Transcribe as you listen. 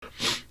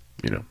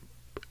You know,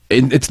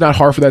 and it's not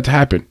hard for that to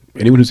happen.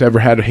 Anyone who's ever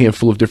had a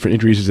handful of different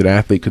injuries as an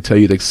athlete could tell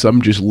you that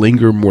some just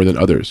linger more than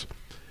others.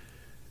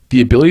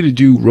 The ability to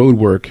do road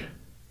work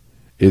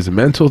is a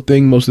mental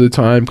thing most of the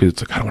time because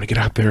it's like, I don't want to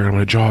get out there, I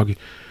want to jog.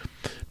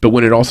 But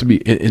when it also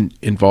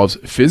involves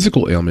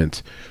physical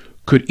ailments,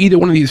 could either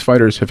one of these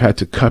fighters have had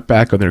to cut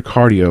back on their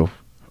cardio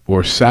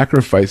or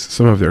sacrifice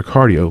some of their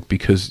cardio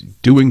because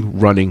doing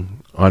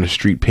running on a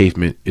street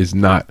pavement is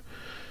not,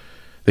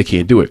 they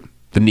can't do it.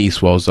 The knee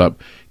swells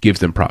up,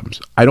 gives them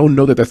problems. I don't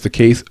know that that's the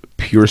case,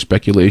 pure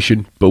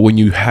speculation, but when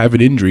you have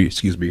an injury,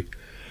 excuse me,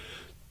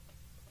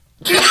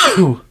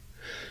 to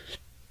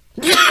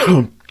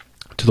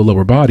the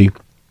lower body,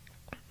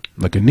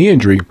 like a knee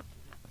injury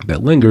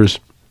that lingers,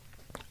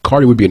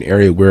 cardio would be an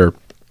area where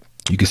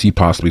you could see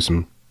possibly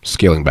some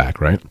scaling back,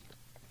 right?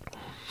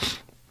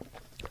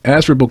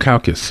 As for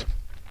Bukauskas,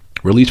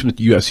 released from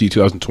the UFC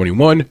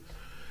 2021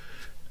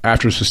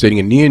 after sustaining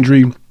a knee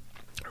injury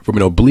from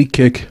an oblique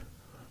kick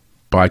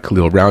by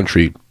Khalil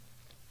Roundtree.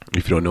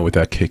 If you don't know what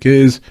that kick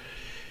is,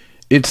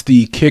 it's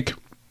the kick.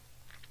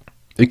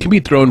 It can be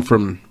thrown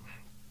from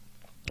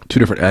two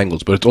different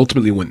angles, but it's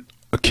ultimately when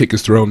a kick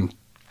is thrown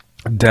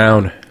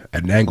down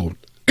at an angle.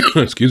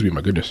 Excuse me,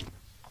 my goodness.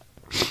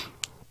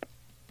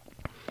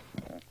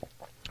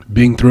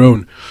 Being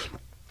thrown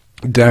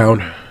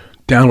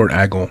downward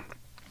angle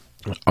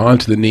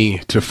onto the knee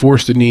to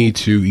force the knee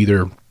to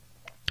either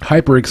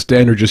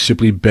hyperextend or just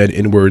simply bend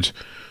inwards,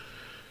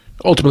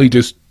 ultimately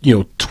just,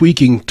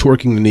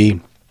 torquing the knee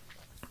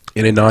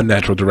in a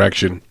non-natural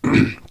direction.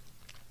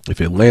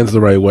 If it lands the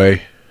right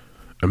way,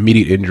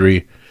 immediate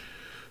injury,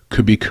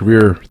 could be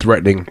career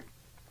threatening.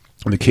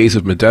 In the case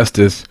of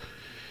Modestas,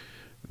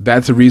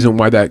 that's the reason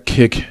why that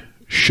kick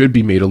should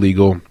be made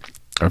illegal.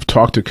 I've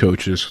talked to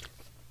coaches,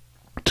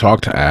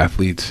 talked to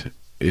athletes.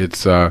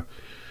 It's not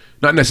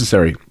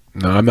necessary.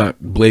 No, I'm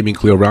not blaming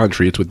Khalil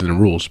Roundtree. It's within the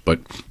rules, but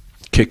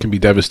kick can be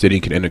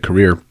devastating, can end a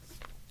career.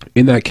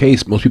 In that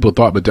case, most people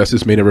thought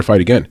Modestas may never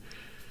fight again.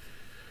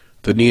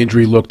 The knee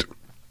injury looked,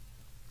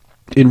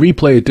 in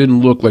replay, it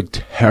didn't look like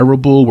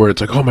terrible, where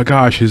it's like, oh my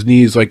gosh, his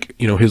knee's like,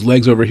 his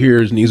leg's over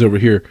here, his knee's over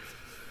here.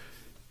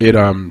 It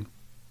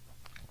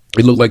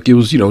looked like it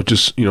was,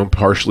 just,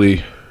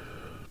 partially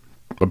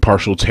a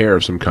partial tear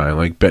of some kind,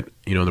 like bent,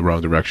 in the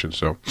wrong direction.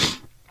 So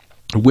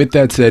with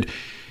that said,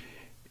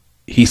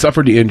 he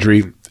suffered the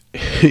injury.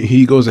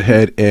 He goes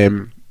ahead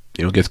and,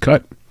 gets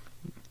cut,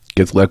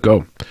 gets let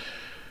go.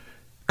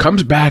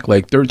 Comes back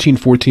like 13,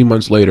 14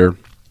 months later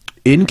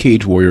in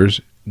Cage Warriors,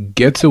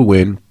 gets a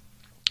win,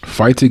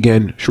 fights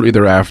again shortly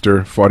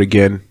thereafter, fought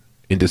again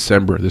in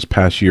December this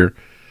past year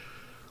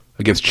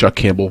against Chuck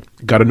Campbell,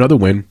 got another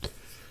win,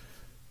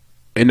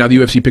 and now the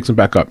UFC picks him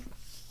back up.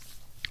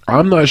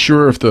 I'm not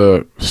sure if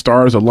the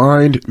stars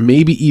aligned.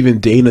 Maybe even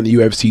Dana and the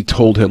UFC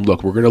told him,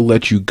 look, we're going to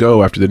let you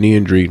go after the knee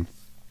injury.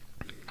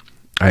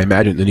 I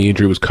imagine the knee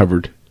injury was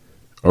covered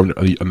on the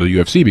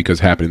UFC because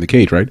it happened in the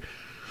cage, right?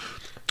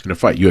 In a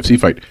fight, UFC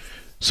fight.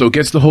 So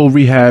gets the whole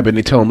rehab, and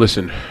they tell him,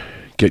 listen,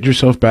 get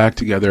yourself back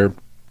together.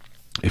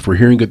 If we're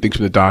hearing good things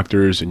from the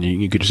doctors and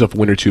you get yourself a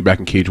win or two back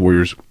in Cage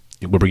Warriors,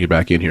 we'll bring you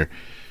back in here.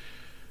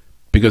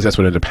 Because that's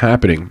what ended up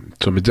happening.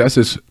 So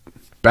Modestas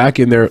back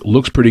in there,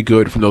 looks pretty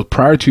good. From those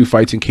prior two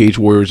fights in Cage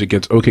Warriors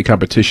against OK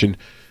Competition,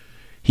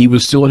 he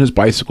was still on his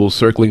bicycle,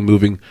 circling,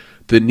 moving.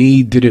 The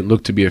knee didn't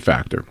look to be a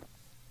factor.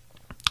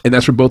 And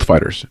that's for both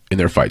fighters in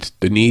their fights.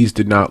 The knees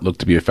did not look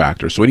to be a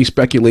factor. So any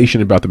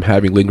speculation about them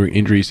having lingering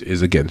injuries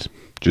is, again,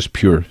 just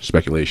pure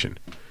speculation.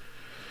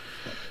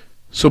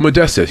 So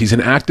Modestas, he's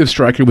an active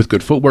striker with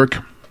good footwork.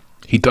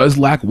 He does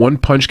lack one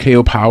punch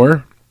KO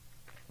power,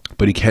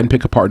 but he can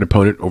pick apart an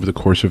opponent over the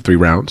course of 3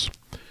 rounds.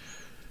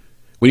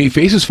 When he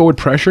faces forward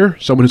pressure,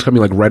 someone who's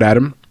coming like right at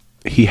him,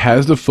 he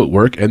has the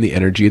footwork and the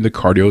energy and the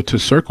cardio to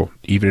circle,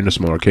 even in a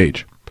smaller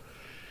cage.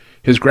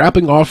 His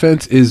grappling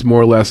offense is more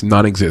or less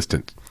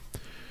non-existent.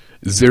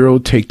 0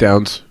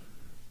 takedowns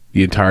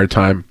the entire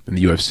time in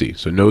the UFC.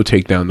 So no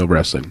takedown, no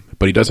wrestling.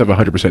 But he does have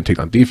 100%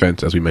 takedown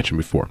defense, as we mentioned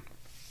before.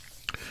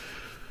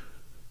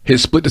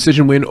 His split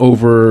decision win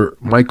over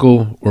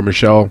Michael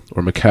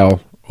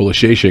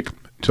Oleksiejczuk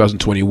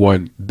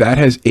 2021, that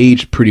has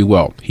aged pretty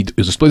well. It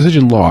was a split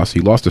decision loss.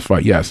 He lost the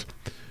fight, yes.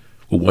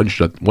 Well, one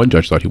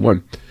judge thought he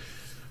won.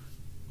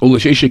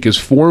 Oleksiejczuk is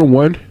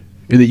 4-1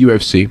 in the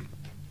UFC,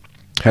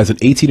 has an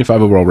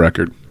 18-5 overall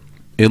record,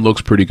 and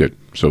looks pretty good.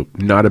 So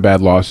not a bad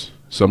loss.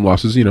 Some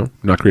losses,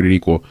 not created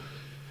equal.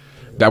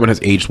 That one has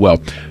aged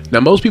well.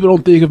 Now, most people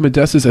don't think of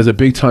Modestas as a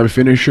big-time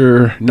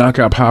finisher,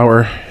 knockout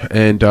power,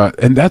 and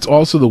that's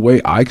also the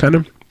way I kind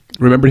of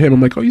remembered him.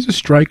 I'm like, oh, he's a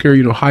striker,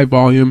 high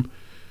volume,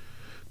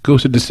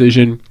 goes to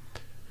decision.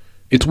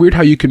 It's weird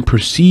how you can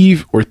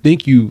perceive or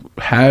think you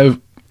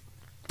have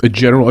a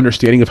general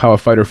understanding of how a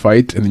fighter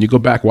fights, and then you go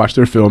back, watch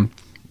their film,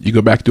 you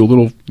go back, do a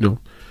little,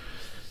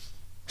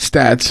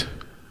 stats,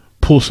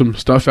 pull some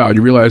stuff out, and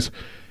you realize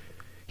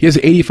he has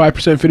an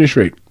 85% finish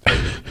rate.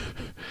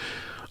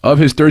 Of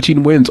his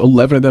 13 wins,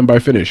 11 of them by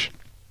finish.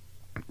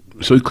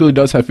 So he clearly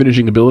does have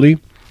finishing ability.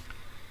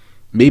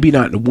 Maybe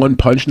not one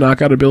punch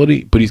knockout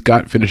ability, but he's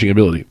got finishing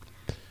ability.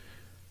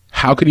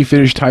 How could he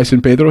finish Tyson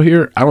Pedro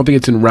here? I don't think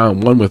it's in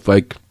round one with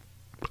like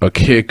a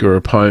kick or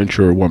a punch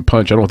or one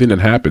punch. I don't think that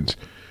happens.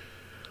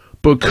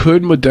 But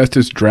could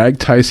Modestas drag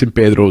Tyson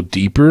Pedro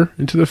deeper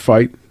into the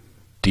fight,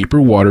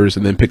 deeper waters,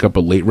 and then pick up a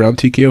late round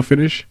TKO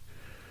finish?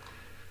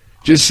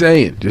 Just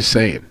saying.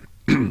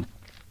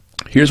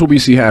 Here's what we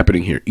see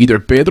happening here. Either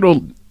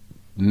Pedro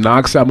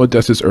knocks out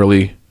Modestas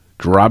early,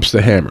 drops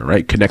the hammer,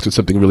 right? Connects with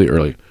something really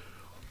early.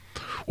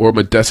 Or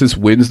Modestas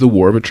wins the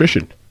war of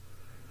attrition.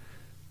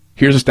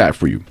 Here's a stat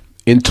for you.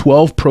 In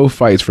 12 pro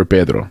fights for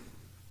Pedro,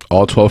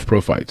 all 12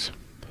 pro fights,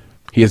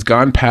 he has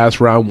gone past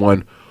round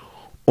one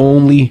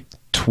only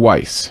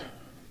twice.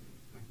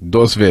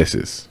 Dos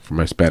veces, for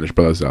my Spanish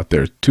brothers out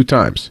there. 2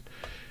 times.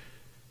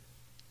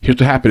 Here's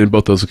what happened in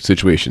both those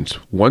situations.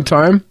 One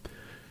time,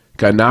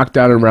 got knocked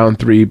out in round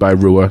 3 by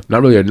Rua.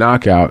 Not really a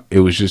knockout. He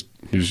was just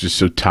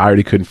so tired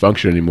he couldn't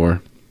function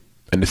anymore.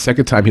 And the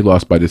second time, he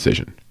lost by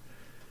decision.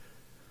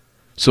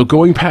 So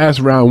going past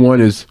round 1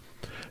 is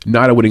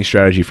not a winning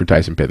strategy for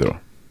Tyson Pedro.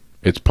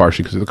 It's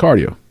partially because of the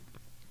cardio.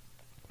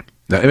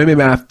 Now, MMA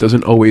math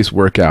doesn't always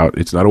work out.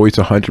 It's not always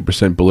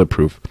 100%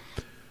 bulletproof.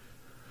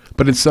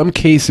 But in some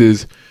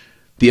cases,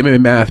 the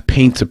MMA math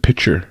paints a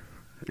picture.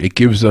 It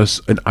gives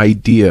us an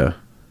idea.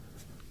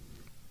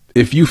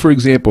 If you, for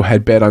example,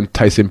 had bet on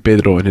Tyson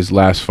Pedro in his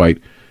last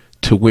fight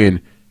to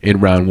win in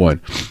round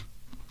 1,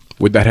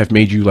 would that have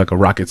made you like a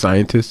rocket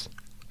scientist?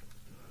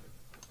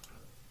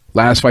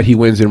 Last fight he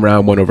wins in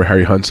round 1 over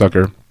Harry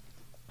Hunsucker,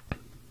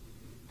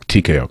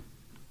 TKO.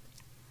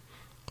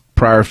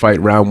 Prior fight,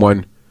 round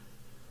 1,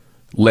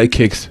 leg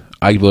kicks,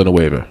 Ike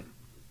Villanueva,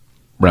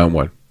 round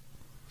 1.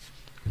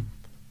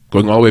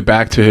 Going all the way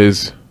back to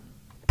his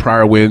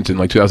prior wins in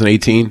like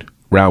 2018,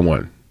 round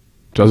 1.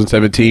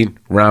 2017,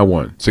 round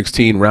 1.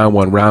 16, round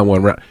 1, round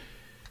 1.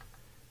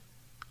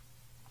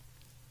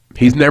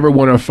 He's never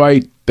won a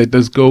fight that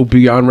does go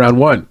beyond round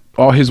 1.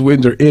 All his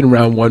wins are in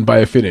round 1 by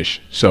a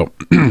finish. So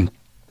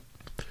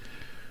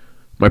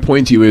my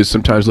point to you is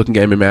sometimes looking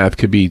at MMA math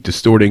could be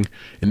distorting.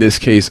 In this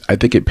case, I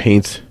think it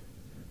paints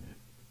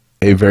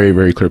a very,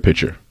 very clear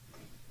picture.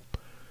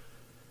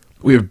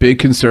 We have big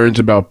concerns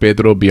about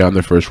Pedro beyond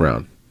the first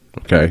round.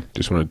 Okay,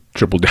 just want to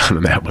triple down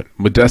on that one.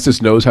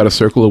 Modestas knows how to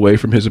circle away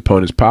from his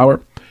opponent's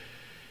power.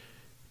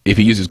 If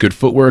he uses good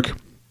footwork,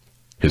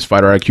 his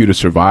fighter IQ to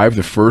survive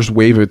the first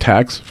wave of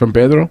attacks from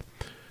Pedro,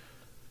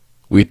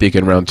 we think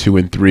in round 2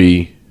 and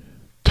 3,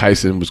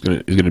 Tyson is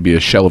going to be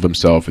a shell of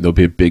himself, and there'll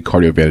be a big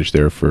cardio advantage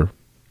there for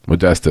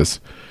Modestas.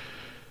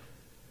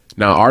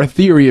 Now, our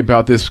theory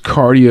about this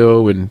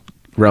cardio and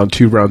round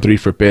 2, round 3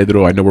 for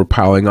Pedro, I know we're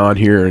piling on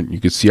here, and you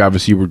can see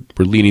obviously we're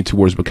leaning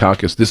towards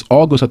Bukauskas. This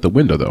all goes out the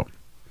window, though.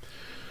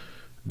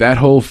 That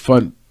whole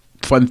fun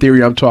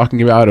theory I'm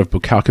talking about of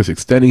Bukauskas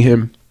extending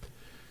him,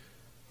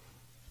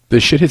 the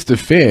shit hits the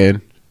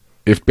fan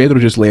if Pedro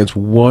just lands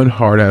one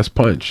hard-ass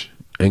punch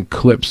and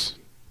clips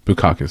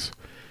Bukauskas.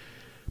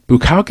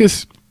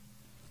 Bukauskas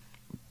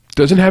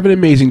doesn't have an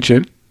amazing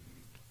chin,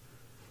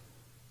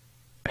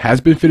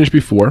 has been finished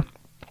before,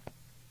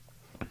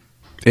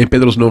 and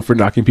Pedro's known for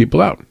knocking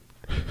people out,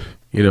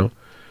 you know?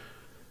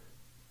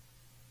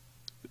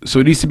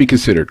 So it needs to be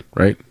considered,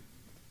 right?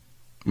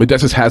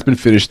 Modestas has been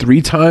finished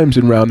 3 times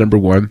in round number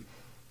 1,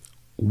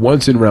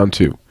 once in round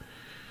 2.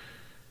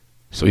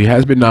 So he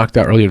has been knocked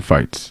out early in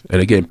fights.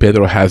 And again,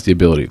 Pedro has the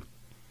ability.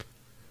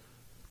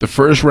 The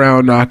first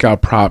round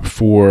knockout prop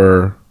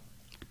for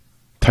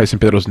Tyson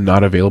Pedro's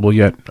not available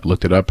yet. I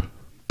looked it up,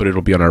 but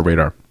it'll be on our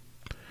radar.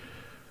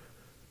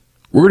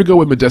 We're going to go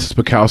with Modestas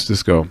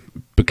Bukauskas,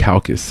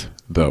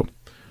 though.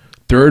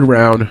 3rd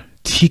round,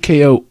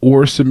 TKO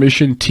or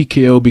submission.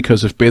 TKO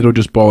because of Pedro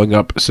just balling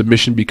up.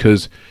 Submission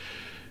because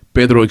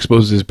Pedro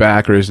exposes his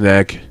back or his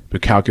neck.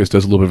 Bukauskas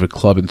does a little bit of a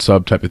club and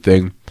sub type of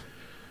thing.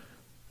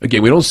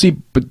 Again, we don't see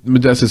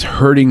Modestas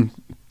hurting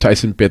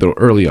Tyson Pedro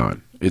early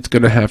on. It's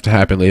going to have to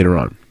happen later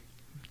on.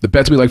 The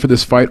bets we like for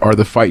this fight are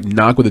the fight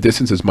knock with a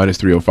distance is minus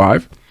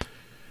 305.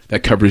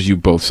 That covers you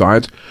both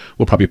sides.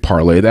 We'll probably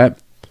parlay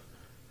that.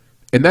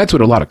 And that's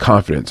with a lot of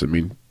confidence. I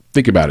mean,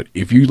 think about it.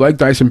 If you like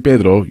Tyson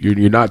Pedro,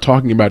 you're not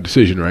talking about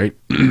decision, right?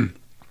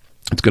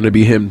 It's going to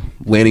be him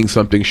landing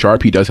something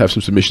sharp. He does have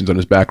some submissions on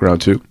his background,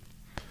 too.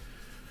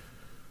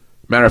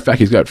 Matter of fact,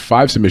 he's got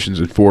 5 submissions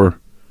and 4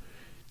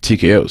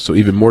 TKOs, so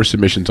even more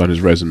submissions on his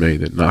resume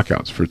than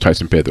knockouts for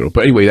Tyson Pedro.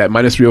 But anyway, that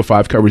minus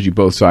 305 covers you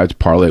both sides,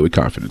 parlay with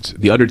confidence.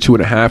 The under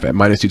 2.5 at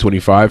minus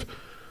 225,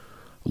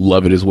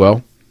 love it as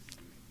well.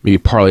 Maybe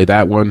parlay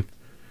that one.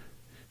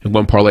 And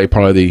one parlay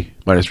the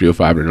minus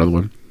 305 and another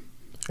one.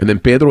 And then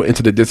Pedro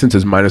into the distance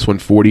is minus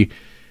 140.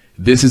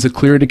 This is a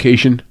clear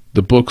indication.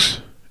 The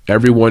books,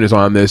 everyone is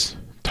on this.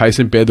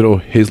 Tyson Pedro,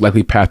 his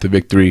likely path to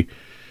victory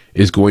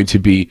is going to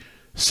be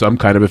some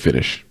kind of a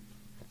finish.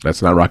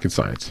 That's not rocket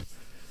science.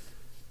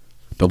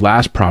 The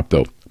last prop,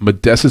 though,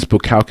 Modestas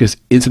Bukauskas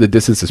into the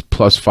distance is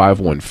plus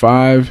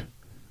 515.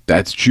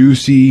 That's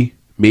juicy.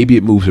 Maybe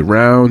it moves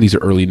around. These are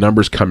early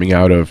numbers coming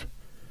out of,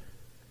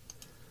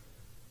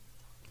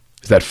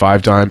 is that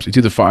 5 dimes? It's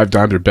either 5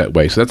 dimes or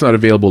Betway. So that's not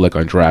available like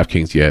on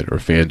DraftKings yet or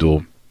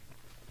FanDuel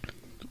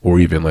or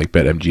even like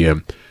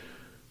BetMGM.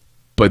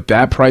 But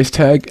that price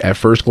tag at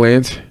first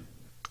glance,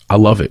 I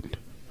love it.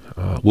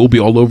 We'll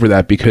be all over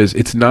that because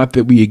it's not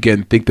that we,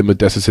 again, think that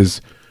Modestas is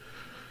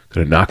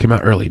going to knock him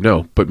out early.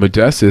 No, but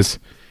Modestas,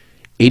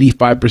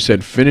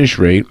 85% finish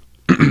rate.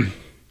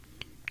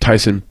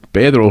 Tyson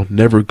Pedro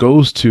never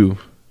goes to,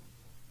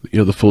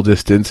 the full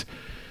distance.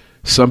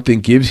 Something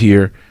gives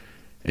here.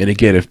 And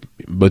again, if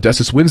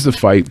Modestas wins the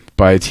fight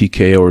by a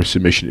TKO or a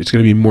submission, it's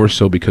going to be more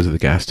so because of the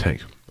gas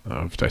tank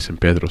of Tyson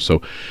Pedro.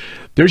 So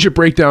there's your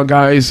breakdown,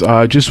 guys.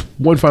 Just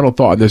one final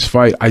thought on this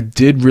fight. I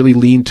did really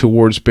lean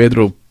towards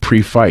Pedro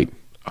pre-fight.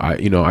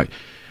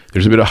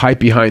 There's a bit of hype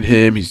behind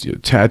him. He's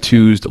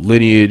tattoos, the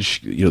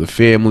lineage, the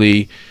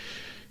family,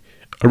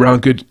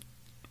 around good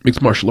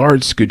mixed martial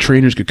arts, good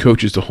trainers, good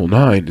coaches, the whole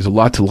nine. There's a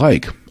lot to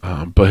like.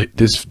 But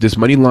this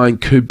money line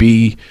could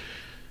be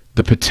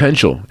the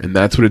potential, and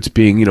that's what it's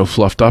being,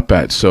 fluffed up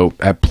at. So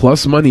at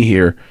plus money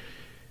here,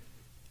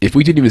 if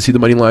we didn't even see the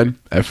money line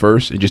at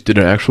first and just did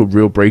an actual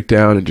real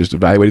breakdown and just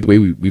evaluated the way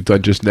we've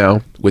done just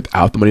now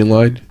without the money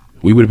line,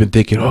 we would have been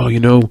thinking,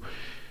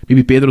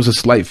 maybe Pedro's a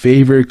slight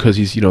favorite because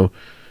he's,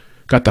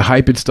 got the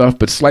hype and stuff,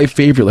 but slight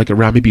favorite like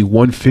around maybe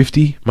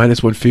 150,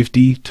 minus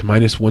 150 to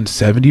minus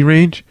 170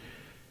 range.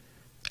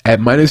 At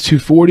minus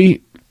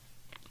 240,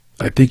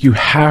 I think you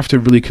have to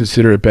really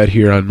consider a bet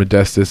here on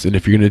Modestas, and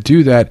if you're going to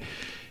do that,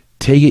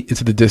 take it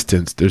into the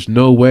distance. There's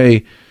no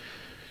way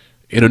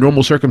in a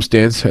normal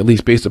circumstance, at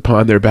least based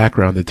upon their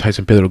background, that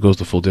Tyson Pedro goes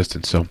the full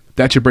distance. So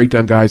that's your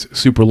breakdown, guys.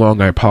 Super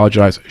long. I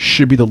apologize.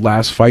 Should be the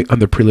last fight on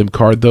the prelim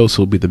card, though,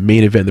 so it'll be the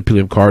main event in the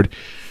prelim card,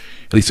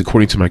 at least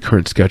according to my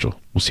current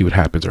schedule. We'll see what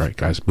happens. All right,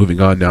 guys.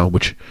 Moving on now,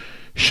 which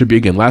should be,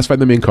 again, last fight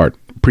in the main card.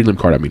 Prelim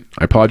card, I mean.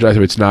 I apologize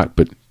if it's not,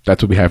 but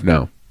that's what we have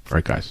now. All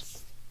right,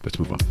 guys. Let's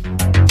move on.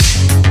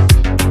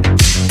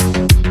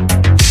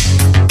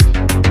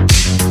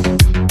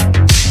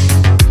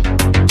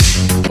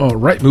 All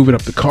right, moving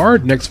up the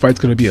card. Next fight's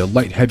going to be a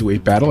light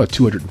heavyweight battle at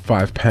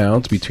 205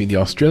 pounds between the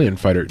Australian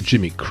fighter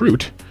Jimmy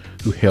Crute,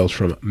 who hails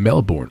from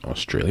Melbourne,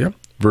 Australia,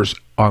 versus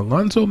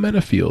Alonzo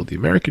Menifield, the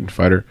American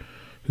fighter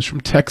who's from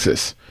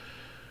Texas.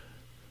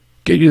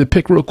 Get you the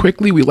pick real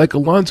quickly. We like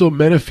Alonzo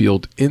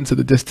Menifield into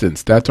the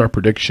distance. That's our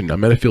prediction. Now,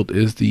 Menifield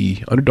is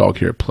the underdog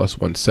here at plus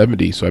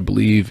 170, so I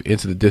believe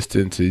into the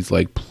distance is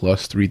like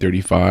plus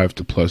 335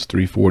 to plus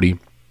 340.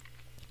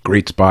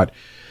 Great spot.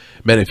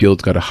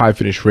 Menifield's got a high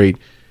finish rate.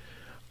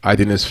 I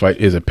think this fight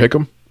is a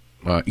pick'em.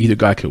 Either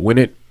guy could win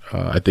it.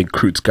 I think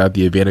Crute's got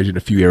the advantage in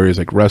a few areas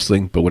like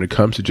wrestling, but when it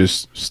comes to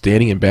just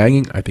standing and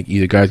banging, I think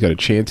either guy's got a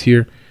chance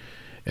here.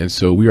 And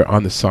so we are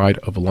on the side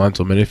of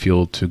Alonzo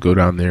Menifield to go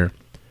down there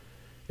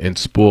and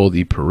spoil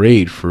the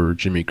parade for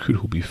Jimmy Crute,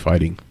 who'll be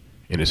fighting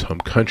in his home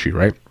country,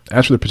 right?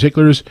 As for the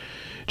particulars,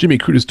 Jimmy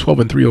Crute is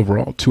 12-3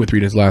 overall, 2-3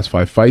 in his last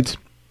 5 fights.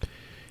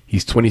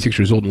 He's 26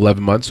 years old in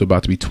 11 months, so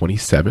about to be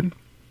 27.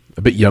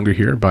 A bit younger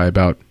here by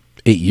about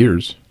 8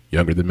 years.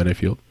 Younger than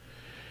Menifield.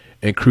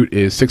 And Crute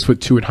is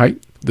 6'2" in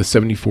height, the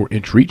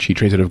 74-inch reach. He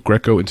trains out of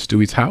Greco and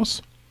Stewie's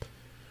house.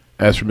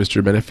 As for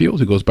Mr. Menifield,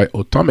 who goes by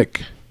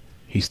Atomic,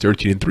 he's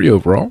 13-3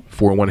 overall,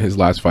 4-1 in his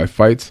last 5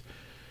 fights.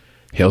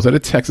 Hails out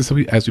of Texas,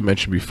 as we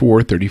mentioned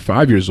before,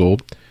 35 years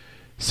old,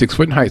 6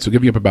 foot in height, so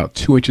giving up about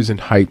 2 inches in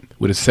height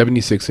with a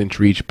 76-inch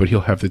reach, but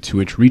he'll have the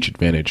 2-inch reach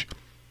advantage.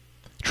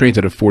 Trains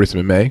out of Fortis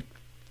MMA,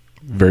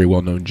 very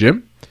well-known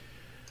gym.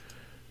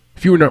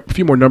 A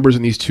few more numbers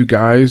in these two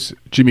guys.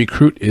 Jimmy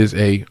Crute is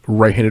a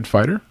right-handed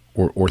fighter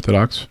or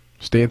orthodox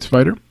stance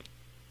fighter.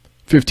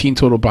 15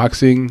 total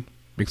boxing,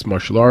 mixed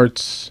martial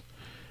arts,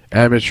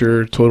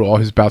 amateur, total all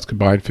his bouts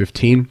combined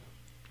 15.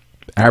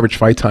 Average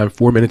fight time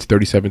 4 minutes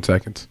 37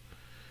 seconds.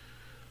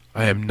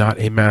 I am not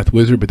a math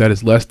wizard, but that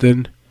is less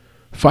than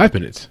 5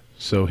 minutes.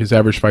 So his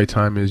average fight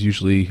time is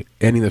usually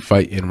ending the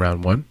fight in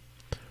round 1,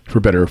 for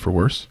better or for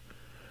worse.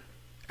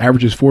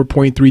 Averages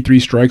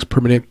 4.33 strikes per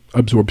minute,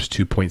 absorbs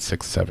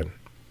 2.67.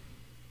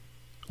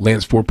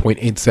 Lands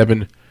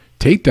 4.87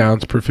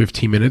 takedowns per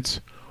 15 minutes,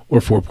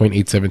 or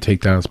 4.87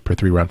 takedowns per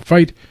 3-round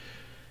fight,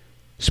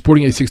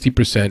 sporting a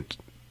 60%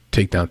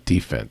 takedown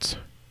defense.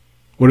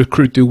 What does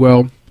Crute do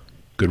well?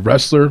 Good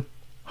wrestler,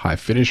 high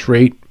finish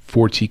rate,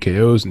 4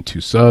 TKOs and 2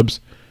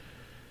 subs.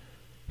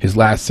 His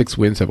last 6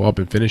 wins have all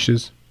been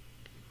finishes.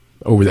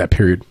 Over that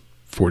period,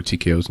 4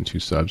 TKOs and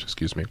 2 subs,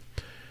 excuse me.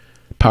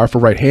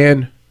 Powerful right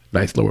hand,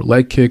 nice lower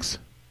leg kicks,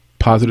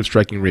 positive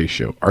striking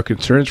ratio. Our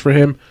concerns for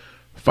him,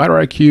 fighter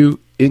IQ,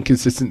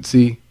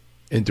 inconsistency,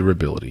 and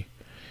durability.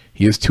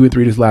 He is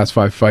 2-3 in his last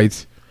 5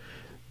 fights.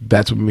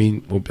 That's what we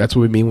mean. That's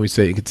what we mean when we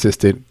say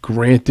inconsistent.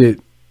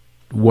 Granted,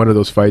 one of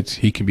those fights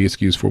he can be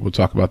excused for. We'll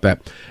talk about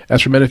that.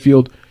 As for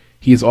Menifield,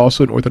 he is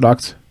also an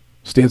orthodox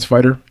stance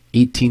fighter.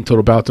 18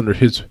 total bouts under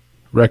his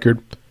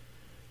record.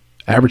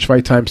 Average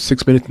fight time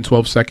 6 minutes and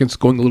 12 seconds,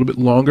 going a little bit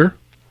longer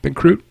than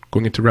Crute,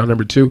 going into round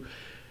number 2.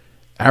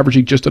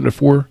 Averaging just under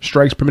 4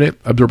 strikes per minute,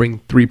 absorbing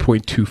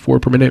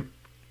 3.24 per minute.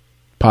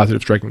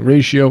 Positive striking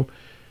ratio.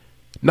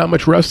 Not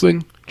much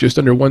wrestling, just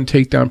under 1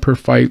 takedown per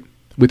fight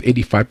with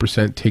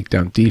 85%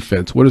 takedown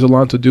defense. What does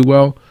Alonzo do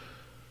well?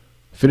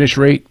 Finish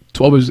rate,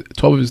 12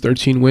 of his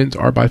 13 wins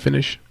are by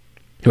finish.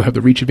 He'll have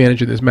the reach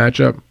advantage in this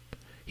matchup.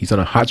 He's on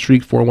a hot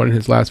streak, 4-1 in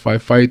his last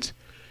 5 fights.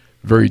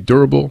 Very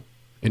durable.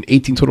 In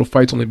 18 total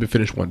fights, only been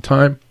finished 1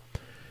 time.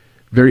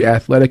 Very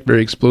athletic,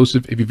 very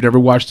explosive. If you've never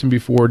watched him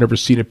before, never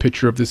seen a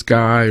picture of this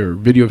guy or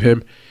video of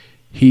him,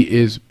 he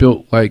is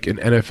built like an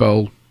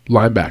NFL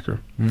linebacker.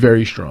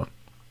 Very strong.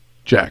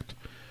 Jacked.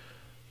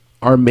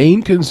 Our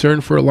main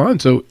concern for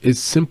Alonzo is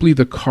simply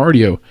the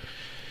cardio.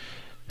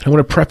 I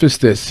want to preface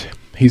this.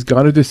 He's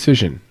gone a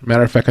decision.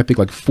 Matter of fact, I think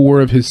like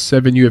 4 of his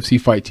 7 UFC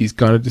fights, he's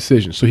gone a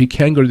decision. So he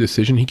can go to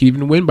decision. He can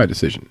even win by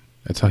decision.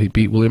 That's how he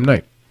beat William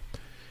Knight.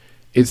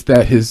 It's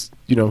that his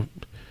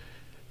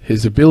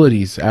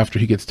abilities after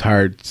he gets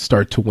tired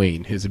start to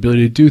wane. His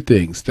ability to do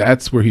things,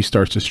 that's where he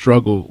starts to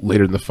struggle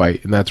later in the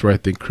fight. And that's where I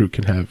think Crute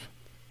can have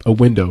a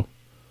window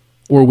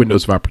or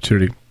windows of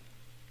opportunity.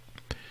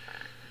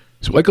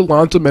 So like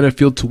Alonzo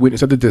Menifield to win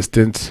is at the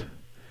distance.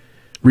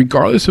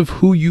 Regardless of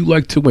who you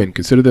like to win,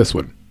 consider this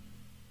one.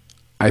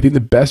 I think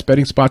the best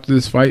betting spots to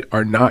this fight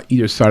are not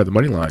either side of the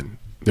money line.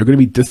 They're going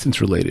to be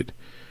distance related.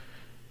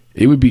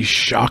 It would be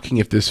shocking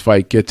if this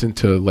fight gets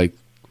into like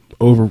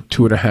over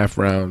 2.5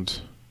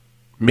 rounds,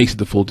 makes it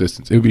the full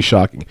distance. It would be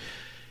shocking.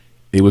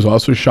 It was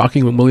also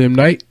shocking when William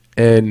Knight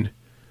and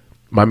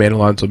my man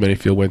Alonzo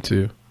Menifield went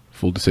to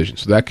full decision.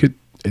 So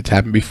it's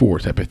happened before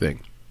type of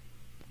thing.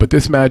 But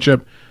this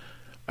matchup,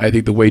 I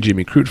think the way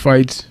Jimmy Crute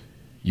fights,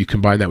 you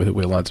combine that with the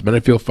way Alonzo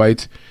Menifield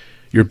fights,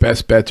 your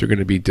best bets are going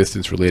to be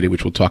distance related,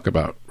 which we'll talk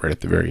about right at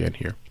the very end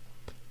here.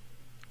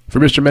 For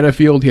Mr.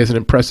 Menifield, he has an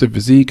impressive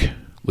physique,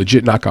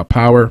 legit knockout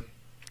power,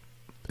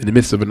 in the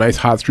midst of a nice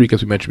hot streak,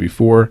 as we mentioned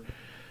before.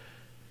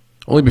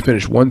 Only been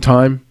finished 1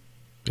 time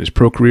in his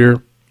pro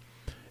career.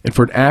 And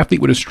for an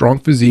athlete with a strong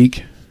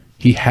physique,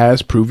 he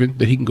has proven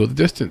that he can go the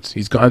distance.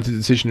 He's gone to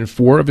decision in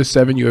 4 of his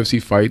 7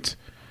 UFC fights.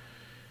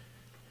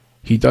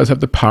 He does have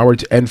the power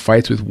to end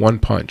fights with 1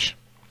 punch.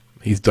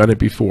 He's done it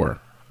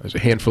before. There's a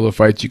handful of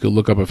fights you could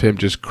look up of him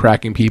just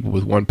cracking people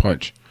with 1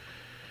 punch.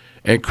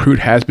 And Crute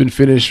has been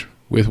finished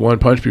with 1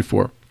 punch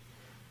before.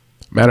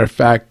 Matter of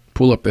fact,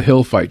 pull up the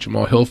Hill fight,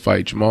 Jamal Hill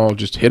fight. Jamal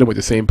just hit him with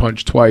the same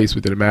punch twice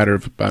within a matter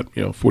of about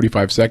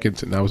 45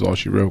 seconds, and that was all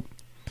she wrote.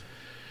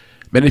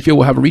 Menifield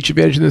will have a reach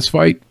advantage in this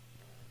fight.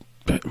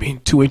 I mean,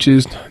 2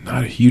 inches,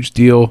 not a huge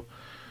deal,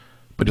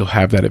 but he'll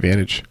have that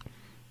advantage.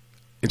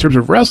 In terms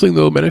of wrestling,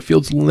 though,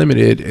 Menifield's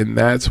limited, and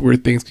that's where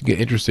things can get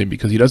interesting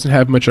because he doesn't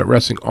have much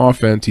wrestling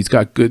offense. He's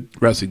got good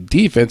wrestling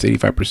defense,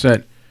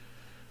 85%.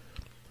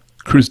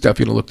 Crute's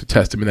definitely going to look to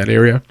test him in that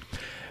area.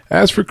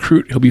 As for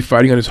Crute, he'll be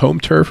fighting on his home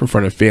turf in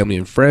front of family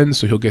and friends,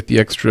 so he'll get the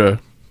extra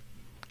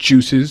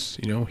juices,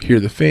 hear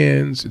the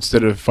fans,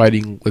 instead of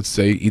fighting, let's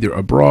say, either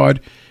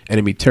abroad,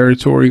 enemy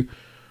territory,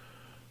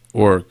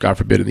 or, God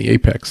forbid, in the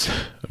Apex,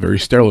 a very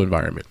sterile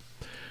environment.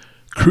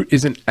 Crute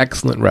is an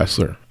excellent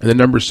wrestler, and the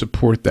numbers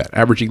support that,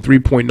 averaging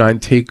 3.9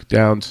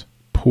 takedowns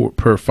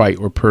per fight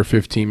or per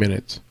 15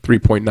 minutes,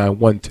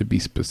 3.91 to be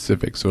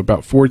specific. So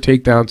about 4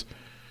 takedowns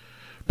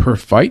per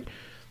fight.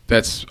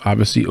 That's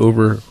obviously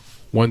over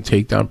 1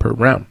 takedown per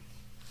round.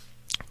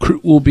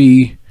 Crute will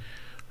be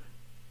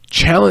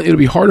challenged. It'll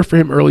be harder for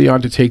him early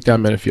on to take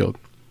down Menifield.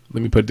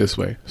 Let me put it this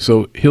way.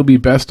 So he'll be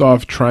best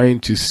off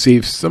trying to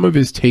save some of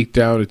his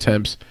takedown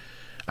attempts,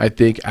 I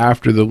think,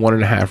 after the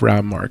 1.5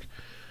 round mark.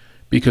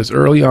 Because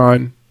early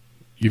on,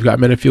 you've got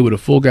Menifield with a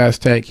full gas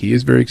tank. He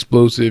is very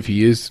explosive.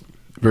 He is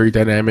very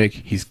dynamic.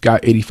 He's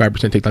got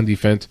 85% takedown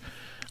defense.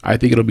 I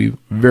think it'll be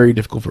very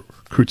difficult for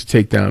Crute to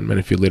take down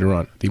Menifield later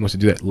on. I think he wants to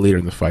do that later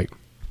in the fight.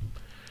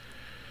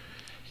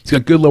 He's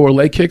got good lower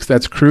leg kicks.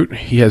 That's Crute.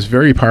 He has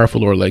very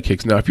powerful lower leg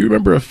kicks. Now, if you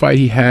remember a fight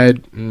he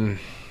had, I'm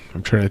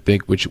trying to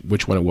think which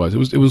one it was.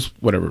 It was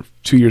whatever,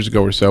 2 years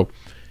ago or so.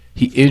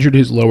 He injured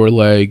his lower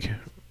leg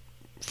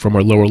from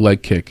a lower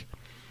leg kick.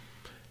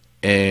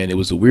 And it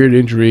was a weird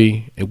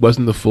injury. It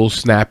wasn't the full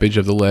snappage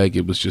of the leg.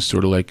 It was just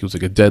sort of like, it was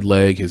like a dead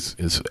leg.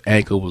 His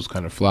ankle was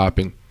kind of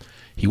flopping.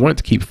 He wanted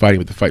to keep fighting,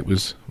 but the fight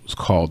was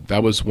called.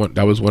 That was one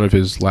of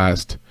his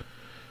last.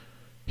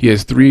 He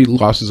has 3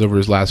 losses over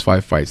his last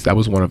 5 fights. That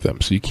was one of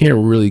them. So you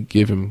can't really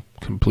give him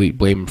complete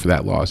blame for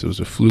that loss. It was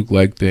a fluke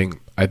leg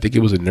thing. I think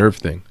it was a nerve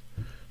thing.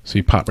 So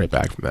he popped right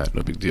back from that.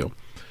 No big deal.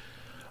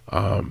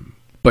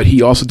 But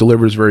he also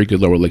delivers very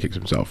good lower leg kicks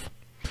himself.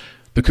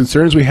 The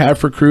concerns we have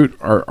for Crute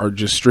are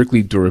just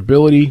strictly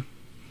durability,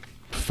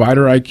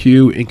 fighter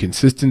IQ,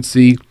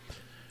 inconsistency.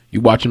 You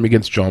watch him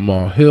against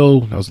Jamal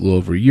Hill. That was a little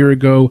over a year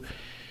ago.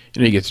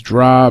 He gets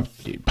dropped.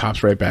 He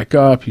pops right back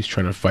up. He's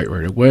trying to fight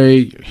right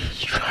away.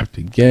 He's dropped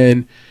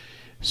again.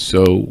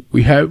 So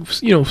we have,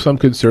 some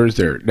concerns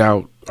there.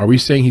 Now, are we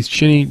saying he's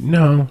chinny?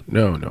 No.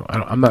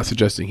 I'm not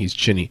suggesting he's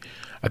chinny.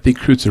 I think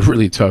Crute's a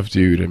really tough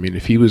dude. I mean,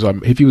 if he was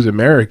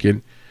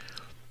American,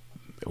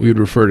 we would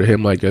refer to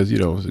him like as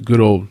as a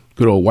good old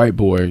white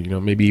boy.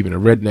 Maybe even a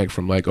redneck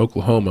from like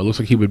Oklahoma. It looks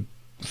like he would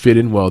fit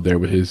in well there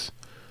with his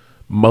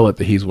mullet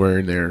that he's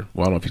wearing there.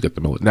 Well, I don't know if he's got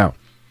the mullet now.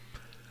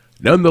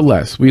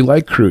 Nonetheless, we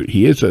like Crute.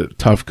 He is a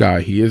tough guy.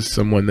 He is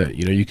someone that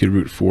you could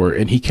root for,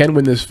 and he can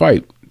win this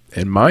fight.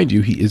 And mind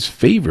you, he is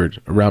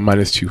favored around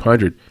minus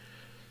 200.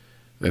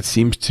 That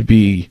seems to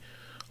be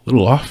a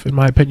little off, in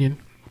my opinion.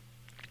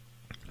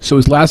 So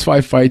his last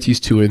 5 fights,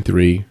 he's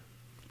 2-3.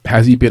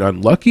 Has he been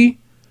unlucky,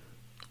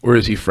 or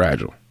is he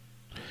fragile?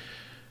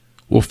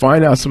 We'll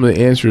find out some of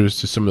the answers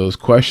to some of those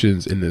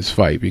questions in this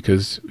fight,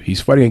 because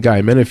he's fighting a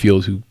guy,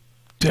 Menifield, who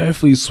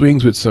definitely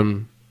swings with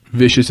some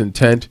vicious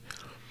intent.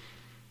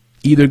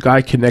 Either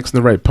guy connects in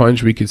the right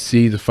punch, we could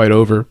see the fight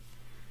over.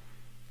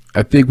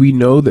 I think we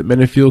know that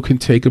Menifield can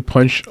take a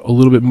punch a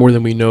little bit more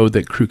than we know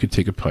that Crute could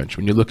take a punch.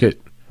 When you look at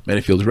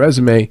Menifield's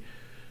resume,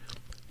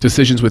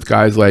 decisions with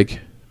guys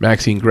like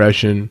Maxine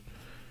Gresham,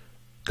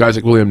 guys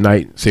like William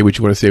Knight, say what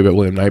you want to say about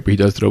William Knight, but he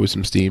does throw with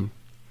some steam.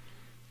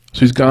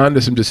 So he's gone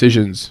to some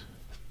decisions.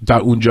 Da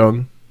Un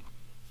Jung,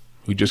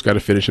 who just got to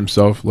finish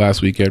himself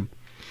last weekend.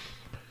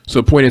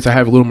 So the point is, I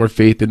have a little more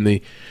faith in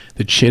the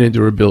chin and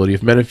durability of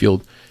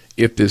Menifield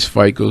if this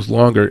fight goes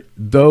longer.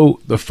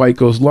 Though the fight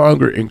goes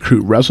longer and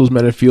Crute wrestles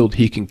Menifield,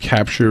 he can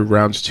capture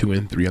rounds 2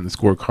 and 3 on the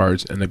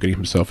scorecards and then getting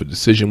himself a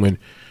decision win,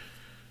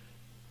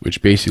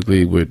 which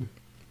basically would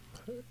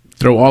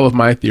throw all of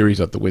my theories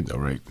out the window,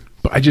 right?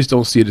 But I just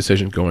don't see a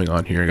decision going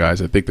on here,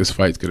 guys. I think this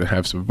fight's going to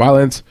have some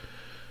violence,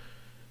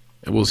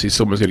 and we'll see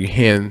someone's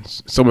hand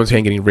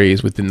getting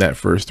raised within that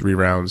first 3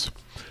 rounds.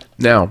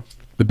 Now,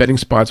 the betting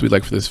spots we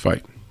like for this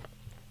fight.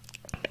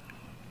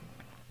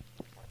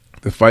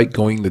 The fight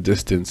going the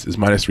distance is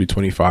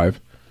 -325.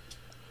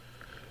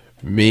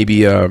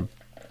 Maybe a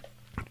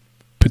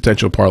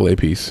potential parlay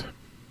piece.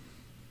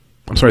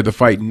 I'm sorry, the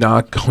fight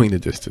not going the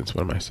distance.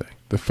 What am I saying?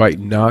 The fight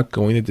not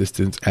going the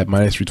distance at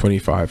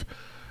 -325.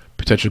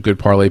 Potential good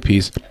parlay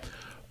piece.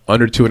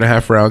 Under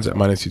 2.5 rounds at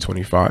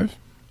 -225.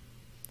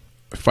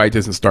 Fight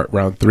doesn't start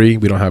round 3.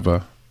 We don't have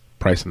a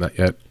price on that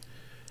yet.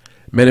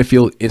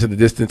 Menifield into the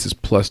distance is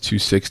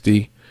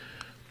 +260.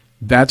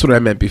 That's what I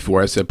meant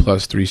before. I said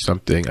 +3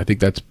 something. I think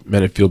that's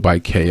Menifield by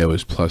KO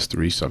is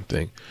 +3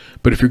 something.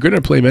 But if you're going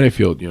to play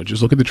Menifield,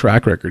 just look at the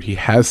track record. He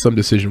has some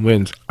decision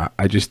wins.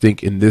 I just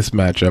think in this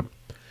matchup,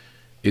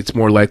 it's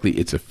more likely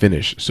it's a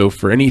finish. So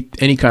for any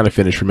kind of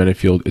finish for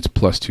Menifield, it's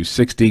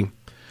 +260.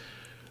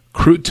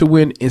 Crute to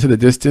win into the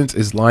distance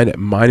is lined at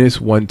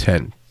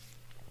 -110.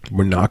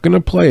 We're not going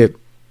to play it,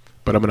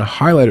 but I'm going to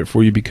highlight it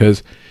for you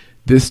because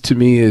this to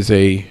me is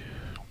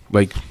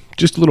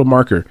just a little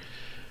marker.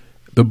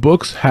 The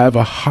books have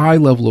a high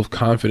level of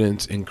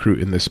confidence in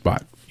Crute in this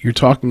spot. You're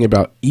talking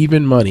about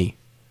even money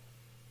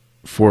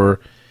for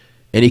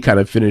any kind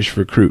of finish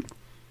for Crute.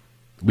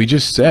 We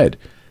just said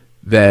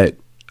that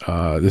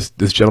this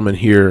gentleman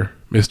here,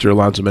 Mr.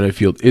 Alonzo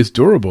Menifield, is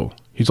durable.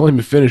 He's only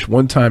been finished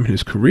 1 time in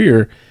his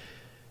career,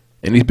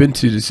 and he's been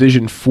to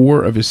decision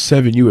 4 of his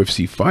 7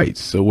 UFC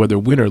fights. So whether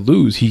win or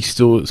lose, he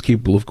still is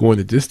capable of going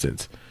the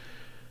distance.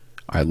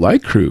 I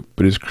like Crute,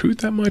 but is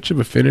Crute that much of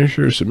a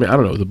finisher? So, I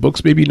don't know. The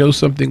books maybe know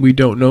something we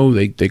don't know.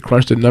 They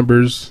crunch the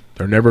numbers.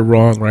 They're never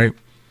wrong, right?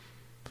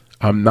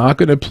 I'm not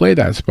going to play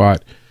that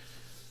spot.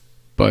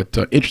 But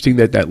interesting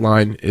that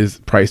line is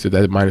priced at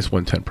that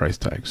 -110 price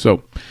tag.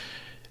 So,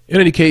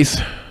 in any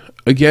case,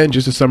 again,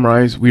 just to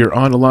summarize, we are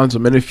on Alonzo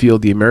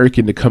Menifield, the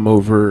American, to come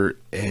over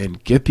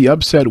and get the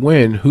upset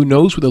win. Who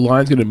knows where the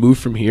line's going to move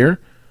from here?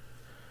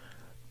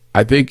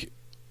 I think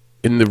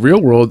in the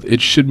real world, it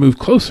should move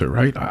closer,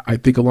 right? I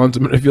think Alonzo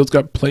Menifield's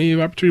got plenty of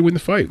opportunity to win the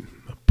fight.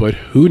 But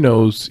who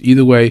knows?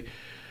 Either way,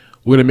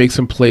 we're going to make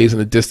some plays in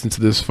the distance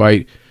of this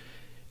fight.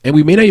 And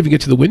we may not even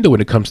get to the window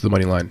when it comes to the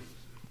money line.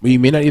 We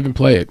may not even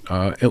play it.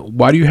 And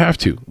why do you have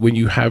to? When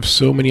you have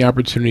so many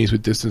opportunities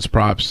with distance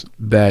props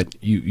that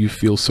you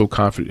feel so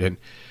confident in.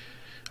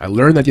 I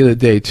learned that the other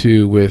day,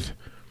 too, with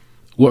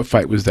what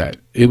fight was that?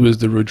 It was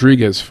the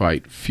Rodriguez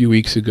fight a few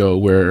weeks ago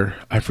where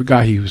I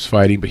forgot he was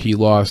fighting, but he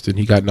lost and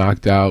he got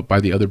knocked out by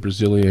the other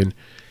Brazilian.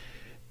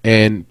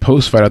 And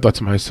post-fight, I thought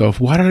to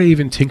myself, why did I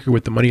even tinker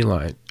with the money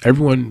line?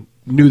 Everyone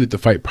knew that the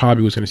fight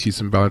probably was going to see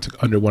some balance,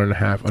 like under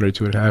 1.5, under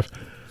 2.5.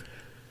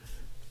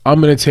 I'm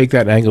going to take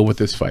that angle with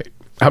this fight.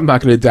 I'm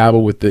not going to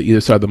dabble with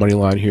either side of the money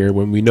line here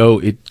when we know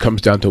it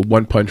comes down to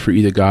 1 punch for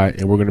either guy,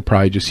 and we're going to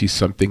probably just see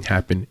something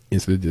happen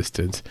into the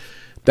distance.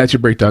 That's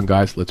your breakdown,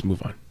 guys. Let's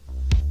move on.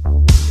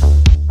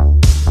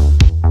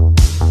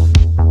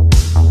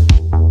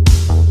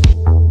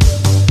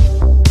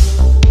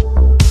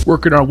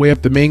 Working our way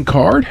up the main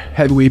card,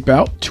 heavyweight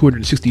bout,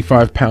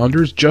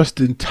 265-pounders,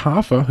 Justin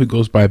Tafa, who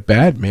goes by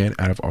Badman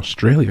out of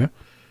Australia,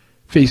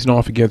 facing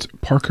off against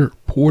Parker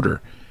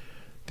Porter,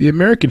 the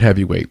American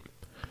heavyweight.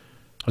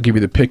 I'll give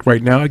you the pick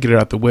right now, get it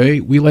out the way.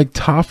 We like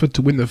Tafa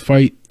to win the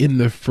fight in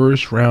the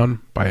first round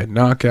by a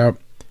knockout.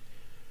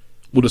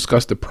 We'll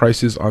discuss the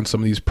prices on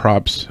some of these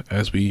props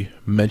as we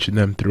mention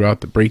them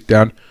throughout the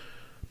breakdown.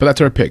 But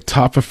that's our pick,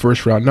 Tafa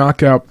first round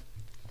knockout.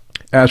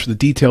 As for the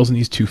details in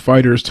these two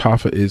fighters,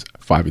 Tafa is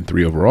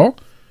 5-3 overall,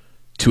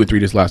 2-3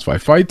 in his last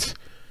 5 fights.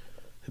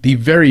 The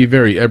very,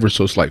 very ever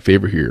so slight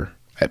favor here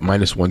at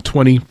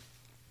 -120.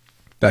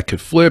 That could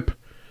flip.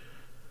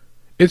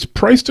 It's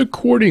priced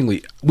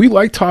accordingly. We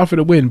like Tafa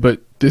to win,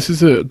 but this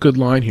is a good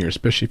line here,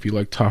 especially if you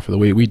like Tafa the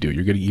way we do.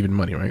 You're getting even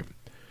money, right?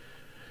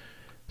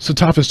 So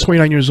Tafa's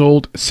 29 years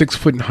old, 6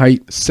 foot in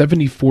height,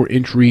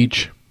 74-inch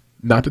reach.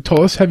 Not the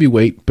tallest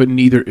heavyweight, but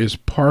neither is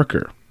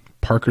Parker.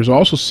 Parker's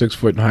also 6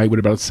 foot in height with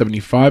about a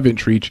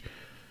 75-inch reach,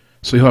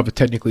 so he'll have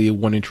technically a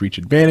 1-inch reach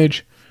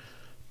advantage,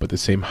 but the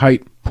same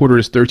height. Porter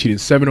is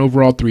 13-7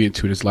 overall,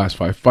 3-2 in his last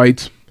 5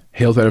 fights.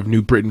 Hails out of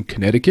New Britain,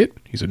 Connecticut.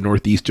 He's a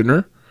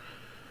Northeasterner.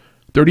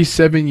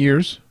 37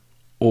 years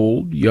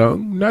old,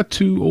 young, not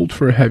too old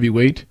for a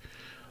heavyweight,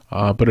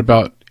 but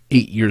about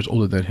 8 years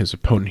older than his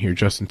opponent here,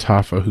 Justin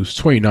Tafa, who's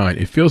 29.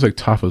 It feels like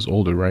Tafa's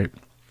older, right?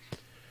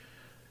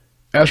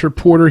 As for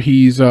Porter,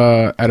 he's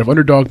out of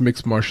Underdog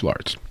Mixed Martial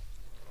Arts.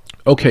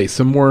 Okay,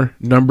 some more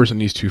numbers on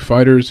these two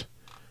fighters.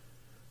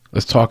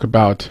 Let's talk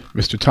about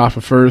Mr.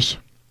 Tafa first.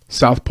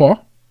 Southpaw.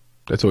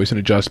 That's always an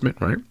adjustment,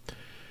 right?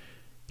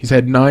 He's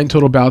had 9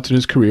 total bouts in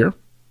his career.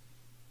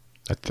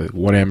 That's the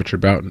 1 amateur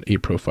bout and 8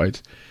 pro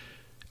fights.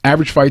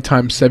 Average fight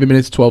time, 7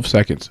 minutes, 12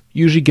 seconds.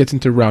 Usually gets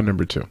into round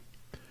number 2.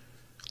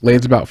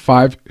 Lands about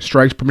 5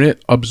 strikes per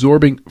minute,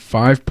 absorbing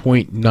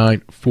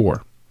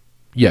 5.94.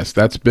 Yes,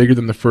 that's bigger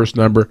than the first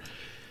number.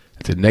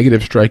 It's a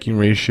negative striking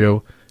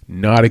ratio.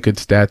 Not a good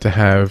stat to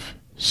have.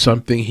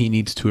 Something he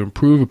needs to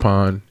improve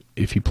upon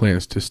if he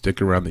plans to stick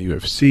around the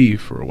UFC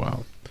for a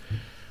while.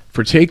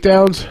 For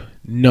takedowns,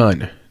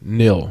 none.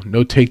 Nil.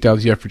 No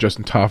takedowns yet for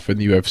Justin Tafa in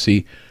the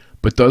UFC,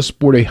 but does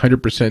sport a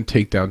 100%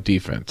 takedown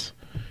defense.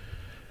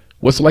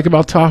 What's it like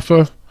about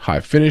Tafa?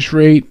 High finish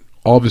rate.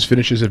 All of his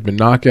finishes have been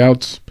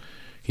knockouts.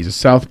 He's a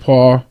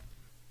southpaw.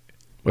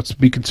 What's to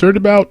be concerned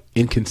about?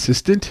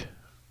 Inconsistent.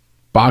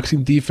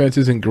 Boxing defense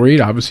isn't great.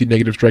 Obviously,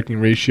 negative striking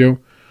ratio.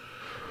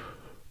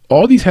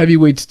 All these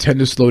heavyweights tend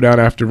to slow down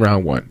after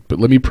round 1. But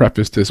let me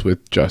preface this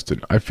with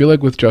Justin. I feel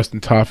like with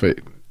Justin Tafa,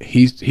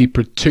 he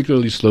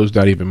particularly slows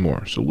down even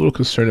more. So a little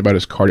concerned about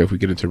his cardio if we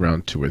get into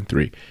round 2 and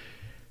 3.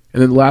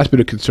 And then the last bit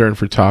of concern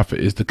for Tafa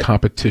is the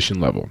competition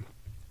level.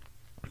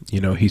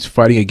 You know, he's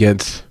fighting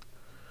against,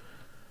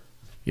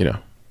 you know,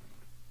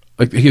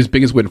 like his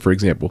biggest win, for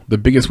example. The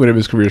biggest win of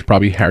his career is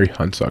probably Harry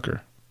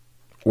Hunsucker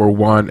or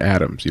Juan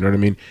Adams. You know what I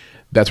mean?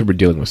 That's what we're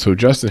dealing with. So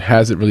Justin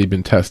hasn't really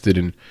been tested.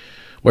 And,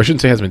 well, I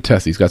shouldn't say hasn't been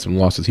tested. He's got some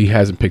losses. He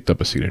hasn't picked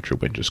up a signature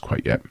win just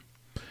quite yet.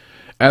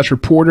 As for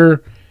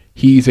Porter,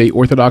 he's a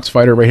orthodox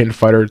fighter, right-handed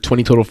fighter,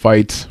 20 total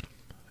fights.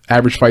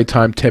 Average fight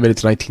time, 10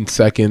 minutes, 19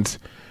 seconds.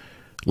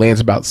 Lands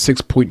about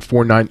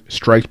 6.49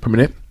 strikes per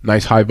minute.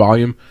 Nice high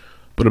volume,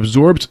 but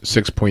absorbs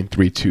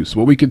 6.32. So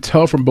what we could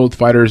tell from both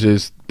fighters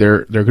is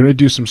they're going to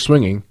do some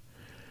swinging,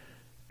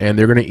 and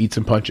they're going to eat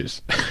some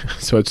punches.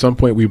 So at some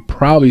point, we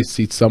probably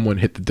see someone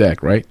hit the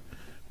deck, right?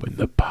 When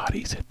the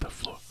bodies hit the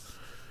floor.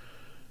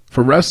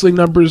 For wrestling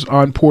numbers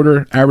on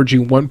Porter,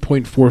 averaging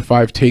 1.45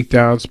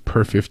 takedowns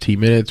per 15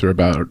 minutes, or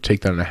about a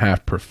takedown and a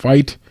half per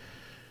fight,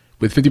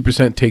 with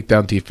 50%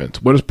 takedown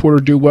defense. What does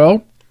Porter do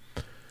well?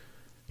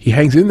 He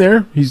hangs in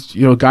there. He's,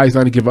 you know, a guy he's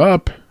not going to give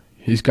up.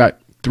 He's got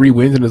 3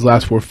 wins in his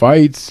last 4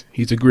 fights.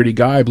 He's a gritty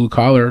guy, blue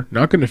collar.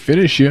 Not going to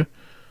finish you,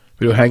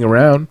 but he'll hang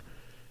around.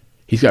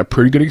 He's got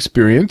pretty good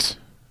experience.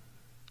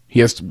 He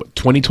has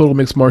 20 total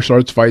mixed martial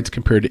arts fights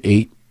compared to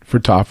 8 for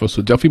Tafa,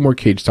 so definitely more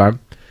cage time.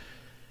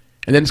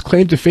 And then his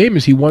claim to fame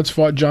is he once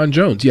fought John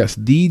Jones. Yes,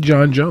 the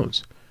John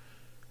Jones.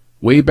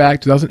 Way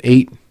back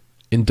 2008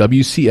 in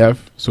WCF,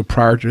 so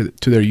prior to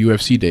their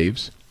UFC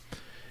days.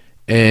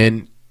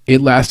 And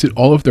it lasted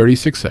all of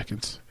 36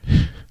 seconds.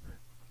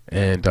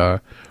 And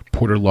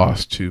Porter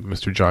lost to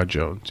Mr. John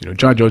Jones. You know,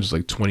 John Jones is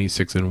like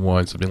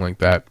 26-1, something like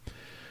that.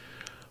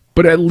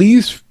 But at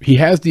least he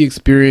has the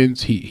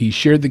experience. He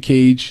shared the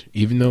cage,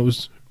 even though it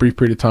was a brief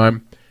period of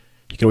time.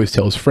 He can always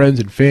tell his friends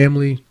and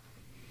family,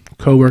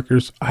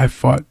 co-workers, I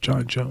fought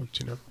John Jones,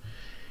 you know.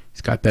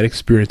 He's got that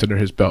experience under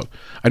his belt.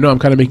 I know I'm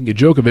kind of making a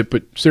joke of it,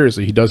 but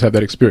seriously, he does have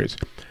that experience.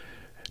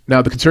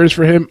 Now, the concerns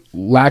for him,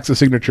 lacks a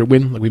signature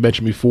win, like we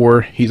mentioned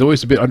before. He's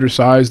always a bit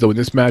undersized, though in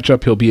this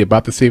matchup, he'll be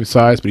about the same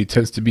size, but he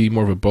tends to be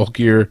more of a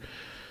bulkier,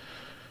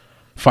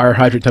 fire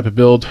hydrant type of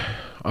build.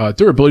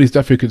 Durability is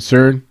definitely a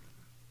concern.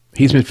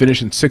 He's been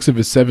finishing 6 of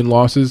his 7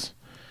 losses,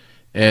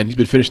 and he's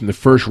been finishing the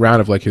first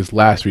round of like his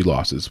last 3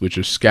 losses, which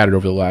are scattered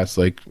over the last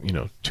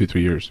 2-3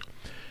 years.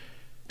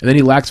 And then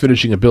he lacks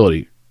finishing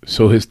ability.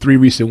 So his 3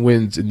 recent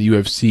wins in the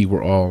UFC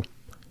were all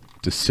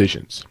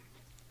decisions.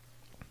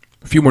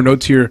 A few more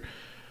notes here.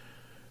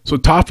 So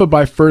Tafa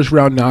by first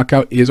round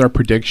knockout is our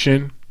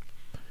prediction.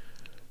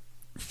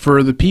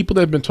 For the people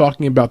that have been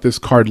talking about this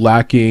card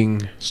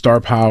lacking star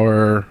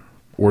power,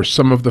 or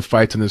some of the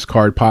fights on this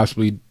card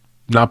possibly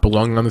not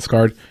belonging on this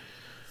card,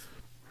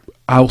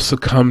 I'll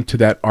succumb to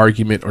that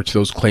argument or to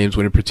those claims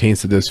when it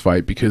pertains to this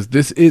fight, because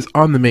this is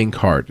on the main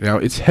card. Now,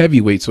 it's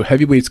heavyweight, so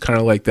heavyweight's kind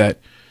of like that.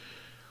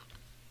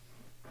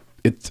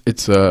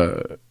 It's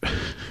a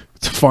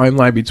fine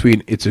line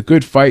between it's a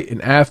good fight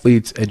in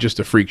athletes and just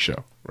a freak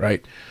show,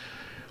 right?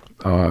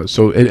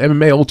 So in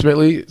MMA,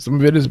 ultimately, some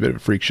of it is a bit of a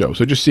freak show.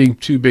 So just seeing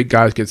 2 big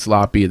guys get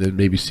sloppy and then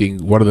maybe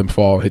seeing one of them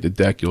fall, hit the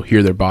deck, you'll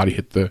hear their body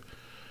hit the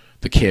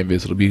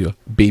canvas. It'll be a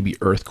baby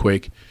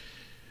earthquake.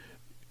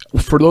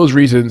 For those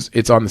reasons,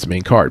 it's on this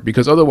main card,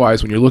 because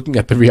otherwise, when you're looking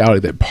at the reality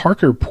that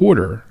Parker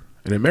Porter,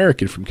 an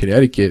American from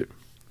Connecticut,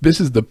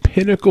 this is the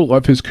pinnacle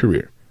of his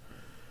career.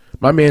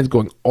 My man's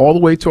going all the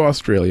way to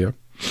Australia,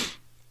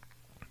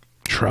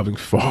 traveling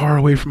far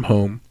away from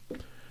home,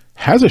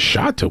 has a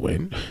shot to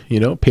win,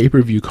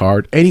 pay-per-view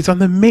card, and he's on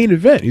the main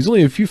event. He's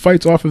only a few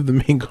fights off of the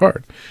main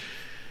card.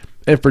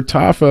 And for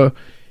Tafa,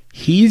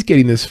 he's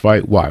getting this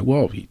fight. Why?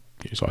 Well,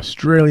 he's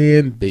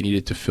Australian. They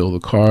needed to fill the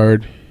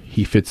card.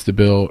 He fits the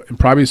bill. And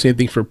probably the same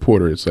thing for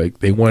Porter. It's like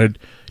they wanted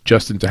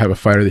Justin to have a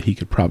fighter that he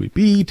could probably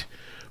beat.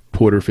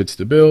 Porter fits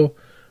the bill.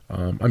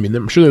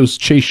 I'm sure there was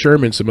Chase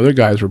Sherman. Some other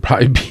guys were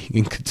probably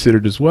being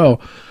considered as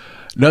well.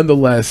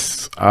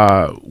 Nonetheless,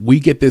 we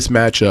get this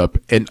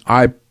matchup, and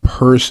I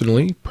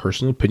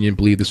personal opinion,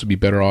 believe this would be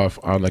better off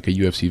on like a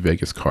UFC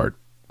Vegas card,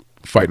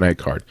 fight night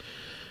card,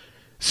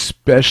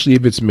 especially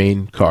if it's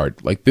main card.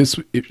 Like this,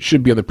 it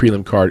should be on the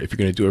prelim card if you're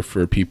going to do it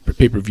for a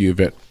pay-per-view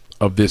event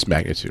of this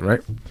magnitude,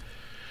 right?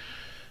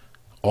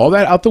 All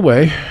that out the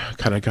way,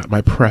 kind of got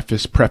my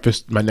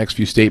prefaced my next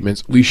few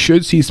statements. We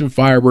should see some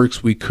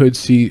fireworks. We could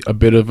see a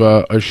bit of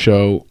a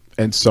show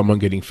and someone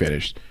getting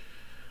finished.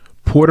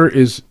 Porter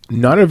is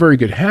not a very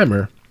good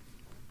hammer,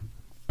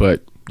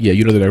 but yeah,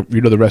 you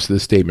know the rest of the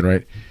statement,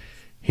 right?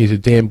 He's a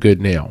damn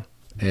good nail,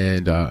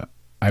 and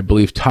I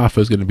believe Tafa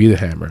is going to be the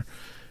hammer,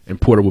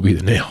 and Porter will be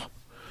the nail.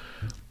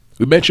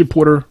 We mentioned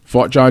Porter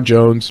fought John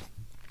Jones,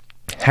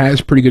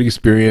 has pretty good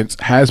experience,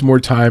 has more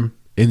time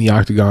in the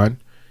octagon.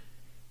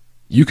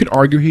 You could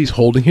argue he's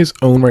holding his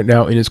own right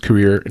now in his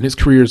career, and his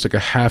career is like a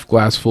half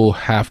glass full,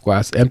 half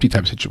glass empty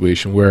type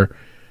situation where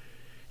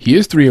he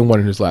is 3-1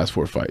 in his last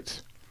 4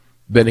 fights.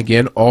 Then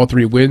again, all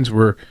 3 wins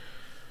were,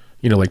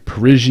 like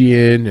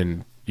Parisian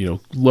and,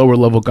 lower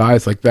level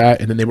guys like that.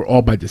 And then they were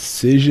all by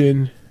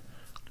decision.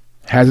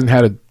 Hasn't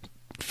had a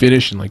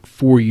finish in like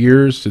 4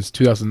 years since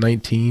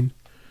 2019.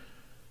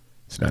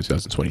 It's now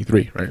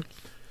 2023, right?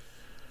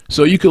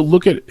 So you could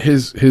look at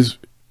his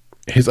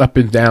up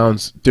and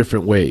downs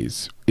different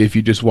ways. If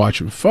you just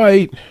watch him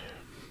fight,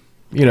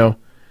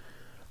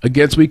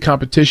 against weak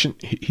competition,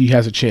 he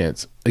has a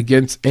chance.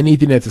 Against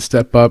anything that's a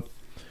step up,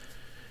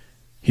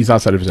 he's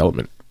outside of his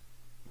element.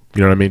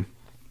 You know what I mean?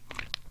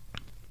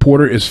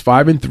 Porter is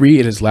 5-3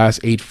 in his last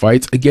 8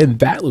 fights. Again,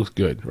 that looks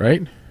good,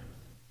 right?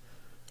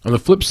 On the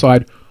flip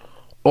side,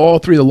 all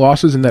 3 of the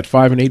losses in that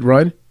 5-8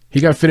 run,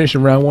 he got finished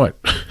in round 1.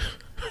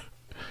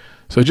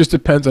 So it just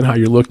depends on how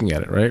you're looking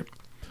at it, right?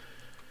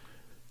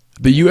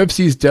 The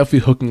UFC is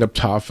definitely hooking up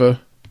Tafa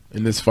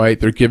in this fight.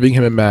 They're giving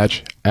him a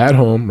match at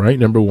home, right?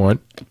 Number 1.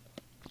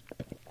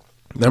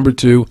 Number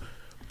 2,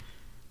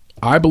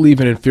 I believe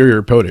an inferior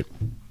opponent.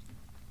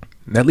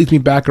 And that leads me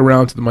back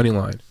around to the money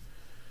line.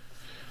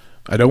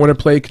 I don't want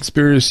to play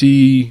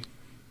conspiracy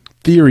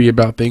theory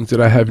about things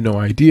that I have no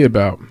idea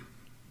about.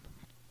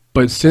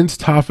 But since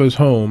Tafa's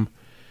home,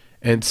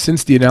 and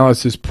since the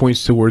analysis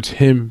points towards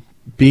him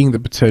being the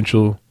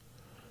potential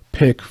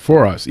pick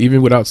for us,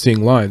 even without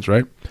seeing lines,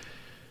 right?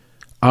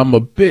 I'm a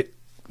bit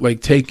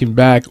taken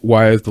back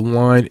why the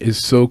line is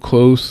so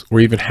close, or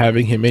even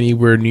having him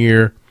anywhere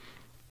near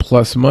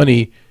plus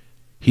money.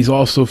 He's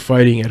also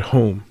fighting at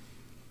home.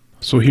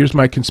 So here's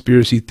my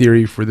conspiracy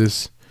theory for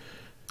this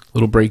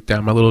little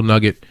breakdown, my little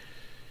nugget.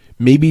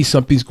 Maybe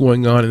something's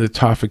going on in the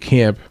Tafa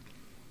camp.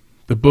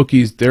 The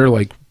bookies, they're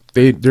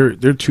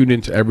tuned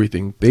into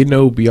everything. They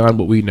know beyond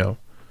what we know.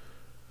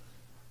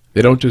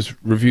 They don't just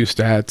review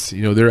stats.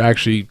 They're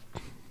actually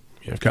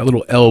got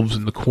little elves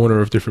in the corner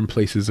of different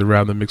places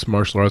around the mixed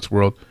martial arts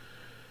world.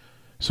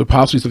 So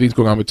possibly something's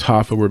going on with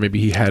Tafa where maybe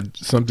he had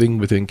something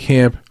within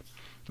camp.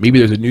 Maybe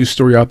there's a news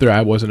story out there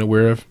I wasn't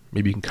aware of.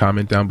 Maybe you can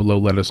comment down below,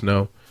 let us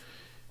know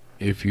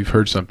if you've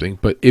heard something.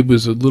 But it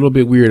was a little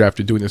bit weird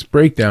after doing this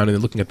breakdown and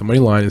then looking at the money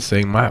line and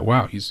saying,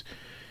 wow, he's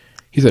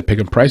at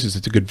picking prices.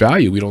 It's a good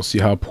value. We don't see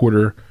how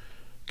Porter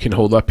can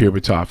hold up here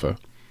with Tafa.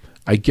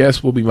 I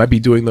guess what we might be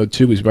doing, though,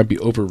 too, is we might be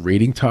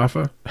overrating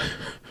Tafa.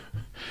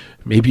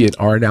 Maybe in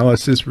our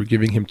analysis, we're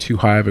giving him too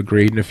high of a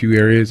grade in a few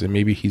areas, and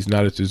maybe he's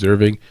not as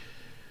deserving.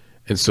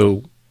 And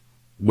so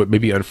what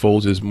maybe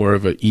unfolds is more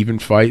of an even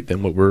fight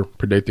than what we're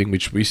predicting,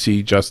 which we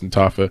see Justin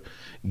Tafa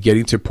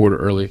getting to Porter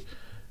early,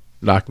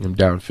 knocking him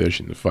down,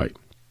 finishing the fight.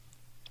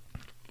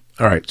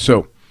 All right,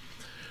 so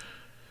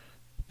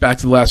back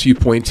to the last few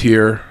points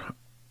here.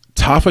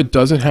 Tafa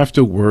doesn't have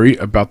to worry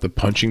about the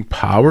punching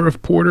power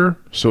of Porter.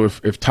 So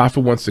if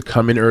Tafa wants to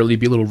come in early,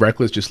 be a little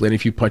reckless, just land a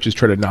few punches,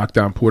 try to knock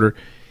down Porter,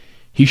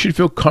 he should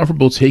feel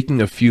comfortable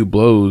taking a few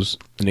blows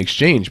in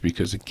exchange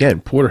because,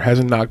 again, Porter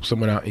hasn't knocked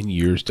someone out in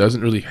years,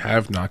 doesn't really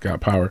have knockout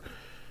power.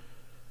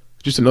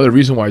 Just another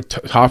reason why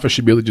Tafa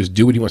should be able to just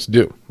do what he wants to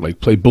do, like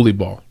play bully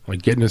ball,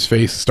 like get in his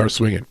face, start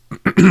swinging.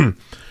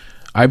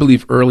 I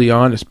believe early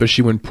on,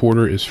 especially when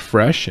Porter is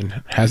fresh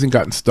and hasn't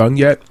gotten stung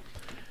yet,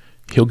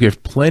 he'll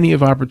give plenty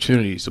of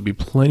opportunities. There'll be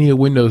plenty of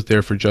windows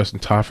there for Justin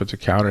Tafa to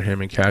counter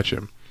him and catch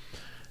him.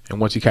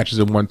 And once he catches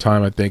him one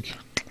time, I think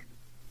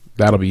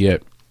that'll be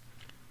it.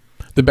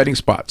 The betting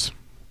spots.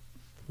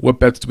 What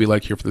bets do we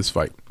like here for this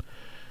fight?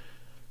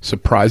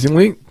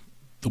 Surprisingly,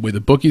 the way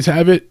the bookies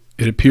have it,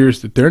 it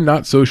appears that they're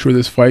not so sure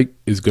this fight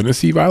is going to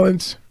see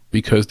violence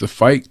because the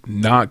fight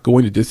not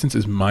going to distance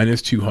is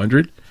minus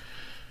 200.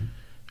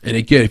 And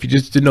again, if you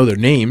just didn't know their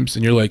names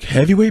and you're like,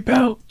 heavyweight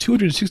bout,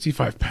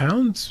 265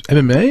 pounds,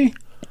 MMA?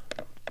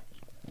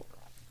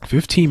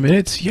 15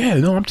 minutes? Yeah,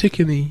 no, I'm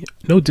taking the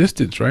no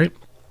distance, right?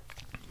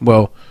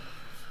 Well,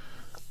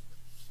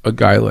 a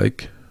guy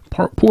like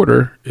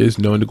Porter is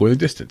known to go the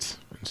distance.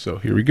 And so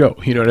here we go.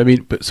 You know what I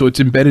mean? But so it's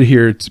embedded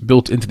here. It's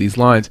built into these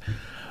lines.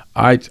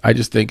 I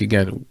just think,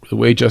 again, the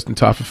way Justin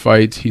Tafa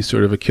fights, he's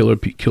sort of a killer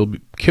be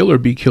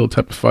killed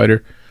type of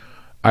fighter.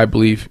 I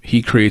believe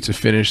he creates a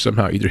finish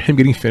somehow, either him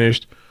getting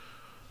finished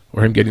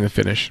or him getting the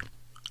finish.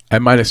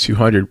 At minus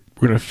 200,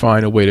 we're going to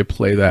find a way to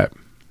play that.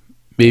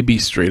 Maybe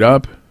straight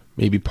up,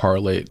 maybe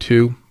parlay it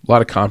too. A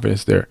lot of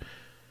confidence there.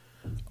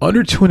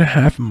 Under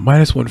 2.5,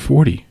 minus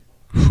 140.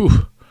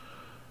 Whew.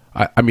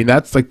 I mean,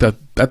 that's got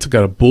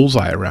a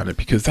bullseye around it,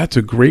 because that's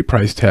a great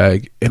price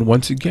tag. And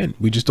once again,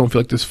 we just don't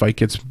feel like this fight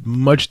gets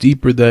much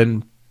deeper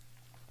than,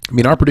 I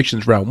mean, our prediction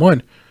is round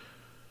 1.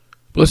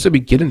 But let's say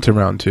we get into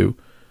round 2.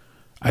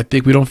 I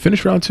think we don't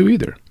finish round 2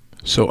 either.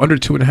 So under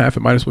 2.5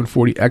 at minus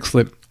 140,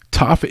 excellent.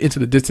 Tafa into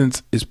the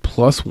distance is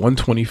plus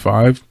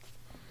 125.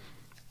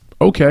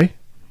 Okay.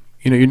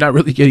 You know, you're not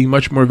really getting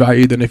much more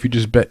value than if you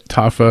just bet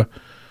Tafa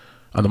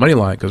on the money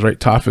line, because, right,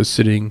 Tafa is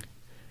sitting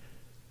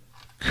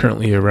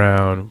currently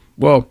around,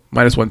 well,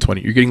 minus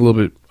 120. You're getting a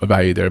little bit of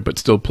value there, but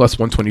still plus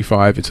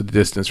 125 into the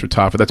distance for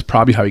Tafa. That's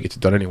probably how he gets it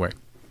done anyway.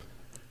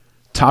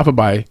 Tafa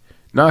by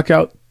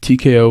knockout,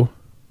 TKO,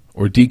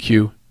 or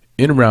DQ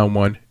in round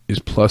 1 is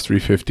plus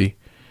 350.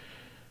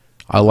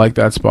 I like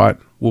that spot.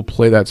 We'll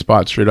play that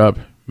spot straight up.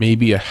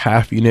 Maybe a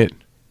half unit,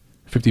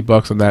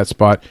 $50 on that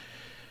spot.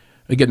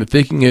 Again, the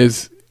thinking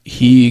is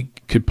he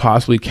could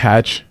possibly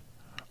catch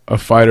a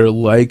fighter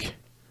like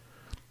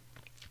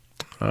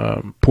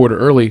Porter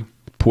early.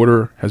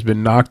 Porter has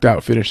been knocked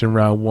out, finished in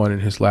round 1 in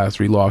his last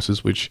 3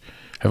 losses, which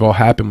have all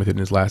happened within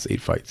his last 8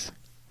 fights.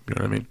 You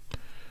know what I mean?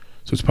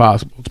 So it's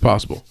possible. It's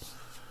possible.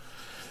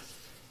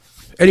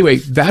 Anyway,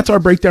 that's our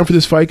breakdown for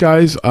this fight,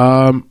 guys.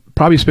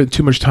 Probably spent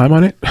too much time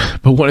on it,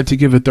 but wanted to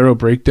give a thorough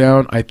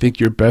breakdown. I think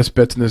your best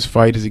bets in this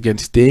fight is, again,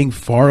 staying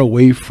far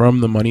away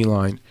from the money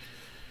line.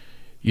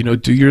 You know,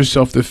 do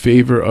yourself the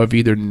favor of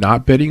either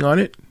not betting on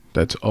it.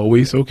 That's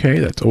always okay.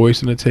 That's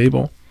always on the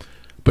table.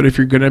 But if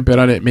you're going to bet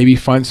on it, maybe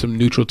find some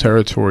neutral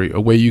territory,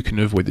 a way you can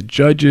avoid the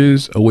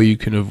judges, a way you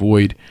can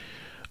avoid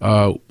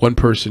one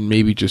person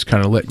maybe just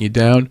kind of letting you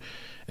down,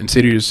 and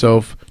say to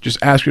yourself,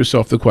 just ask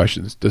yourself the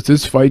questions. Does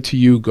this fight to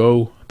you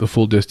go the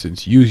full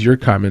distance? Use your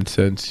common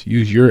sense.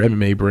 Use your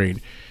MMA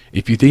brain.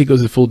 If you think it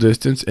goes the full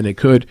distance, and it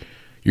could,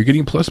 you're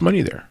getting plus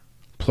money there.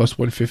 Plus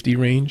 150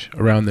 range,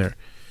 around there.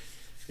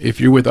 If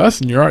you're with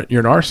us and you're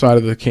on our side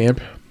of the camp,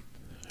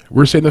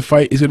 we're saying the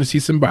fight is going to see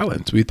some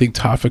violence. We think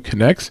Tafa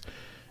connects.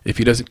 If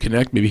he doesn't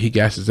connect, maybe he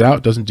gasses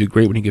out, doesn't do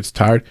great when he gets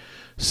tired.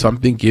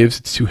 Something gives.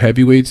 It's 2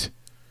 heavyweights.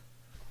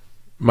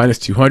 Minus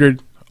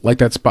 200. Like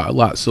that spot a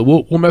lot. So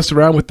we'll mess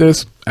around with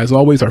this. As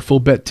always, our full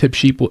bet tip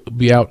sheet will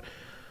be out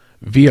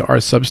via our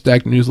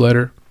Substack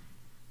newsletter.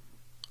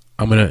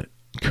 I'm going to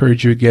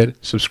encourage you again,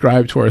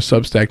 subscribe to our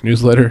Substack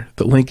newsletter.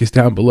 The link is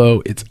down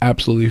below. It's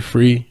absolutely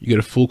free. You get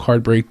a full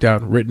card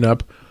breakdown written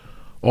up.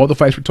 All the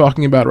fights we're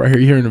talking about right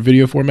here in a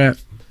video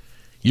format.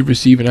 You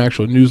receive an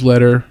actual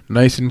newsletter,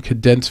 nice and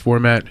condensed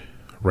format,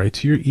 right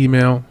to your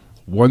email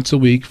once a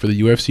week for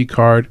the UFC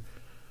card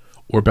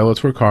or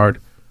Bellator card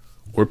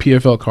or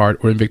PFL card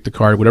or Invicta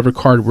card, whatever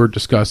card we're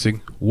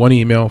discussing. One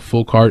email,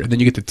 full card, and then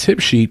you get the tip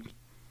sheet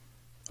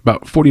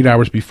about 48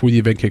 hours before the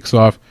event kicks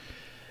off.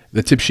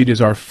 The tip sheet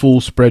is our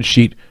full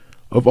spreadsheet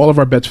of all of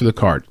our bets for the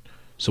card.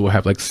 So we'll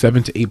have like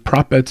 7 to 8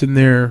 prop bets in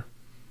there,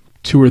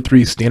 2 or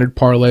 3 standard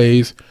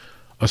parlays,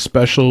 a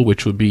special,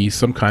 which would be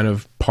some kind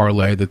of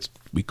parlay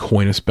we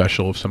coin a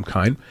special of some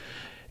kind.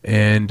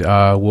 And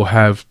we'll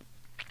have,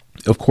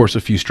 of course,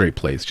 a few straight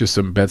plays, just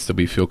some bets that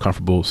we feel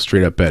comfortable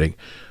straight up betting.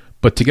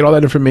 But to get all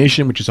that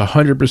information, which is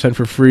 100%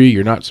 for free,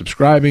 you're not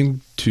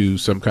subscribing to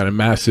some kind of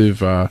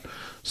massive,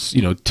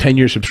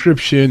 10-year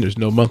subscription. There's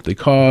no monthly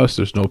cost.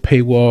 There's no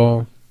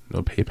paywall,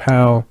 no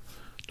PayPal,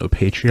 no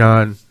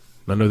Patreon,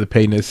 none of the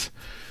payness.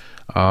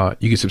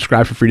 You can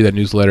subscribe for free to that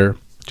newsletter.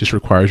 Just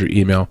requires your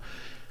email.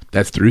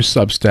 That's through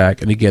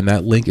Substack. And again,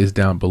 that link is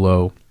down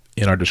below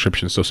in our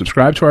description. So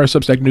subscribe to our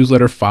Substack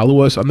newsletter.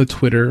 Follow us on the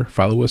Twitter.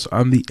 Follow us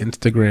on the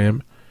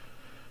Instagram.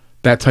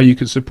 That's how you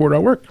can support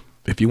our work.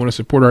 If you want to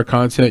support our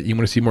content, you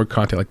want to see more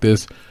content like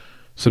this,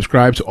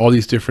 subscribe to all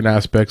these different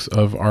aspects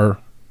of our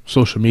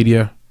social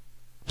media.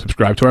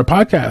 Subscribe to our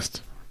podcast.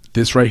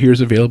 This right here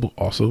is available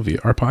also via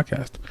our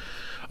podcast.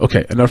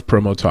 Okay, enough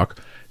promo talk.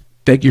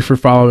 Thank you for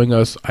following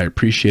us. I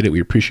appreciate it.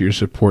 We appreciate your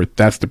support.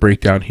 That's the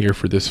breakdown here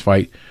for this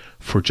fight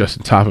for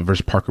Justin Tafa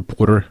versus Parker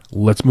Porter.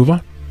 Let's move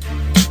on.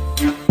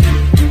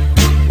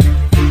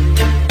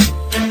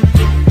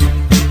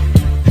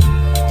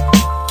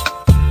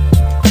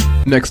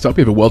 Next up,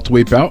 we have a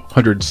welterweight bout,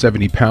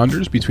 170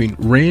 pounders between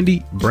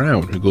Randy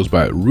Brown, who goes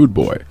by Rude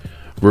Boy,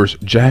 versus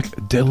Jack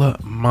Della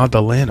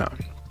Maddalena.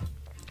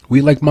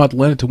 We like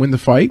Maddalena to win the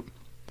fight.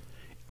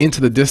 Into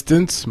the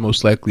distance,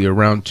 most likely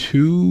around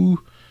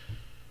 2,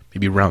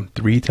 maybe around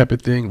 3 type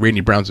of thing. Randy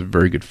Brown's a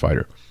very good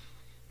fighter.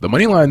 The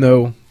money line,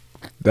 though,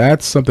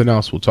 that's something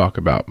else we'll talk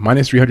about.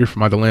 Minus 300 for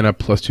Maddalena,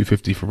 plus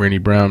 250 for Randy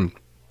Brown.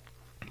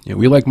 Yeah,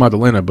 we like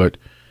Maddalena, but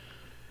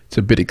it's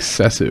a bit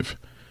excessive.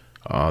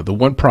 The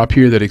one prop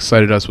here that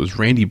excited us was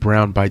Randy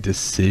Brown by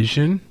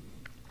decision.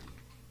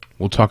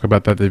 We'll talk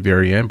about that at the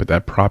very end, but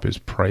that prop is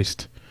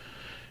priced.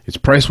 It's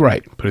priced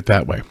right, put it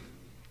that way.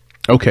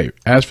 Okay,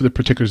 as for the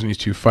particulars in these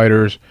two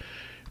fighters,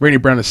 Randy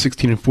Brown is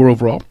 16-4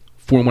 overall,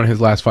 4-1 in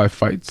his last 5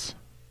 fights.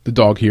 The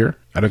dog here,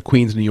 out of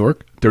Queens, New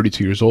York,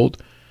 32 years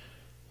old,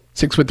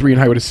 6'3" in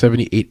height with a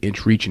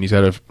 78-inch reach, and he's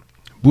out of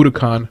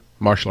Budokan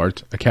Martial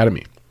Arts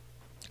Academy.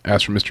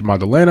 As for Mr.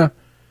 Maddalena,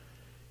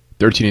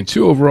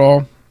 13-2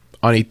 overall,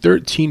 on a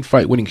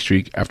 13-fight winning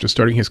streak after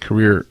starting his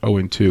career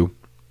 0-2.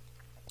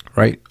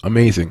 Right?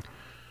 Amazing.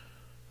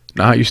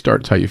 Not how you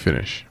start, it's how you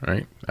finish.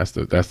 Right? That's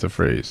the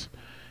phrase.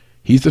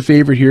 He's the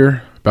favorite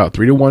here, about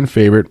 3-1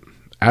 favorite,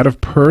 out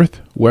of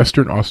Perth,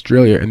 Western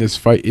Australia, and this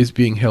fight is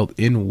being held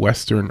in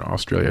Western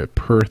Australia,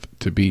 Perth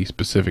to be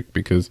specific,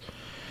 because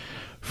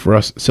for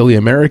us silly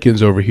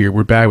Americans over here,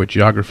 we're bad with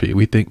geography.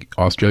 We think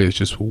Australia is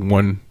just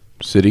one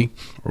city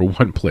or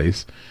one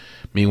place.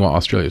 Meanwhile,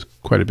 Australia is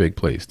quite a big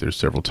place. There's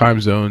several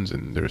time zones,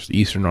 and there's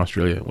Eastern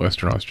Australia,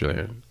 Western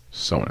Australia,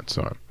 so on and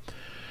so on.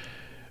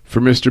 For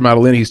Mr.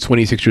 Maddalena, he's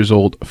 26 years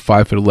old,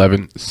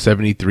 5'11",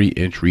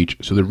 73-inch reach.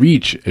 So the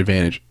reach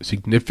advantage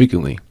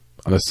significantly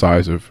on the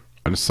side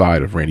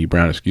of Randy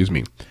Brown. Excuse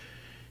me.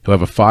 He'll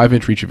have a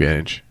 5-inch reach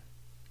advantage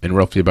and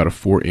roughly about a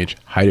 4-inch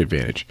height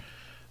advantage.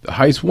 The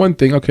height's one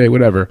thing, okay,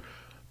 whatever,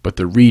 but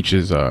the reach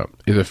is a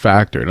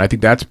factor, and I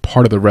think that's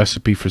part of the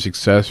recipe for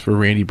success for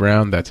Randy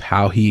Brown. That's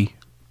how he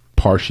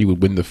partially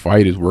would win the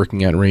fight, is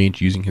working at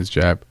range, using his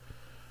jab.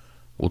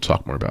 We'll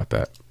talk more about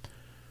that.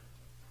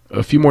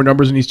 A few more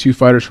numbers in these two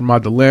fighters. From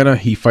Maddalena,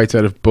 he fights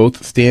out of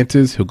both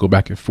stances. He'll go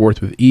back and forth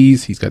with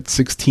ease. He's got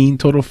 16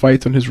 total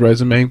fights on his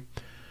resume.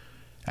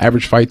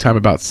 Average fight time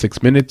about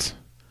 6 minutes.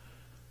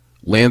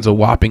 Lands a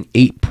whopping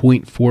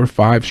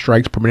 8.45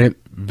 strikes per minute.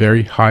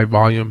 Very high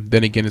volume.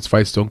 Then again, his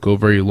fights don't go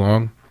very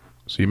long,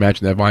 so you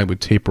imagine that volume would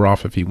taper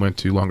off if he went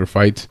to longer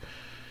fights.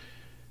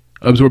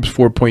 Absorbs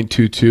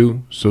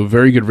 4.22, so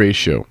very good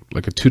ratio,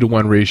 like a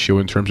 2-to-1 ratio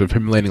in terms of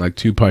him landing like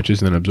 2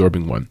 punches and then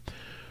absorbing 1.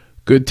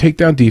 Good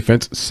takedown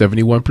defense,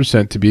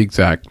 71% to be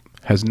exact.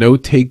 Has no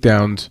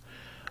takedowns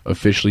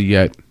officially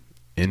yet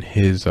in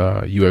his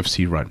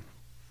UFC run.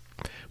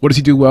 What does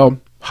he do well?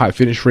 High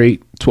finish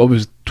rate.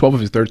 12 of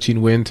his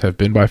 13 wins have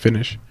been by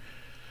finish.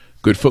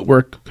 Good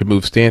footwork. Could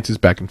move stances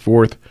back and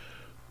forth.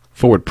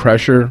 Forward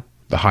pressure.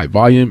 The high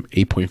volume.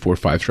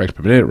 8.45 strikes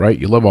per minute, right?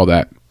 You love all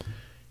that.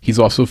 He's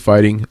also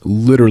fighting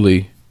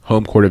literally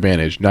home court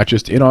advantage, not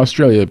just in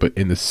Australia, but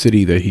in the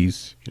city that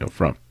he's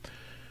from.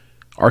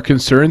 Our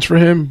concerns for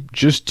him,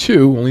 just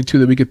two, only two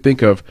that we could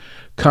think of.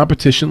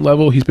 Competition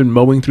level, he's been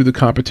mowing through the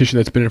competition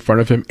that's been in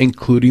front of him,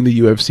 including the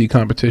UFC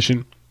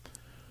competition.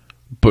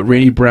 But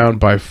Randy Brown,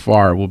 by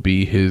far, will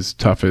be his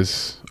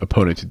toughest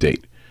opponent to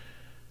date.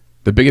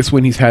 The biggest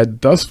win he's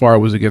had thus far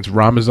was against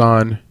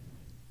Ramazan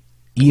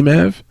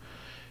Emeev.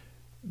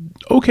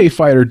 Okay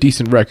fighter,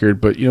 decent record,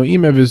 but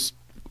Emeev is,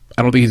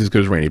 I don't think he's as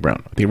good as Randy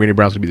Brown. I think Randy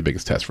Brown's going to be the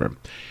biggest test for him.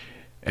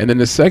 And then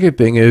the second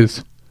thing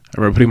is,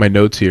 I remember putting my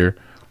notes here,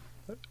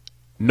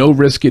 no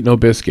risk it, no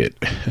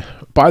biscuit.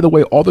 By the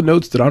way, all the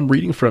notes that I'm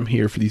reading from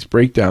here for these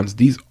breakdowns,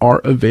 these are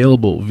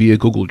available via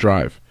Google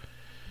Drive.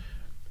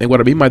 And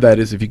what I mean by that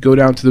is if you go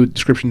down to the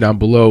description down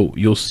below,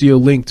 you'll see a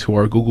link to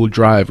our Google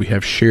Drive. We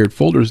have shared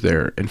folders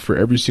there. And for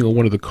every single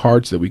one of the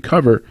cards that we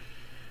cover,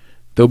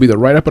 they'll be the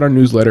write-up in our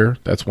newsletter.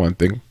 That's one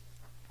thing.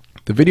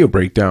 The video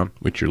breakdown,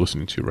 which you're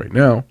listening to right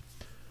now.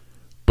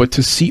 But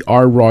to see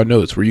our raw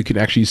notes where you can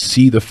actually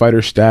see the fighter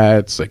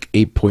stats, like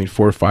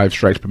 8.45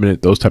 strikes per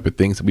minute, those type of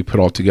things that we put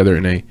all together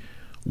in a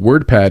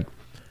WordPad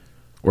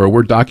or a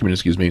Word document,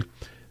 excuse me,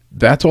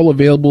 that's all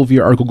available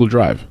via our Google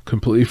Drive,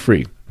 completely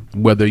free.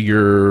 Whether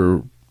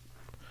you're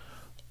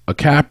a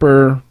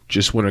capper,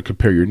 just want to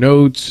compare your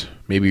notes,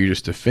 maybe you're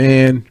just a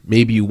fan,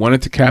 maybe you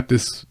wanted to cap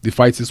the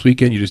fights this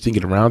weekend, you just didn't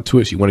get around to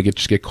it, so you want to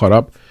just get caught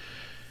up.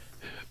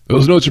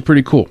 Those notes are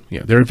pretty cool.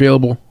 Yeah, they're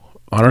available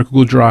on our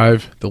Google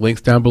Drive. The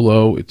link's down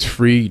below. It's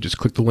free. You just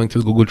click the link to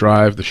the Google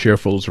Drive. The share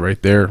folders are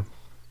right there.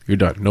 You're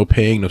done. No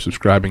paying, no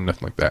subscribing,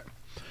 nothing like that.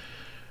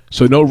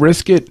 So no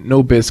risk it,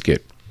 no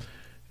biscuit.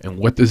 And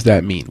what does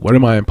that mean? What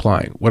am I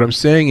implying? What I'm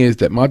saying is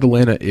that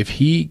Maddalena, if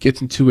he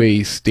gets into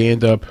a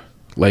stand-up,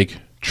 like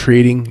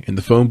trading in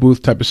the phone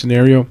booth type of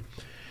scenario,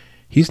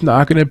 he's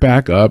not going to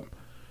back up.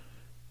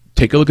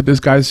 Take a look at this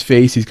guy's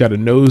face. He's got a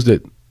nose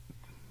that,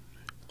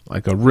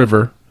 like a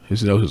river.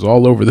 His nose is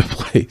all over the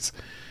place.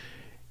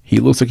 He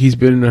looks like he's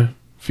been in a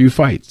few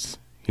fights.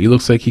 He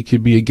looks like he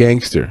could be a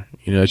gangster.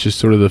 It's just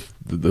sort of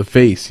the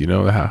face,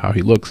 how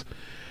he looks.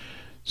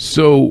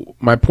 So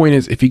my point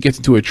is, if he gets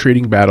into a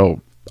trading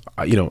battle,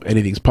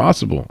 anything's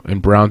possible.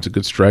 And Brown's a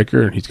good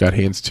striker, and he's got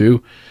hands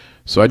too.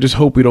 So I just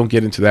hope we don't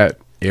get into that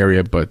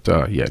area. But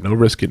yeah, no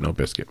risk it, no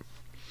biscuit.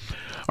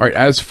 All right,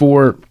 as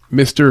for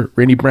Mr.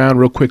 Randy Brown,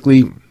 real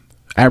quickly,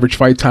 average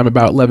fight time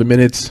about 11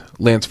 minutes,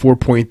 lands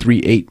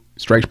 4.38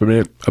 strikes per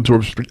minute,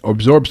 absorbs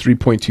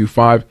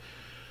 3.25.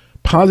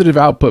 Positive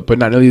output, but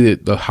not nearly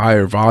the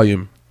higher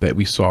volume that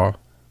we saw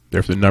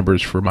there for the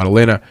numbers for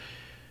Maddalena.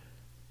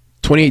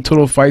 28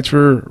 total fights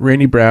for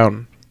Randy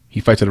Brown. He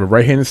fights out of a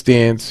right-handed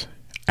stance,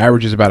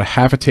 averages about a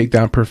half a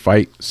takedown per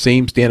fight.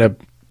 Same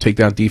stand-up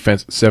takedown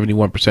defense,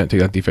 71%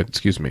 takedown defense,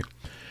 excuse me.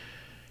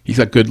 He's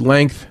got good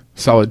length,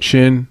 solid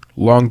chin,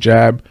 long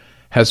jab,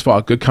 has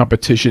fought good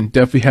competition,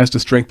 definitely has the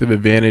strength of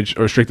advantage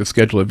or strength of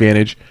schedule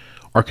advantage.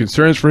 Our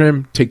concerns for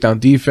him,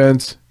 takedown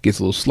defense, gets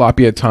a little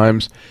sloppy at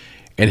times,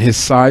 and his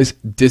size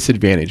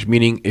disadvantage,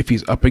 meaning if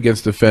he's up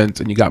against the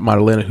fence and you got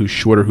Maddalena who's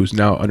shorter, who's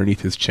now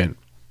underneath his chin.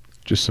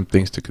 Just some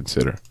things to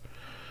consider.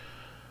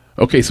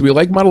 Okay, so we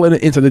like Maddalena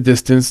inside the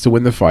distance to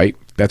win the fight.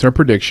 That's our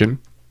prediction.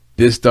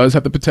 This does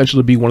have the potential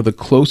to be one of the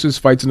closest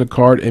fights in the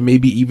card and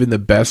maybe even the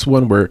best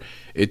one where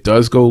it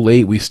does go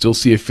late. We still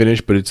see a finish,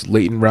 but it's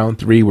late in round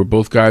 3 where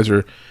both guys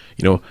are,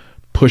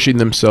 pushing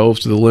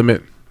themselves to the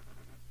limit.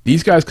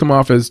 These guys come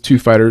off as two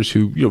fighters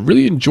who,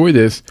 really enjoy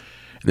this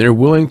and they're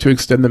willing to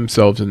extend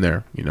themselves in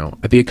there.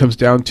 I think it comes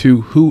down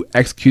to who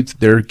executes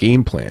their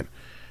game plan.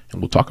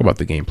 And we'll talk about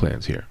the game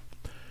plans here.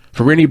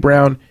 For Randy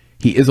Brown,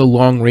 he is a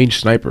long-range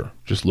sniper.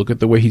 Just look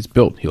at the way he's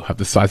built. He'll have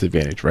the size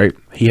advantage, right?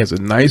 He has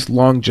a nice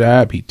long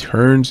jab. He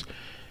turns,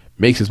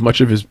 makes as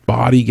much of his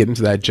body get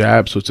into that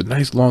jab. So it's a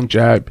nice long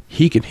jab.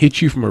 He can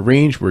hit you from a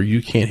range where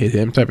you can't hit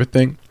him type of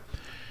thing.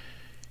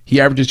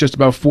 He averages just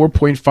about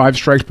 4.5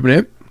 strikes per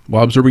minute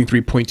while absorbing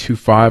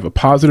 3.25, a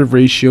positive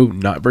ratio,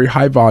 not very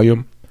high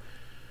volume.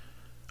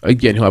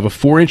 Again, he'll have a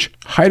 4-inch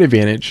height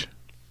advantage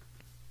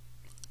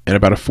and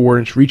about a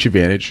 4-inch reach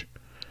advantage.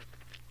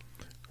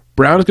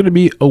 Brown is going to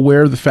be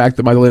aware of the fact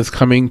that Maddalena is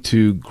coming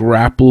to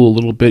grapple a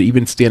little bit,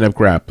 even stand-up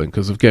grappling,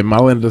 because again,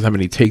 Maddalena doesn't have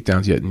any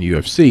takedowns yet in the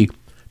UFC,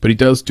 but he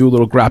does do a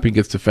little grappling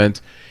against the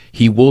fence.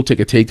 He will take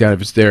a takedown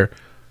if it's there.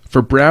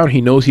 For Brown,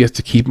 he knows he has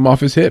to keep him off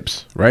his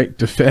hips, right?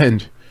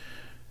 Defend.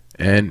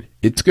 And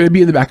it's going to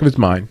be in the back of his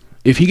mind.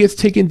 If he gets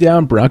taken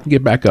down, Brown can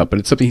get back up, but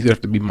it's something he's going to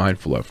have to be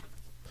mindful of.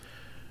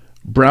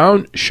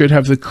 Brown should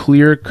have the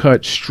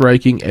clear-cut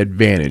striking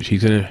advantage.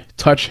 He's going to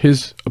touch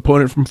his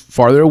opponent from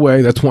farther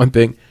away. That's one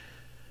thing.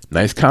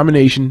 Nice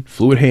combination,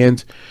 fluid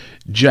hands.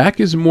 Jack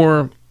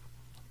Della,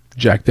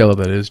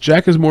 that is.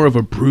 Jack is more of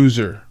a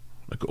bruiser,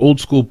 like an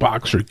old school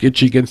boxer.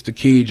 Get you against the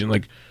cage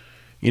and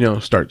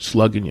start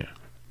slugging you.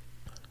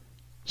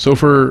 So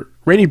for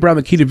Randy Brown,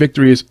 the key to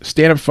victory is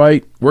stand-up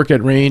fight, work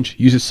at range,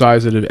 use his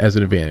size as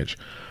an advantage.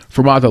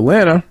 For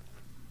Maddalena,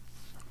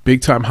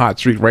 big-time hot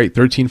streak, right?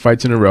 13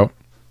 fights in a row.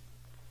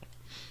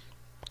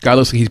 Guy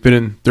looks like he's been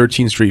in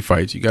 13 street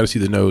fights. You got to see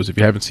the nose if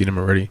you haven't seen him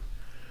already.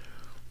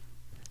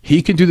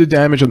 He can do the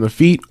damage on the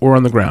feet or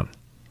on the ground.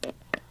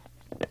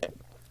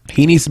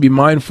 He needs to be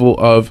mindful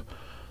of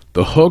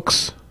the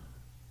hooks,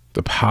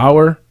 the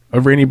power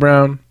of Randy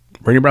Brown.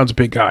 Randy Brown's a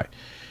big guy.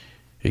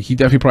 He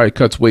definitely probably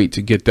cuts weight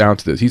to get down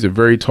to this. He's a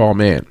very tall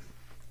man.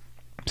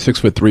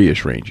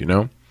 6'3"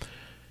 range,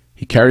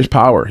 He carries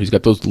power. He's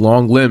got those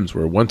long limbs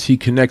where once he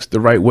connects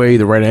the right way,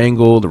 the right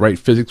angle, the right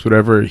physics,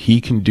 whatever,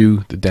 he can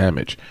do the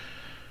damage.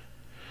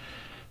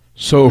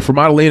 So for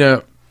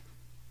Maddalena,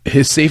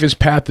 his safest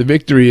path to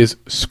victory is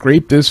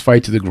scrape this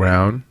fight to the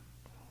ground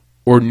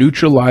or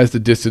neutralize the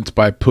distance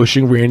by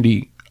pushing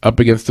Randy up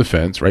against the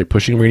fence, right?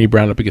 Pushing Randy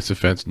Brown up against the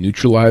fence,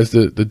 neutralize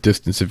the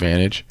distance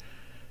advantage,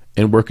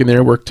 and work in there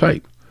and work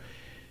tight.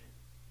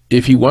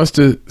 If he wants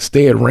to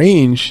stay at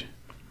range,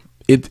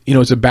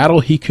 it's a battle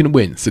he can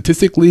win.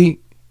 Statistically,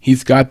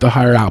 he's got the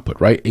higher output,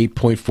 right?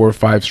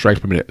 8.45 strikes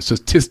per minute,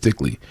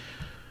 statistically.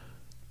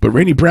 But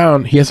Randy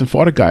Brown, he hasn't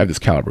fought a guy of this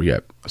caliber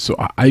yet. So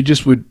I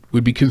just would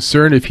be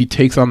concerned if he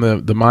takes on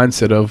the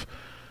mindset of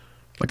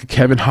like a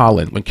Kevin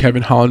Holland. When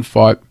Kevin Holland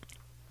fought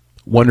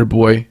Wonder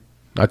Boy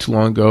not too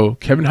long ago,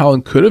 Kevin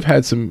Holland could have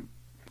had some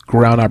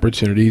ground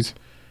opportunities.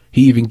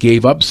 He even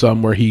gave up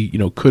some where he,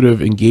 could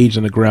have engaged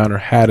on the ground or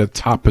had a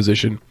top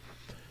position.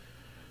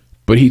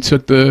 But he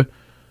took the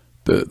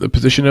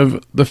position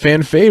of the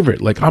fan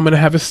favorite. Like, I'm going to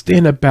have a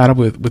stand-up battle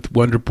with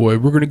Wonder Boy.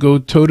 We're going to go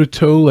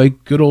toe-to-toe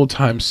like good old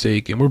time's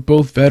sake. And we're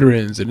both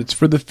veterans. And it's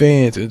for the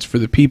fans. And it's for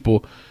the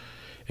people.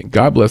 And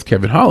God bless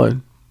Kevin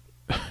Holland.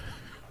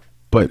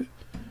 But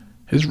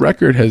his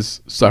record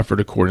has suffered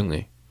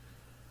accordingly.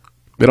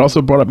 It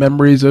also brought up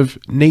memories of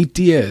Nate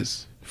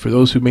Diaz. For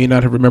those who may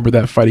not have remembered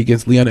that fight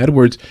against Leon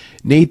Edwards,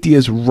 Nate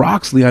Diaz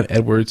rocks Leon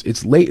Edwards.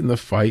 It's late in the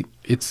fight.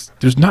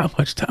 There's not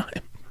much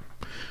time.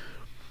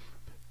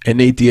 And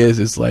Nate Diaz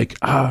is like,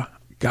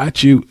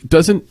 got you.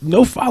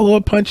 No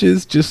follow-up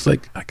punches, just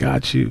like, I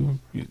got you.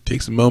 It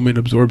takes a moment,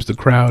 absorbs the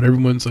crowd.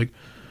 Everyone's like,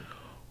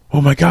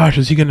 oh my gosh,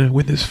 is he going to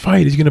win this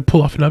fight? Is he going to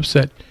pull off an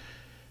upset?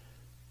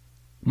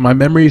 My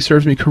memory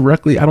serves me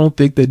correctly. I don't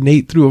think that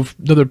Nate threw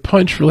another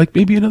punch for like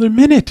maybe another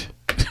minute.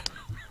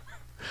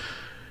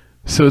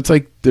 So it's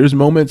like there's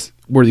moments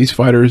where these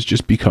fighters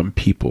just become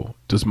people.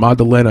 Does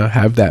Maddalena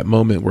have that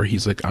moment where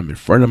he's like, I'm in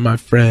front of my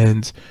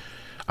friends.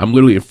 I'm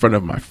literally in front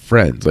of my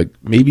friends. Like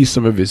maybe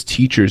some of his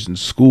teachers in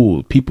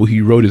school, people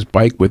he rode his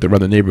bike with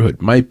around the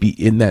neighborhood might be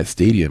in that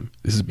stadium.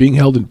 This is being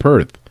held in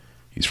Perth.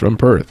 He's from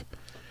Perth.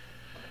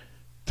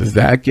 Does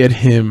that get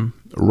him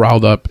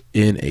riled up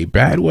in a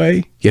bad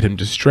way? Get him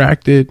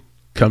distracted?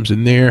 Comes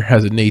in there,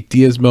 has a Nate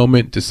Diaz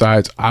moment,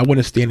 decides I want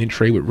to stand and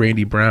trade with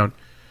Randy Brown.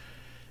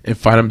 and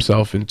find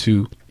himself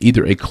into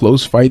either a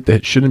close fight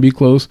that shouldn't be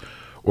close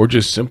or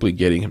just simply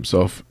getting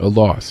himself a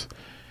loss.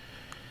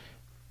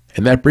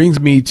 And that brings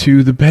me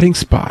to the betting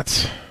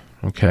spots.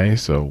 Okay,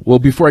 so, well,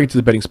 before I get to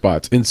the betting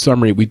spots, in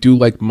summary, we do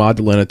like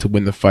Maddalena to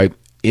win the fight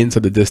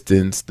inside the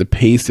distance. The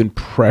pace and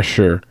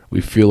pressure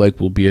we feel like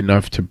will be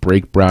enough to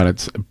break Brown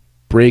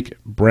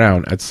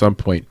at some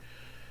point.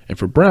 And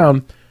for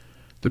Brown,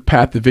 the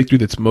path to victory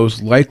that's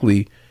most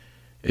likely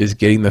is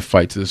getting the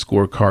fight to the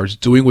scorecards,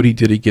 doing what he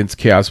did against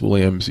Khaos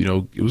Williams. You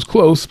know, it was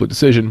close, split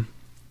decision,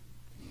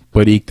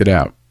 but he eked it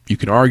out. You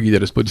can argue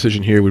that a split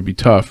decision here would be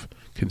tough,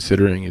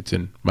 considering it's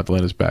in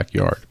Maddalena's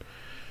backyard.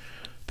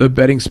 The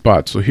betting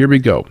spots. So here we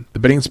go. The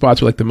betting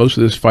spots we like the most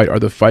of this fight are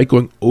the fight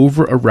going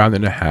over a round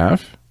and a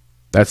half.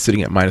 That's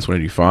sitting at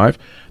 -185.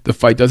 The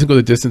fight doesn't go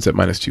the distance at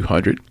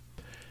 -200.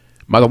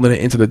 Maddalena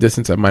into the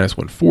distance at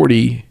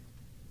 -140.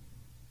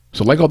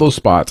 So like all those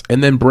spots.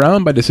 And then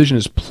Brown by decision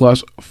is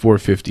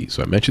 +450.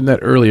 So I mentioned that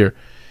earlier.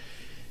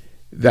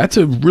 That's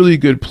a really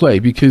good play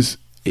because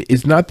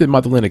it's not that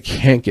Maddalena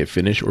can't get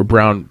finished or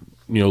Brown,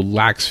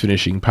 lacks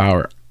finishing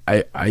power.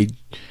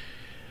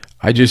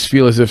 I just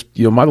feel as if,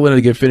 Maddalena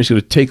to get finished,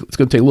 it's going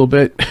to take a little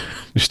bit,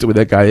 just the way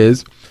that guy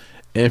is.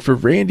 And for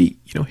Randy,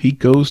 he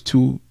goes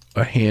to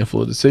a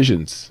handful of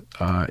decisions.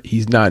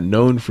 He's not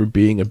known for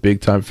being a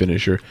big-time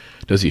finisher.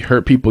 Does he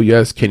hurt people?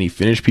 Yes. Can he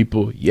finish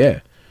people? Yeah.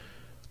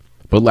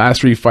 But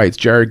last 3 fights,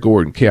 Jared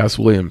Gordon, Khaos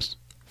Williams,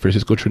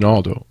 Francisco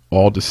Trinaldo,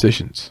 all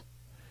decisions.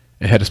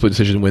 And had a split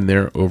decision win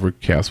there over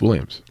Khaos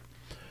Williams.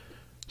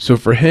 So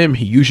for him,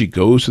 he usually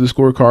goes to the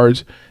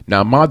scorecards.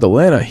 Now,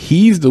 Maddalena,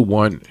 he's the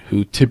one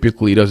who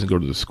typically doesn't go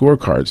to the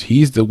scorecards.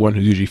 He's the one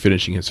who's usually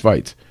finishing his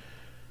fights.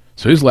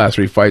 So his last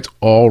 3 fights,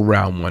 all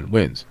round 1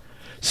 wins.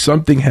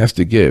 Something has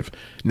to give.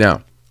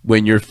 Now,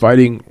 when you're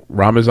fighting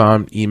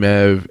Ramazan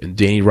Emeev and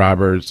Danny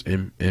Roberts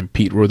and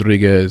Pete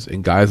Rodriguez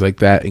and guys like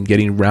that and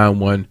getting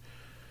round 1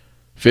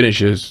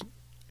 finishes,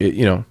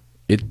 you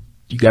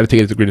got to take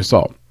it with a grain of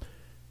salt.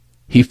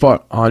 He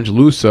fought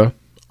Angelusa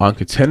on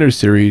Contender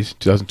Series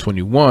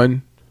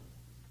 2021,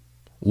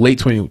 late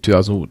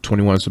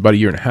 2021, so about a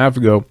year and a half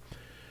ago,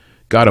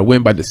 got a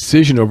win by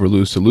decision over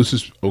Lusa.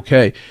 Lusa's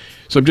okay.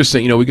 So I'm just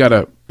saying, we got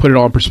to put it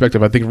all in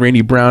perspective. I think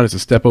Randy Brown is a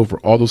step over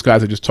all those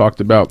guys I just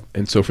talked about.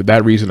 And so for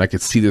that reason, I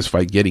could see this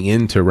fight getting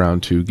into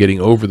round 2, getting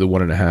over the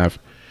 1.5.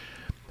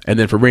 And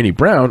then for Randy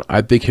Brown,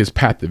 I think his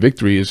path to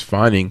victory is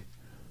finding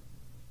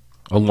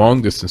a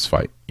long distance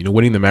fight,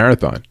 winning the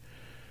marathon.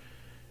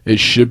 It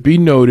should be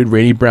noted,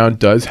 Randy Brown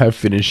does have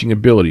finishing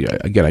ability.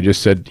 Again, I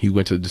just said he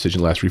went to the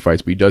decision last 3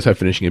 fights, but he does have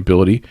finishing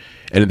ability.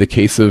 And in the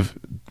case of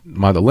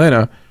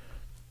Maddalena,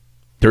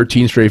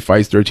 13 straight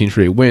fights, 13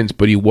 straight wins,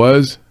 but he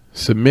was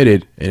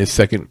submitted in his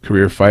second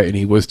career fight, and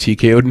he was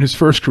TKO'd in his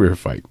first career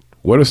fight.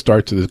 What a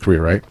start to his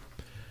career, right?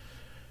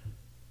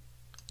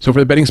 So for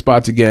the betting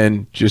spots,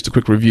 again, just a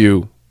quick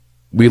review.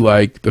 We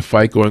like the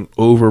fight going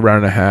over a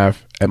round and a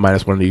half at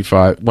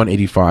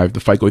 -185. The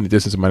fight going the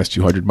distance at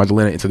 -200.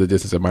 Maddalena into the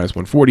distance at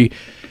 -140.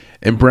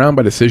 And Brown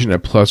by decision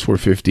at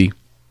 +450.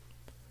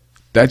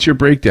 That's your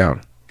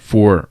breakdown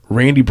for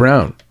Randy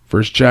Brown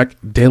versus Jack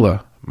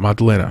Della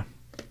Maddalena.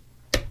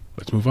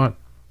 Let's move on.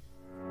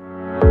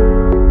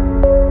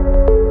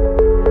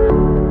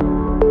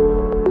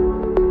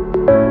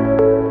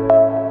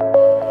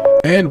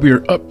 And we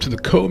are up to the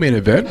co-main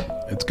event.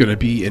 It's going to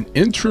be an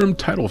interim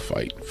title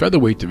fight,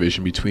 featherweight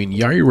division between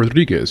Yair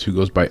Rodriguez, who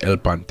goes by El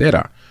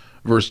Pantera,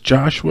 versus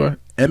Joshua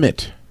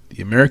Emmett,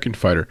 the American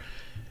fighter.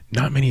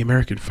 Not many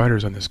American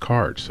fighters on this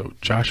card. So,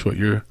 Joshua,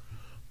 you're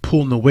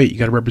pulling the weight. You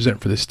got to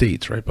represent for the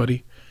States, right,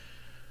 buddy?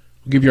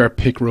 We'll give you our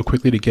pick real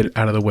quickly to get it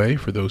out of the way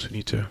for those who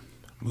need to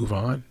move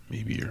on.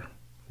 Maybe you're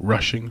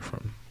rushing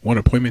from one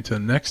appointment to the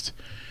next.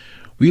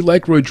 We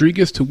like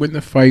Rodriguez to win the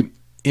fight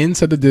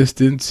inside the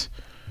distance.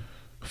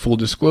 Full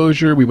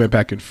disclosure, we went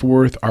back and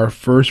forth. Our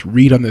first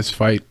read on this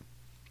fight,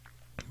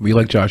 we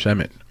like Josh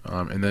Emmett.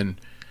 And then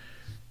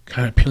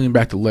kind of peeling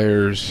back the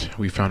layers,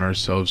 we found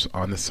ourselves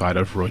on the side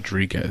of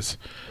Rodriguez.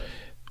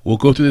 We'll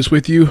go through this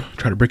with you,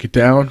 try to break it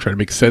down, try to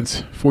make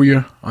sense for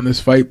you on this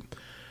fight.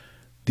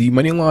 The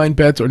money line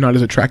bets are not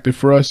as attractive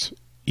for us,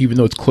 even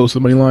though it's close to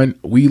the money line.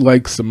 We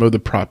like some of the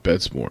prop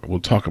bets more. We'll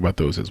talk about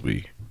those as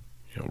we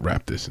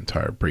wrap this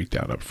entire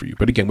breakdown up for you.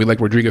 But again, we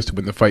like Rodriguez to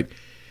win the fight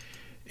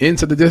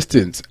inside the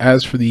distance.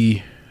 As for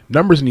the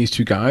numbers in these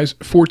two guys,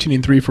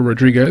 14-3 for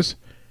Rodriguez,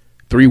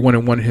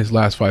 3-1-1 in his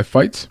last 5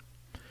 fights.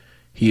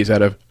 He is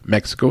out of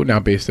Mexico, now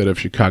based out of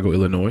Chicago,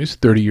 Illinois,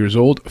 30 years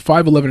old,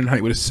 5'11" in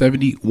height with a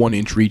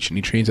 71-inch reach, and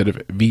he trains out of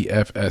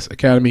VFS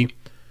Academy.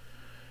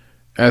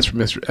 As for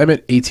Mr.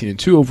 Emmett,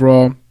 18-2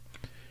 overall.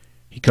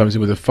 He comes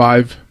in with a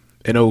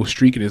 5-0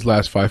 streak in his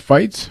last 5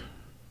 fights.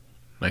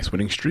 Nice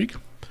winning streak.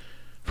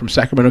 From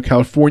Sacramento,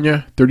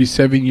 California,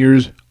 37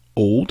 years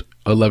old,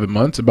 11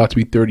 months, about to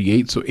be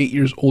 38, so 8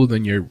 years older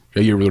than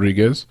Yair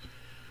Rodriguez.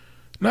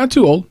 Not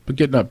too old, but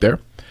getting up there.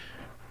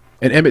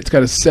 And Emmett's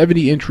got a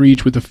 70-inch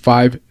reach with a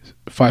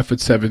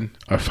 5'7"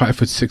 or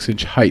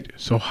 5'6" height.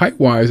 So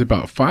height-wise,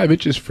 about 5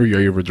 inches for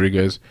Yair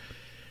Rodriguez.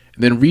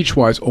 And then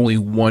reach-wise, only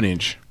 1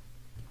 inch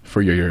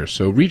for Yair.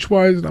 So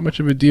reach-wise, not much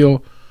of a deal.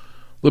 A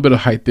little bit of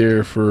height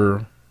there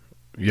for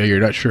Yair.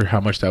 Not sure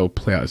how much that will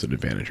play out as an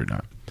advantage or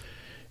not.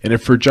 And then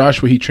for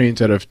Joshua, he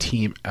trains out of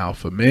Team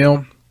Alpha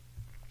Male.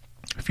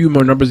 A few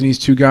more numbers in these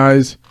two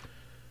guys.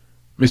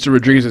 Mr.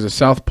 Rodriguez is a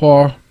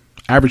southpaw.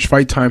 Average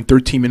fight time,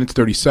 13 minutes,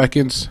 30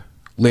 seconds.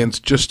 Lands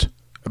just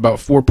about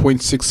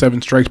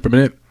 4.67 strikes per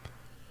minute.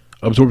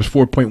 Absorbs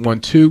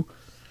 4.12.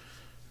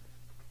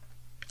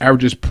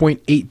 Averages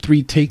 0.83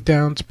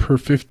 takedowns per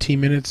 15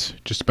 minutes.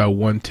 Just about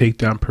one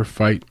takedown per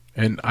fight.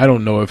 And I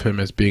don't know of him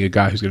as being a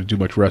guy who's going to do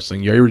much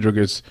wrestling. Yair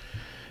Rodriguez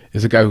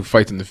is a guy who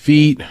fights in the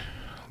feet.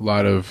 A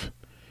lot of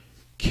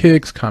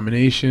kicks,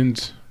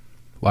 combinations,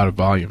 a lot of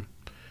volume.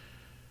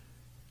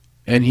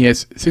 And he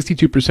has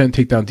 62%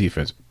 takedown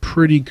defense.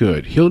 Pretty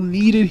good. He'll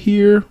need it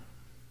here.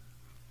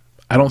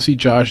 I don't see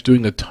Josh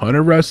doing a ton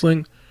of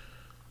wrestling.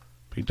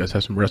 But he does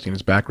have some wrestling in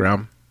his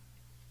background.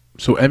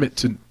 So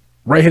Emmett's a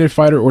right-handed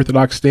fighter,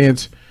 orthodox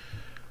stance.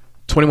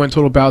 21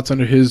 total bouts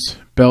under his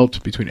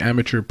belt between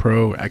amateur,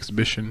 pro,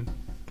 exhibition,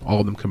 all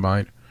of them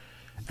combined.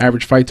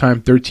 Average fight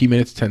time, 13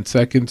 minutes, 10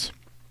 seconds.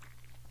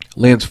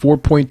 Lands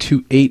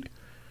 4.28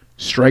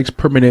 strikes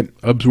per minute,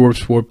 absorbs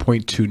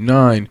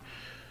 4.29.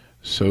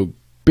 So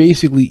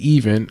basically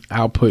even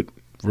output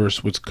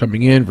versus what's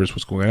coming in versus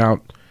what's going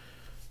out.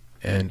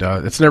 And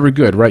that's never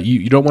good, right?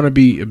 You don't want to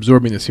be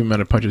absorbing the same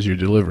amount of punches you're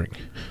delivering.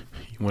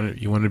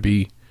 You want to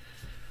be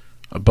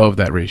above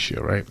that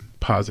ratio, right?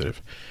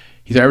 Positive.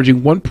 He's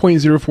averaging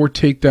 1.04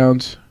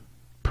 takedowns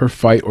per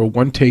fight, or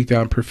one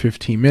takedown per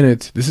 15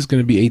 minutes. This is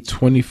going to be a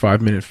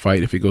 25-minute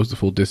fight if it goes the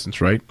full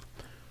distance, right?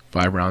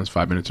 5 rounds,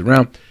 5 minutes a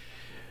round.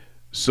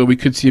 So we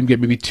could see him get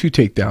maybe 2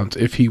 takedowns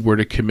if he were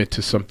to commit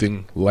to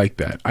something like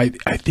that. I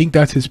think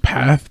that's his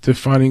path to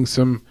finding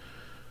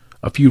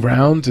a few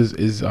rounds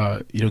is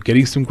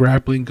getting some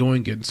grappling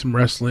going, getting some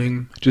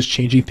wrestling, just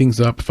changing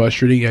things up,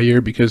 frustrating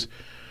Yair, because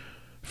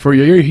for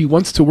Yair, he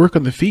wants to work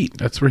on the feet.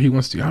 That's where he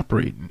wants to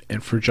operate.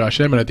 And for Josh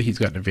Emmett, I think he's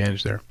got an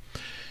advantage there.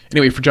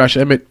 Anyway, for Josh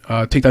Emmett,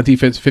 takedown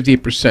defense,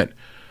 58%.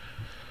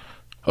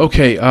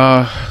 Okay,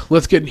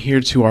 let's get in here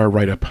to our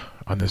write-up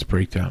on this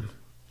breakdown.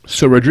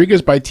 So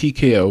Rodriguez by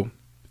TKO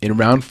in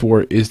round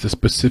 4 is the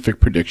specific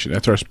prediction.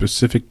 That's our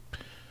specific.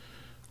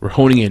 We're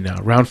honing in now.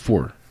 Round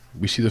 4.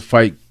 We see the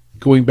fight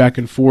going back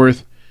and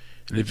forth,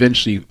 and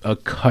eventually a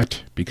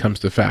cut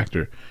becomes the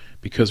factor,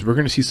 because we're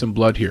going to see some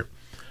blood here.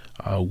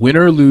 Win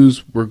or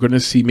lose, we're going to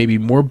see maybe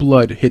more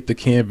blood hit the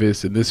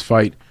canvas in this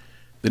fight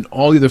than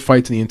all the other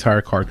fights in the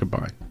entire card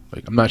combined.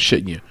 Like, I'm not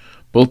shitting you.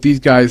 Both these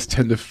guys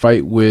tend to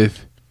fight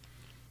with,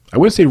 I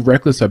wouldn't say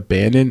reckless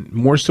abandon,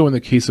 more so in the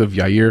case of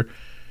Yair.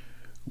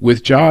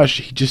 With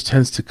Josh, he just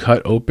tends to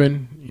cut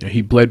open.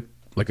 He bled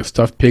like a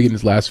stuffed pig in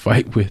his last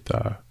fight with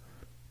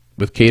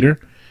Kattar.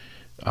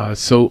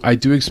 So I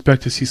do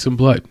expect to see some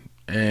blood.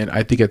 And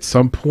I think at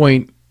some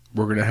point,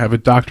 we're going to have a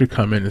doctor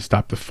come in and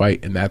stop the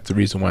fight, and that's the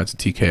reason why it's a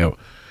TKO.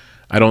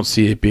 I don't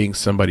see it being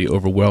somebody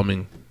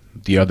overwhelming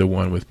the other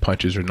one with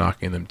punches or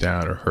knocking them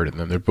down or hurting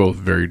them. They're both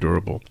very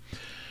durable.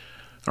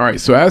 All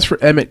right, so as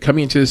for Emmett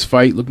coming into this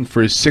fight, looking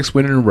for his 6th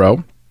win in a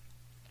row,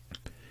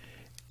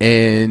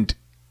 and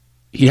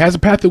he has a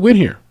path to win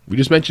here. We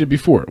just mentioned it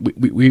before.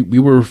 We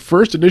were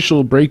first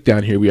initial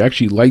breakdown here. We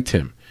actually liked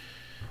him.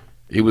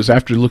 It was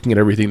after looking at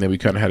everything that we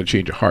kind of had a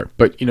change of heart.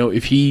 But,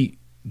 if he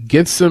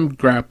gets some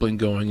grappling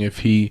going, if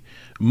he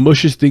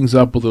mushes things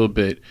up a little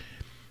bit,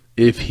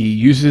 if he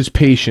uses his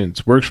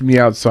patience, works from the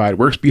outside,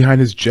 works behind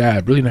his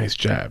jab, really nice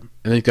jab, and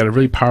then he's got a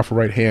really powerful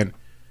right hand.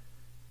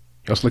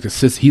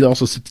 He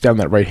also sits down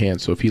that right hand,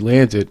 so if he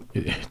lands it,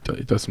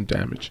 it does some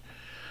damage.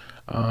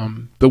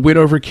 The win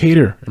over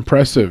Kattar,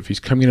 impressive. He's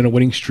coming in on a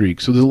winning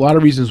streak. So there's a lot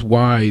of reasons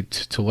why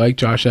to like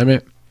Josh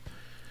Emmett.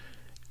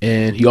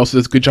 And he also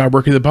does a good job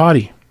working the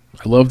body.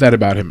 I love that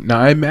about him. Now,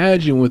 I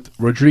imagine with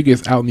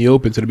Rodriguez out in the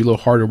open, it's going to be a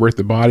little harder to work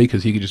the body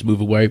because he can just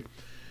move away.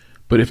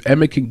 But if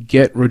Emmett can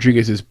get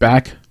Rodriguez's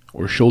back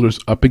or shoulders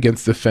up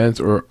against the fence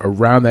or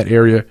around that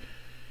area,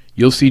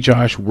 you'll see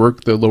Josh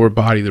work the lower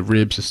body, the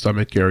ribs, the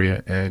stomach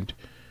area, and,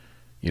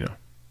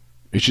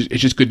 it's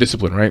just good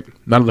discipline, right?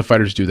 None of the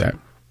fighters do that.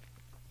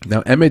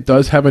 Now, Emmett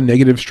does have a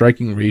negative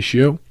striking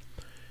ratio,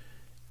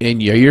 and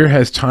Yair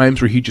has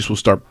times where he just will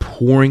start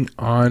pouring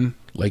on,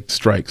 like,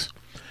 strikes.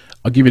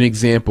 I'll give you an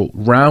example.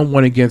 Round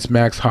 1 against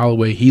Max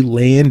Holloway, he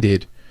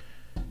landed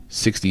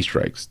 60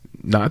 strikes.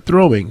 Not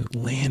throwing,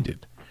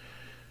 landed.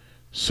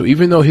 So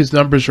even though his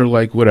numbers are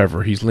like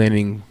whatever, he's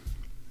landing,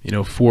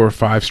 4 or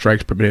 5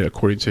 strikes per minute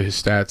according to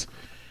his stats,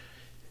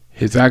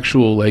 his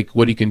actual,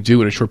 what he can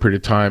do in a short period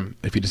of time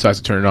if he decides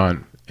to turn it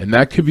on. And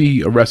that could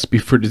be a recipe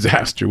for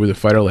disaster with a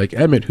fighter like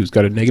Emmett, who's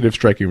got a negative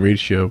striking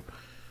ratio,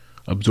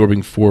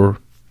 absorbing 4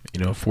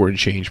 and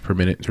change per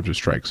minute in terms of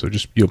strikes. So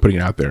just, putting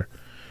it out there.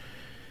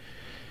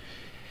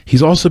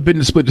 He's also been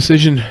in a split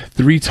decision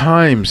 3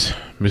 times,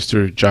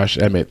 Mr. Josh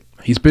Emmett.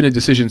 He's been in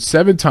decision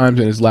 7 times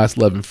in his last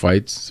 11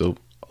 fights, so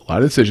a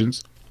lot of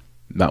decisions,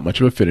 not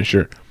much of a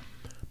finisher.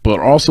 But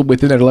also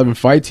within that 11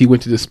 fights, he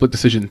went to the split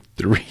decision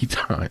 3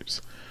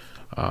 times.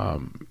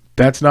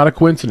 That's not a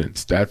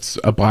coincidence. That's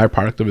a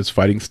byproduct of his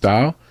fighting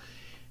style.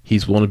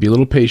 He's willing to be a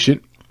little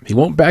patient. He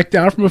won't back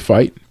down from a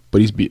fight,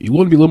 but he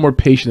willing to be a little more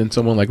patient than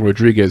someone like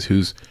Rodriguez,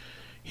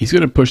 he's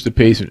going to push the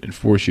pace and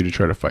force you to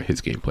try to fight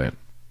his game plan.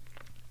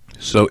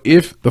 So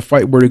if the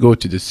fight were to go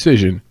to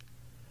decision,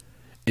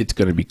 it's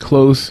going to be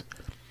close.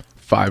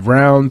 5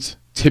 rounds.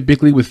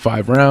 Typically with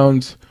 5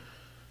 rounds,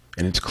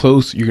 and it's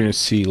close, you're going to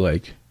see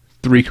like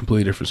 3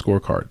 completely different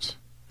scorecards.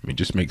 I mean, it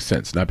just makes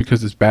sense. Not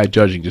because it's bad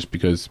judging, just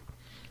because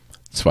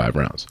it's 5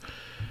 rounds.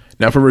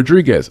 Now for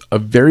Rodriguez, a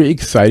very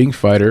exciting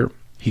fighter.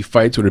 He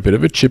fights with a bit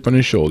of a chip on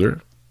his shoulder.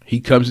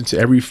 He comes into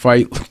every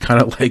fight kind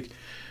of like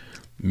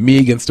me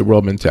against the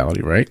world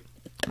mentality, right?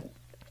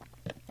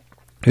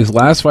 His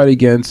last fight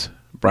against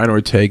Brian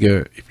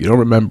Ortega, if you don't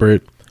remember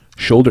it,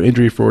 shoulder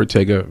injury for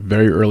Ortega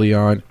very early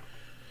on.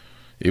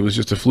 It was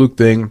just a fluke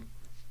thing.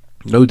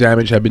 No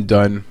damage had been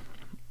done.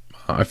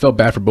 I felt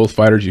bad for both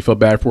fighters. You felt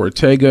bad for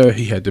Ortega.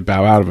 He had to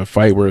bow out of a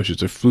fight where it was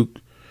just a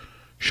fluke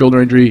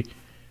shoulder injury.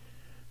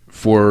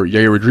 For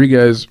Yair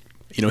Rodriguez,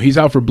 you know, he's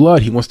out for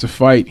blood. He wants to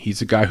fight.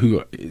 He's a guy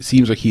who, it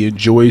seems like he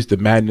enjoys the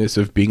madness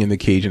of being in the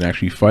cage and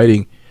actually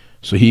fighting.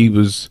 So he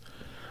was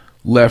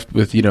left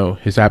with, you know,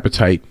 his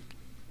appetite,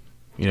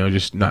 you know,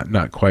 just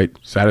not quite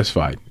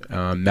satisfied.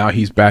 Now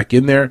he's back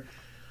in there.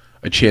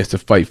 A chance to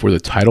fight for the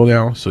title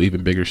now, so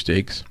even bigger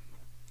stakes.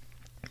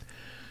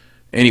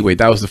 Anyway,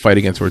 that was the fight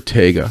against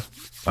Ortega.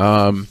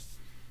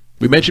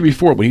 We mentioned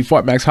before, when he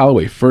fought Max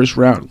Holloway, first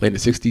round, landed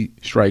 60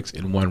 strikes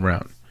in 1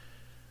 round.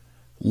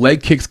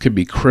 Leg kicks can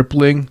be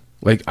crippling.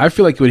 Like, I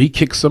feel like when he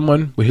kicks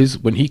someone,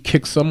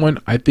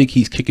 I think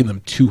he's kicking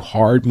them too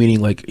hard, meaning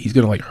like he's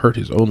gonna like hurt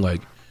his own leg.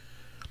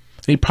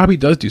 And he probably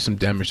does do some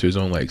damage to his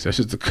own legs. That's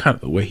just the kind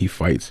of the way he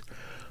fights.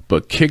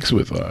 But kicks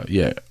with,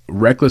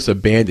 reckless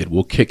abandon.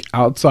 Will kick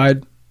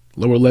outside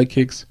lower leg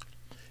kicks,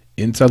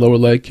 inside lower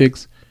leg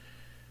kicks.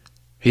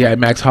 He had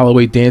Max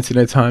Holloway dancing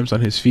at times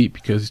on his feet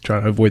because he's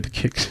trying to avoid the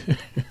kicks.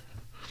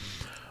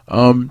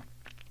 Now,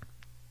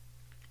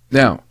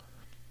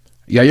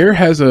 Yair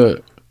has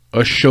a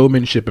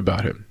showmanship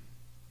about him.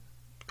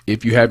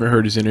 If you haven't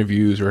heard his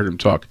interviews or heard him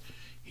talk,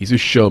 he's a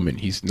showman.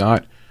 He's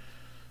not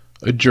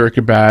a jerk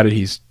about it.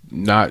 He's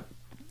not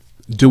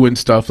doing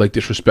stuff like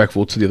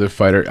disrespectful to the other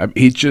fighter. I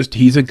mean,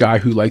 he's a guy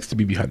who likes to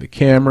be behind the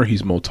camera.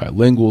 He's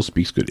multilingual,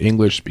 speaks good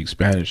English, speaks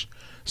Spanish,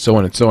 so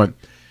on and so on.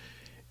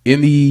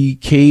 In the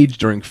cage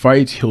during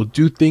fights, he'll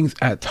do things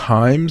at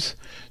times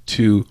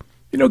to,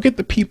 you know, get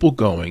the people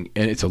going.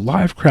 And it's a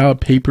live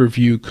crowd,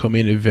 pay-per-view,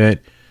 co-main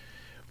event.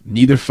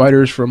 Neither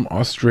fighter is from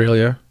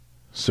Australia,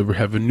 so we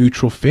have a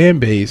neutral fan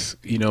base.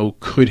 You know,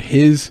 could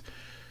his,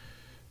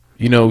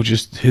 you know,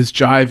 just his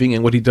jiving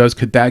and what he does,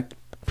 could that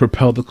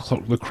propel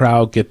the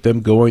crowd, get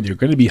them going? They're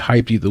going to be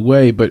hyped either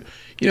way, but,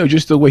 you know,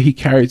 just the way he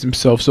carries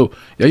himself. So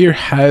Yair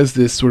has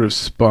this sort of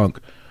spunk,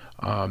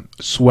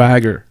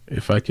 swagger,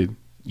 if I could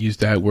use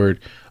that word,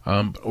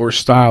 or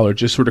style, or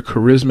just sort of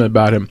charisma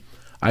about him.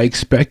 I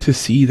expect to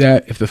see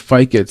that if the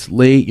fight gets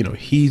late, you know,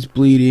 he's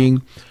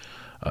bleeding,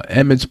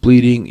 Emmett's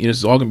bleeding, you know,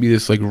 it's all going to be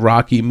this like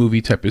Rocky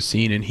movie type of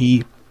scene, and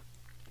he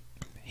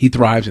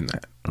thrives in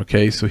that.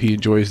 Okay, so he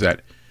enjoys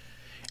that.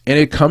 And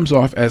it comes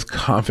off as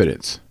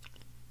confidence.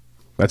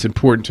 That's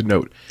important to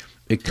note.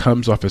 It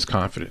comes off as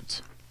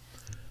confidence.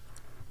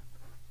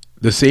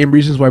 The same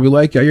reasons why we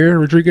like Yair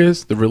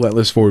Rodriguez: the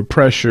relentless forward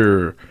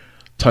pressure,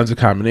 tons of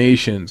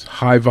combinations,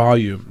 high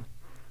volume.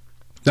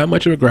 Not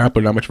much of a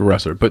grappler, not much of a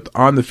wrestler, but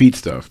on the feet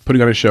stuff,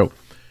 putting on a show.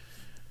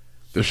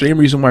 The same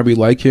reason why we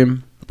like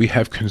him, we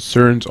have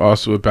concerns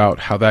also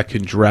about how that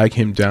can drag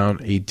him down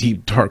a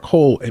deep, dark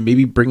hole and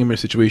maybe bring him in a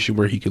situation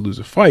where he could lose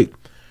a fight.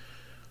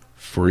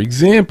 For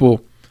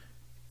example,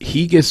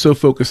 he gets so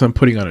focused on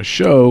putting on a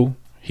show,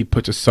 he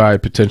puts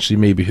aside potentially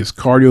maybe his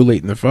cardio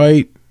late in the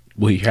fight.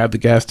 Will he have the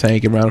gas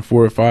tank in round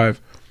 4 or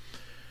 5?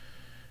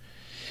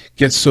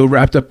 Gets so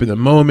wrapped up in the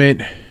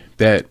moment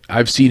that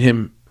I've seen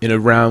him in a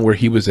round where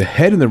he was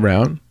ahead in the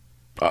round.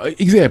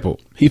 Example,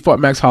 he fought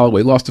Max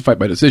Holloway, lost the fight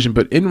by decision,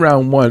 but in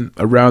round 1,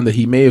 a round that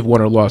he may have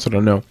won or lost, I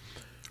don't know,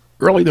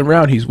 early in the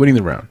round, he's winning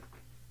the round.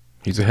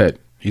 He's ahead.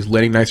 He's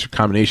landing nicer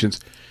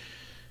combinations.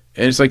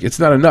 And it's like, it's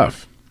not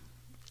enough.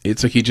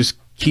 It's like he just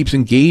keeps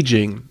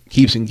engaging.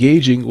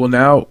 Well,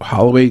 now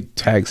Holloway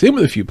tags him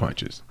with a few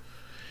punches.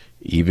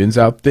 Evens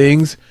out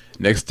things.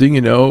 Next thing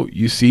you know,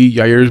 you see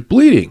Yair's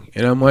bleeding.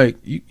 And I'm like,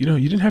 you know,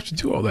 you didn't have to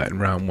do all that in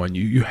round 1.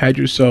 You had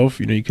yourself,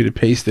 you know, you could have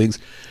paced things.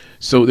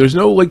 So there's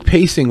no like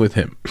pacing with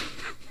him.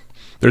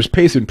 There's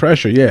pace and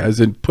pressure, yeah, as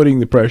in putting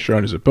the pressure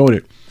on his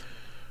opponent.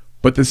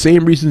 But the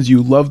same reasons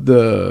you love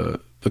the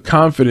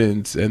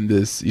confidence and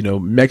this, you know,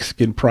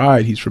 Mexican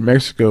pride. He's from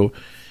Mexico,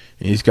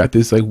 and he's got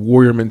this like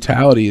warrior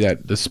mentality,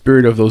 that the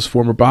spirit of those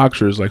former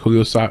boxers like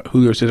Julio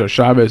Cesar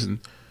Chavez and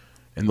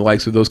the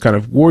likes of those kind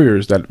of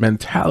warriors, that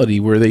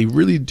mentality where they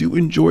really do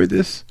enjoy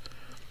this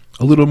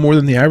a little more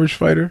than the average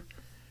fighter.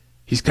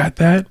 He's got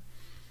that.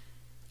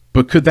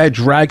 But could that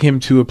drag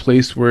him to a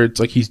place where it's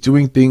like he's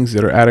doing things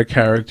that are out of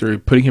character,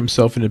 putting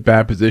himself in a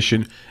bad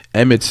position?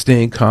 Emmett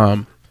staying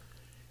calm.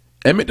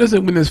 Emmett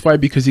doesn't win this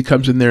fight because he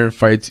comes in there and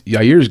fights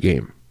Yair's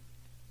game.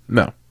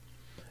 No.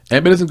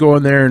 Emmett doesn't go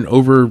in there and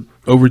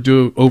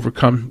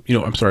overrun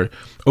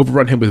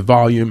him with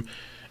volume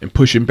and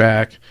push him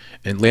back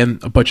and land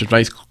a bunch of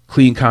nice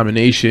clean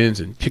combinations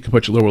and kick a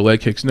bunch of lower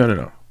leg kicks.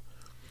 No.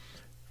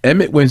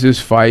 Emmett wins this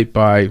fight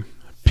by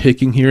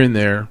picking here and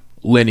there,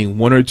 landing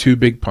one or two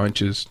big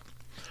punches,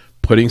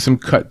 putting some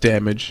cut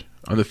damage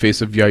on the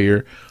face of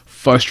Yair,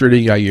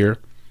 frustrating Yair,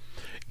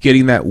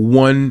 getting that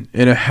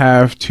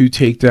 1.5, 2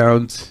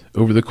 takedowns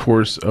over the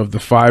course of the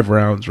 5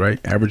 rounds, right?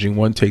 Averaging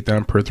 1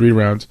 takedown per 3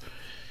 rounds.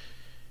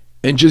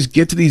 And just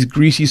get to these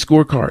greasy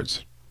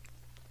scorecards.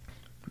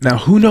 Now,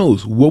 who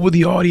knows? What would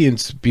the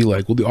audience be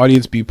like? Will the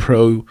audience be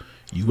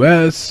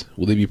pro-US?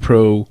 Will they be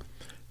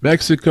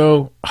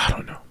pro-Mexico? I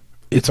don't know.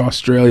 It's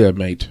Australia,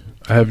 mate.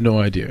 I have no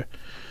idea.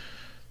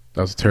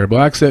 That was a terrible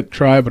accent.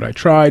 Try, but I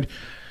tried.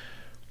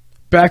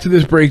 Back to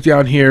this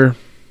breakdown here.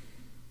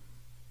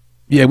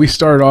 Yeah, we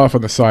started off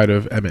on the side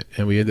of Emmett,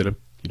 and we ended up,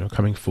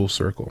 coming full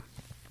circle.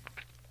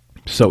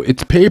 So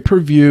it's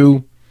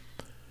pay-per-view.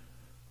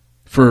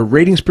 For a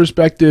ratings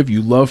perspective,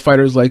 you love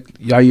fighters like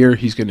Yair.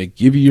 He's going to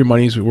give you your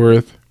money's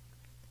worth.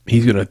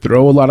 He's going to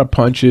throw a lot of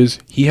punches.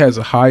 He has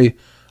a high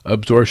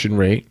absorption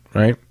rate,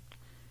 right?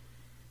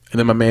 And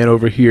then my man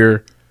over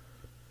here,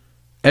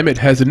 Emmett,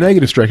 has a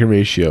negative striking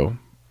ratio.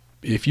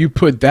 If you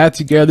put that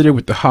together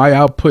with the high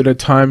output at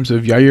times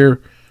of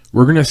Yair,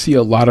 we're going to see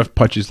a lot of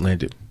punches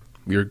landed.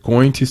 We are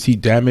going to see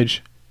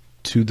damage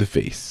to the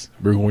face.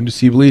 We're going to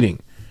see bleeding.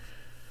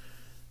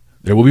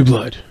 There will be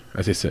blood,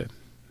 as I said.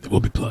 There will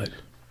be blood.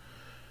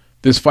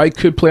 This fight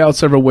could play out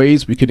several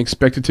ways. We can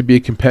expect it to be a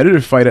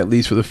competitive fight, at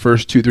least for the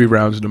first 2-3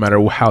 rounds, no matter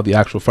how the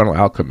actual final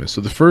outcome is. So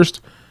the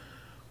first,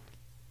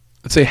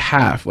 let's say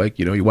half, like,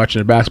 you're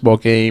watching a basketball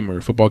game or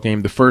a football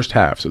game, the first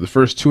half. So the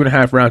first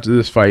 2.5 rounds of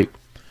this fight,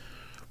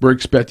 we're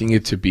expecting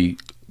it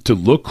to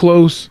look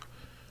close.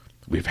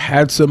 We've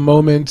had some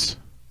moments.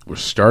 We're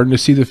starting to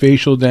see the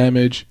facial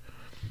damage.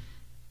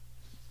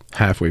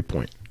 Halfway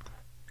point.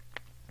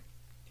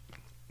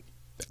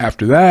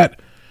 After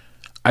that,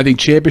 I think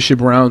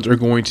championship rounds are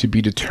going to be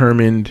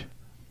determined,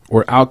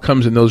 or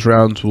outcomes in those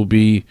rounds will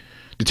be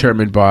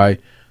determined by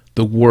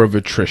the war of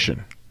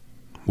attrition.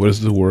 What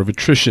does the war of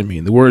attrition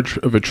mean? The war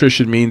of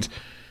attrition means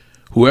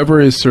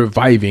whoever is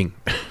surviving,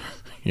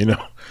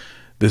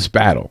 this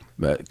battle.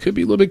 That could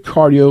be a little bit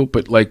cardio,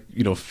 but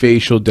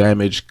facial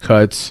damage,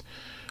 cuts,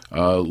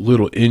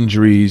 little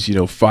injuries,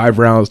 5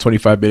 rounds,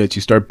 25 minutes,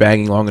 you start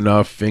banging long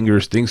enough,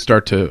 fingers, things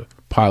start to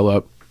pile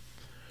up.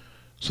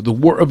 So the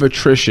war of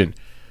attrition.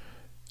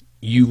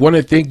 You want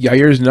to think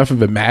Yair is enough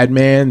of a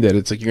madman that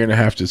it's like you're going to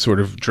have to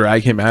sort of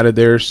drag him out of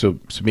there. So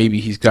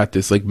maybe he's got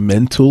this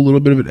mental little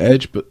bit of an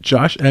edge. But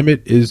Josh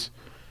Emmett is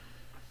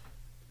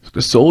like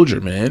a soldier,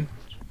 man.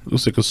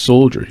 Looks like a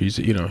soldier. He's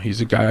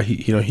a guy.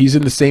 He's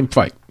in the same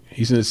fight.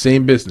 He's in the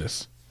same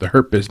business, the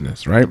hurt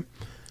business, right?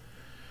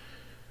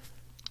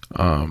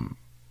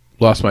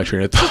 Lost my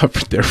train of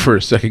thought there for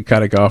a second.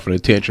 Kind of got off on a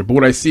tantrum. But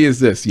what I see is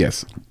this.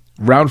 Yes,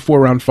 round 4,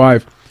 round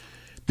 5.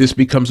 This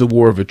becomes a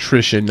war of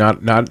attrition, not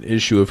an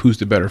issue of who's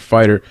the better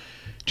fighter,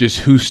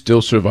 just who's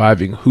still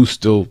surviving, who's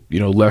still,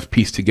 left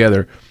pieced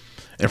together.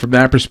 And from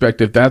that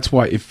perspective, that's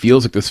why it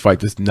feels like this fight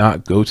does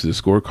not go to the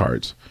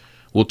scorecards.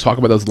 We'll talk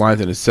about those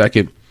lines in a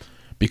second,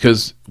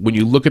 because when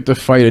you look at the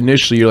fight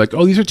initially, you're like,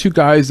 oh, these are two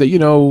guys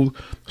that,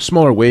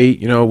 smaller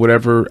weight,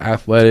 whatever,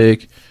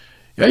 athletic.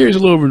 Yeah, he's a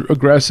little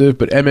aggressive,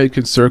 but Emmett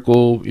can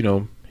circle,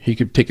 he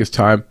could take his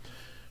time.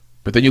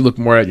 But then you look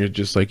more at it, you're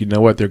just like, you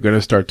know what? They're going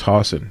to start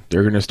tossing.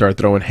 They're going to start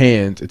throwing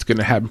hands. It's going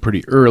to happen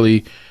pretty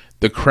early.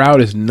 The crowd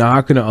is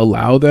not going to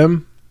allow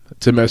them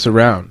to mess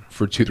around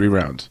for 2-3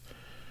 rounds.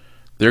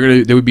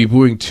 They would be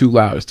booing too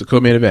loud. It's the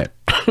co-main event.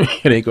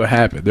 It ain't going to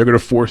happen. They're going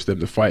to force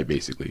them to fight,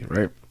 basically,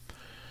 right?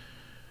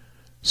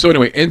 So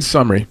anyway, in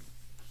summary,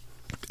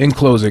 in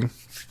closing,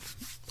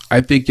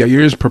 I think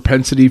Yair's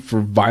propensity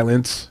for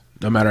violence,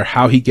 no matter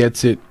how he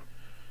gets it,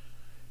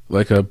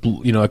 like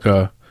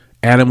a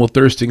animal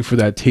thirsting for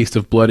that taste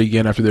of blood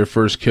again after their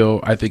first kill.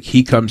 I think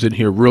he comes in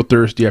here real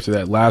thirsty after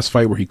that last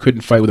fight where he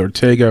couldn't fight with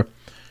Ortega.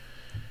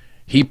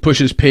 He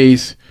pushes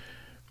pace,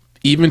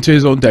 even to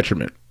his own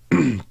detriment.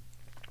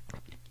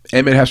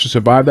 Emmett has to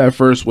survive that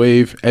first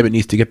wave. Emmett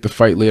needs to get the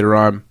fight later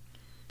on.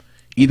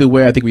 Either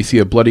way, I think we see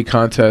a bloody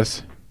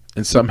contest,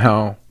 and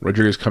somehow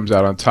Rodriguez comes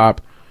out on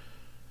top.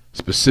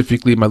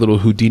 Specifically, my little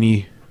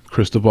Houdini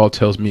crystal ball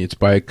tells me it's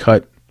by a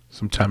cut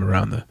sometime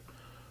around the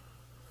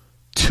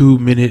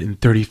 2-minute and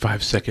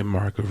 35-second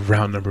mark of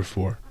round number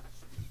 4.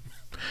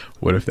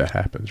 What if that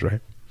happens,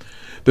 right?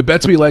 The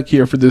bets we like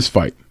here for this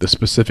fight, the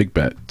specific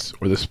bets,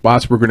 or the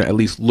spots we're going to at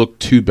least look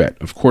to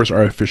bet. Of course,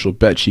 our official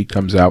bet sheet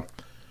comes out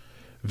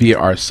via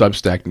our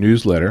Substack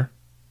newsletter.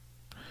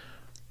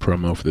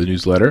 Promo for the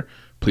newsletter.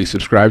 Please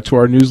subscribe to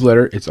our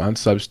newsletter. It's on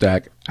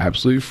Substack,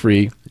 absolutely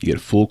free. You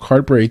get full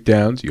card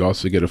breakdowns. You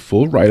also get a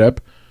full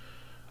write-up.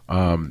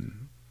 Not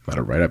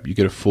a write-up. You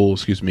get a full,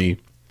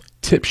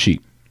 tip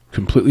sheet.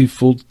 Completely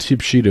full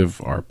tip sheet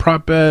of our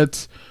prop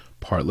bets,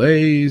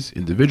 parlays,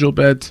 individual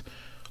bets,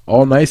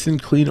 all nice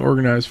and clean,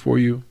 organized for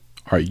you.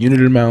 Our unit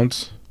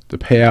amounts, the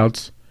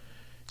payouts,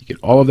 you get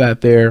all of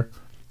that there,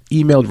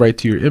 emailed right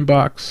to your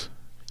inbox.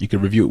 You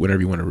can review it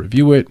whenever you want to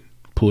review it.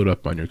 Pull it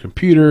up on your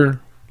computer,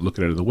 look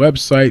at it on the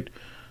website,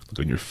 look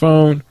on your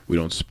phone. We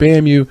don't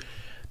spam you.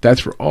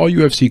 That's for all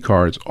UFC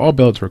cards, all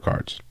Bellator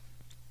cards,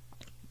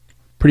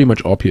 pretty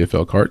much all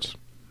PFL cards,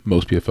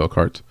 most PFL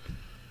cards,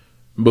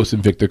 most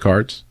Invicta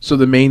cards. So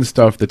the main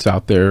stuff that's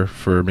out there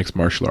for mixed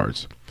martial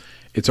arts.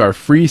 It's our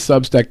free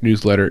Substack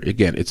newsletter.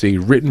 Again, it's a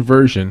written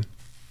version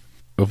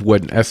of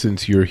what in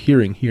essence you're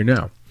hearing here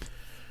now.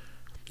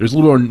 There's a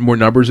little more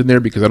numbers in there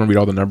because I don't read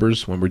all the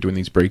numbers when we're doing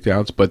these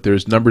breakdowns, but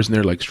there's numbers in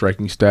there like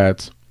striking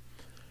stats,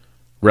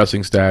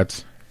 wrestling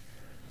stats,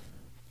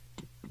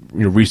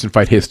 recent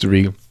fight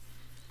history,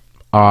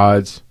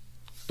 odds,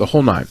 the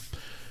whole nine.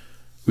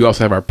 We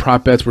also have our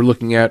prop bets we're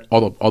looking at,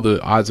 all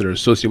the odds that are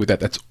associated with that.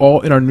 That's all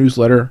in our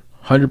newsletter,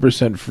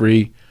 100%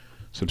 free.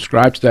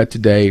 Subscribe to that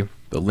today.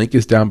 The link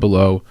is down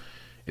below.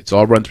 It's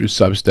all run through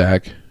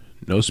Substack.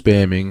 No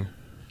spamming,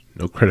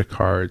 no credit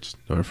cards,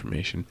 no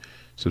information.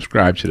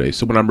 Subscribe today.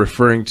 So when I'm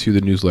referring to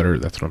the newsletter,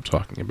 that's what I'm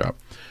talking about.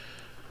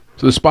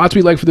 So the spots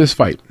we like for this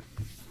fight,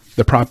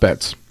 the prop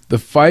bets. The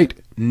fight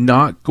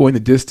not going the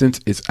distance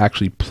is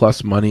actually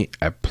plus money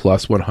at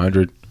plus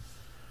 100.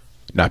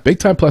 Not big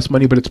time plus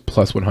money, but it's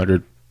plus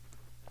 100.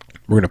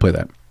 We're going to play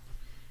that.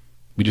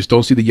 We just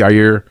don't see the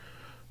Yair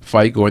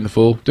fight going the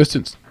full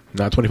distance.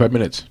 Not 25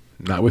 minutes.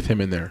 Not with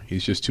him in there.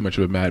 He's just too much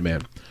of a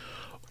madman.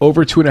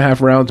 Over 2.5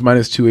 rounds,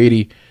 minus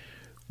 280.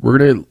 We're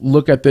going to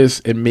look at this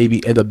and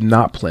maybe end up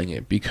not playing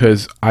it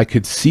because I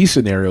could see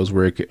scenarios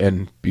where it could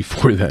end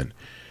before then.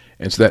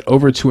 And so that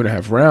over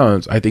 2.5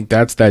 rounds, I think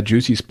that's that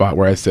juicy spot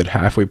where I said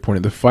halfway point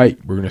of the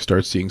fight, we're going to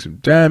start seeing some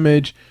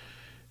damage.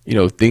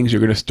 Things are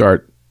going to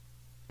start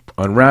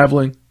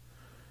unraveling.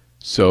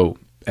 So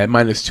at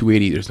minus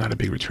 280, there's not a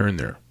big return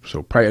there.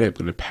 So probably I'm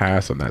going to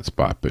pass on that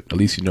spot, but at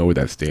least you know where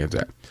that stands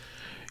at.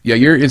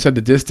 Yair inside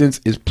the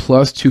distance is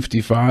plus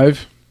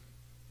 255.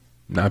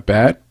 Not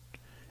bad.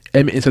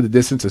 Emmett inside the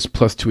distance is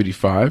plus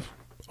 285.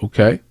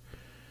 Okay.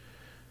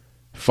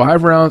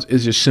 5 rounds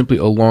is just simply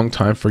a long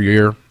time for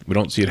Yair. We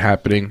don't see it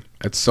happening.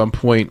 At some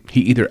point,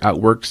 he either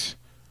outworks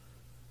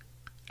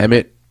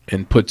Emmett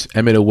and puts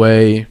Emmett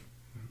away,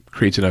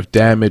 creates enough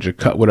damage or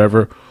cut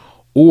whatever,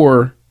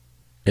 or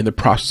in the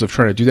process of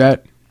trying to do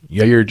that,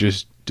 Yair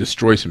just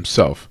destroys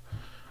himself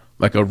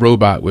like a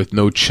robot with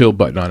no chill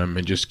button on him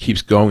and just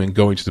keeps going and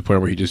going to the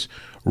point where he just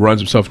runs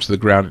himself into the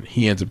ground and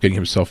he ends up getting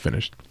himself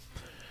finished.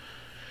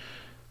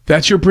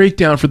 That's your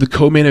breakdown for the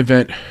co-main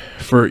event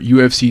for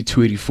UFC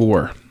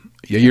 284.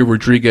 Yair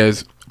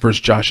Rodriguez versus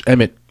Josh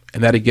Emmett.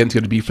 And that again is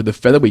going to be for the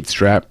featherweight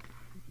strap,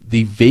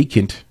 the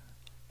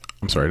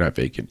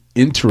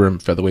interim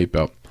featherweight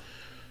belt.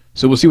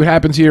 So we'll see what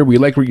happens here. We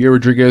like Yair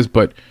Rodriguez,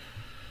 but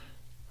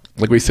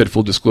like we said,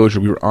 full disclosure,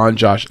 we were on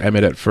Josh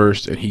Emmett at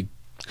first, and he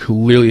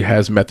clearly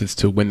has methods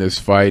to win this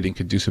fight and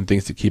could do some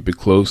things to keep it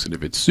close. And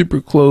if it's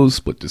super close,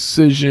 split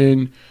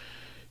decision,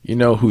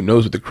 who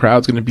knows what the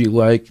crowd's going to be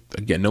like.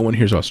 Again, no one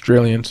here is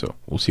Australian, so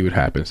we'll see what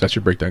happens. That's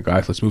your breakdown,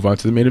 guys. Let's move on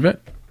to the main event.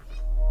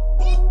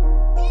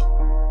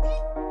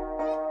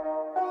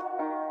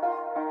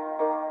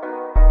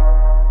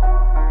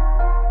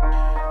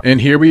 And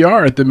here we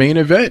are at the main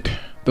event.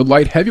 The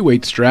light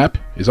heavyweight strap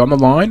is on the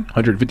line,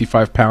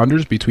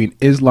 155-pounders between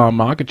Islam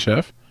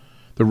Makhachev,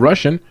 the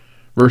Russian,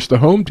 versus the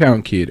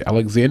hometown kid,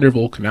 Alexander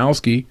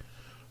Volkanovski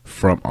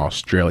from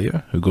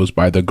Australia, who goes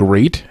by the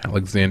Great,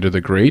 Alexander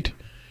the Great.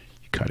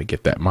 You kind of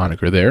get that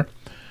moniker there.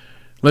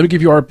 Let me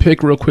give you our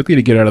pick real quickly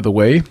to get out of the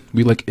way.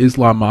 We like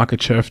Islam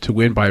Makhachev to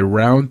win by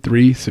round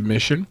 3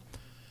 submission.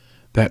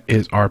 That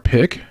is our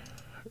pick.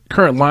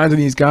 Current lines on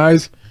these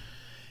guys.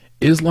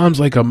 Islam's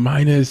like a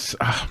minus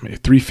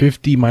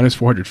 350, minus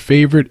 400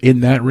 favorite in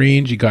that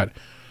range. You got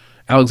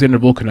Alexander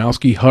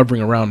Volkanovski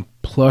hovering around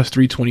plus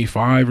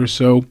 325 or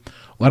so.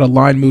 A lot of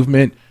line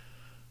movement.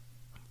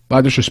 A lot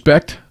of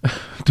disrespect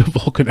to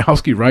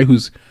Volkanovski, right?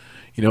 Who's,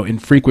 in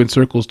frequent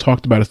circles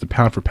talked about as the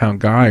pound for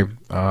pound guy.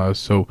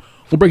 So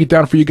we'll break it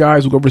down for you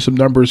guys. We'll go over some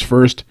numbers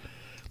first.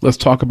 Let's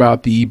talk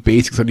about the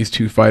basics on these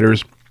two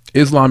fighters.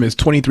 Islam is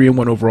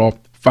 23-1 overall,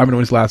 5-0 in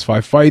his last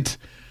 5 fights.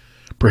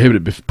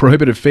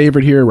 Prohibitive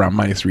favorite here, around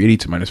minus 380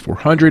 to minus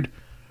 400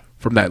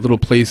 from that little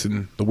place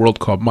in the world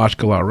called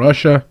Mashkala,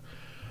 Russia.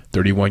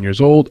 31 years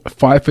old,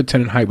 5'10"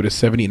 in height with a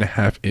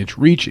 70.5-inch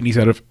reach, and he's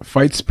out of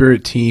Fight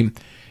Spirit team,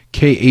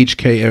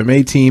 KHK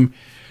MMA team.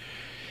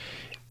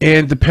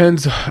 And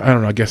depends,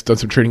 I guess done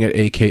some training at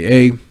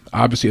AKA.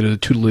 Obviously under the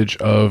tutelage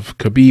of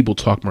Khabib. We'll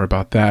talk more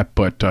about that,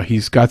 but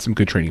he's got some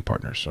good training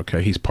partners.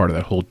 Okay, he's part of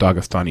that whole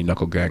Dagestani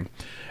knuckle gang.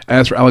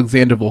 As for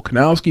Alexander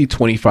Volkanovski,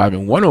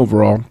 25-1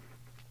 overall.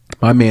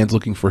 My man's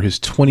looking for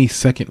his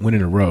 22nd win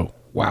in a row.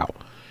 Wow.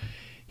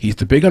 He's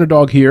the big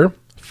underdog here,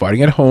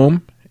 fighting at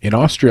home in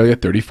Australia,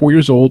 34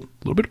 years old, a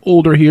little bit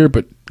older here,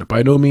 but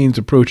by no means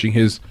approaching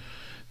his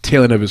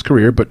tail end of his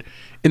career, but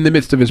in the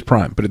midst of his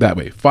prime, put it that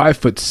way.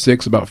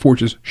 5'6", about 4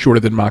 inches shorter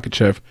than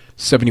Makhachev,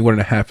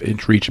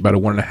 71.5-inch reach, about a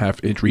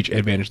 1.5-inch reach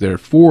advantage there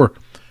for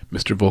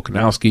Mr.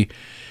 Volkanovski.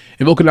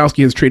 And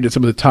Volkanovski has trained at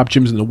some of the top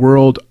gyms in the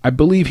world. I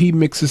believe he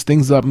mixes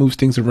things up, moves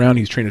things around.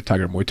 He's trained at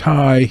Tiger Muay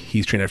Thai.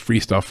 He's trained at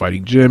Freestyle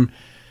Fighting Gym.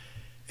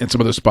 and some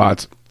other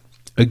spots.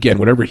 Again,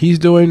 whatever he's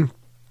doing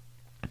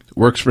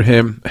works for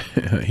him.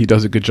 He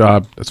does a good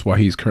job. That's why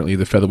he's currently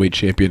the featherweight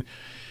champion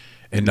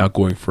and now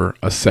going for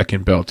a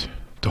second belt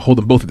to hold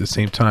them both at the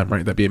same time,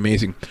 right? That'd be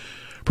amazing.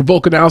 For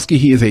Volkanovski,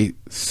 he is a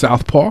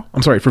southpaw.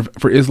 I'm sorry,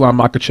 for Islam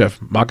Makhachev.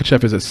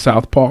 Makhachev is a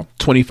southpaw,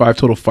 25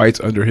 total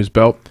fights under his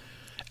belt.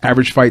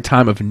 Average fight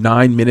time of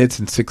 9 minutes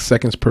and 6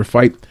 seconds per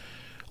fight.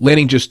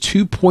 Landing just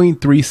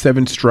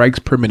 2.37 strikes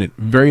per minute.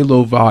 Very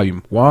low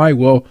volume. Why?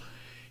 Well,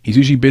 he's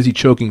usually busy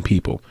choking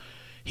people.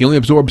 He only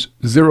absorbs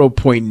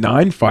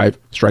 0.95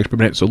 strikes per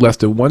minute, so less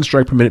than 1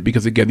 strike per minute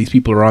because, again, these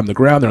people are on the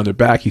ground. They're on their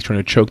back. He's trying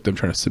to choke them,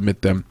 trying to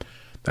submit them.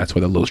 That's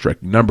why the low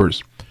striking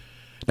numbers.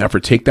 Now,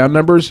 for takedown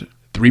numbers,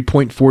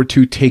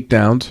 3.42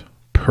 takedowns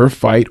per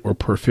fight or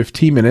per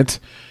 15 minutes,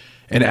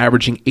 and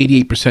averaging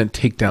 88%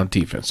 takedown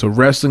defense. So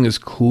wrestling is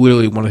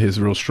clearly one of his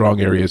real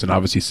strong areas, and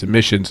obviously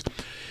submissions.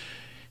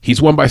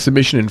 He's won by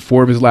submission in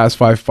 4 of his last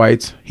 5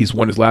 fights. He's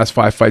won his last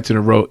 5 fights in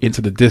a row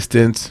into the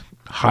distance,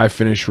 high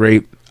finish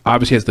rate.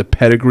 Obviously has the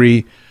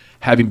pedigree,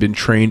 having been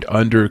trained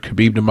under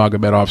Khabib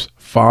Nurmagomedov's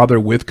father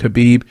with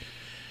Khabib.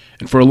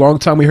 And for a long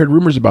time, we heard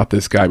rumors about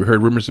this guy. We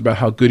heard rumors about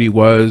how good he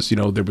was. You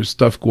know, there was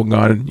stuff going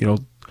on, you know,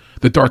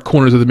 the dark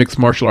corners of the mixed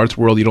martial arts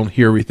world. You don't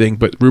hear everything,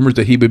 but rumors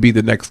that he would be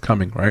the next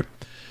coming, right?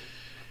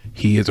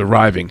 He is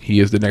arriving. He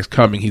is the next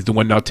coming. He's the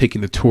one now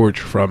taking the torch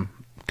from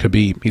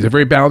Khabib. He's a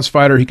very balanced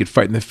fighter. He could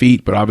fight in the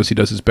feet, but obviously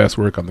does his best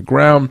work on the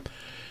ground.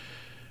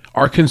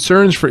 Our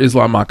concerns for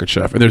Islam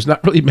Makhachev, and there's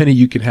not really many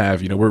you can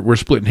have. You know, we're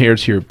splitting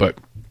hairs here, but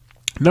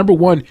number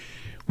one,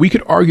 we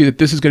could argue that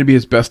this is going to be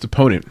his best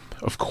opponent.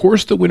 Of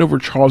course, the win over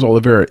Charles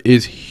Oliveira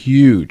is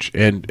huge,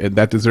 and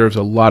that deserves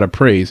a lot of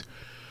praise.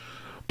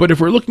 But if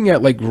we're looking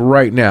at, like,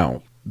 right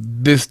now,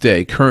 this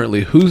day,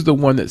 currently, who's the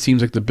one that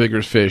seems like the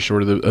bigger fish,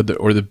 or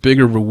the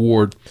bigger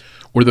reward,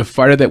 or the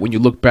fighter that when you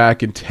look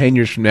back in 10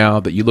 years from now,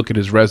 that you look at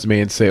his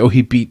resume and say, oh,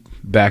 he beat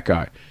that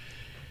guy?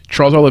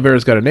 Charles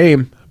Oliveira's got a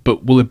name,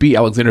 but will it be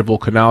Alexander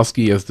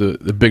Volkanovski as the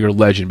bigger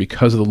legend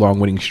because of the long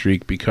winning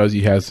streak, because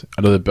he has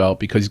another belt,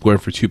 because he's going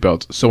for 2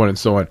 belts, so on and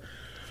so on?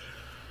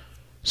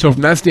 So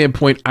from that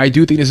standpoint, I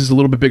do think this is a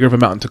little bit bigger of a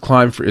mountain to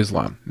climb for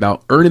Islam.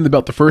 Now, earning the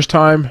belt the first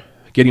time,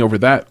 getting over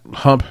that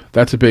hump,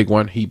 that's a big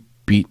one. He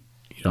beat,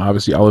 you know,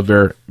 obviously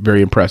Oliveira,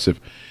 very impressive.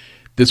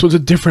 This was a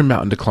different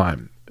mountain to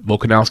climb.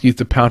 Volkanovski is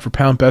the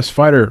pound-for-pound best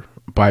fighter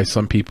by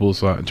some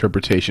people's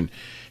interpretation.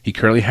 He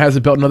currently has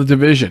a belt in another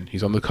division.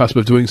 He's on the cusp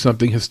of doing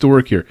something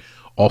historic here.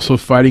 Also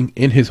fighting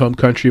in his home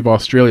country of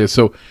Australia.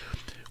 So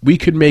we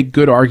could make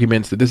good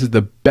arguments that this is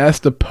the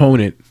best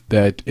opponent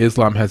that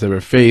Islam has ever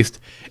faced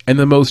and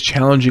the most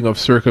challenging of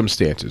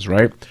circumstances,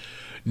 right?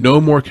 No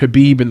more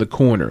Khabib in the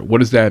corner. What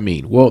does that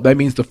mean? Well, that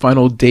means the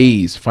final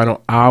days,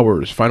 final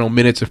hours, final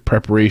minutes of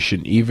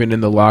preparation, even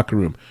in the locker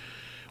room.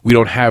 We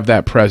don't have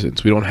that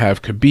presence. We don't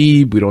have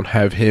Khabib. We don't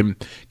have him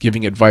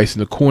giving advice in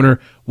the corner.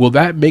 Will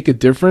that make a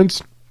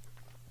difference?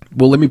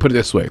 Well, let me put it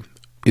this way.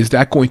 Is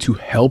that going to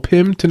help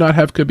him to not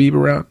have Khabib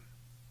around?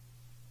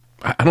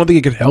 I don't think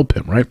it could help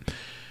him, right?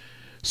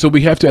 So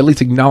we have to at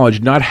least acknowledge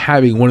not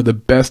having one of the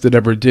best that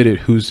ever did it,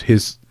 who's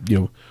his, you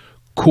know,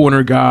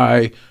 corner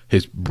guy,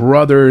 his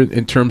brother,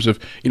 in terms of,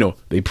 you know,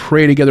 they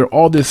pray together,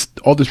 all this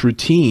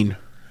routine.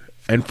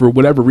 And for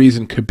whatever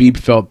reason, Khabib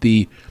felt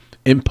the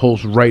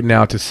impulse right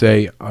now to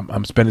say,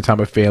 I'm spending time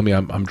with family.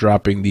 I'm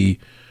dropping the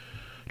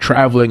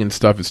traveling and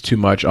stuff. It's too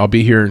much. I'll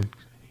be here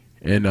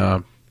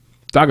in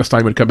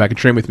Dagestan would come back and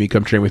train with me,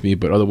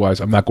 but otherwise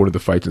I'm not going to the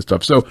fights and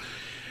stuff. So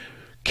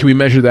can we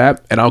measure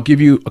that? And I'll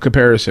give you a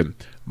comparison.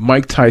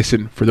 Mike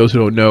Tyson, for those who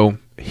don't know,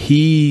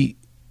 he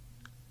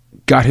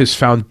got his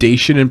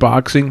foundation in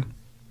boxing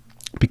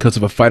because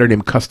of a fighter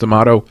named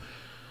Customato,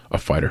 a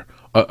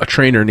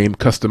trainer named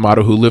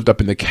Customato who lived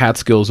up in the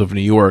Catskills of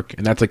New York,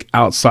 and that's like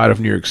outside of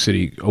New York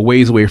City, a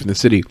ways away from the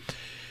city.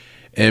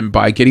 And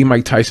by getting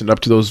Mike Tyson up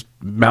to those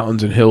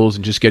mountains and hills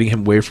and just getting him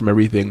away from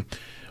everything,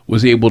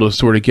 was able to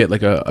sort of get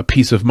like a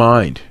peace of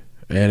mind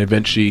and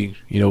eventually,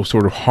 you know,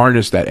 sort of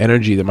harness that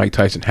energy that Mike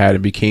Tyson had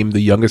and became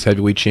the youngest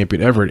heavyweight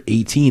champion ever at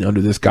 18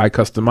 under this guy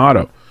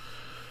Customato,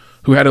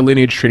 who had a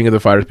lineage training other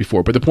fighters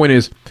before. But the point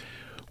is,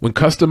 when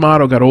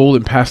Customato got old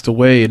and passed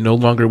away and no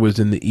longer was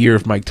in the ear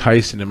of Mike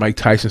Tyson, and Mike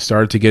Tyson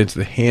started to get into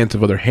the hands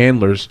of other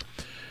handlers,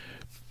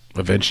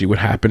 eventually what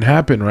happened,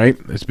 right?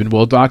 It's been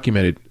well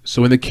documented.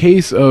 So in the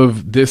case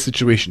of this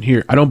situation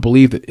here, I don't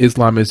believe that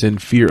Islam is in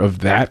fear of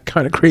that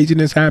kind of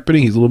craziness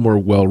happening. He's a little more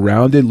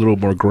well-rounded, a little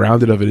more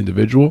grounded of an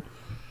individual,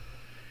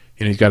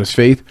 and he's got his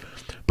faith.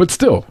 But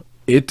still,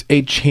 it's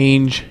a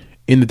change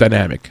in the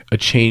dynamic, a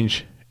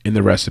change in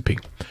the recipe.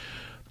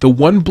 The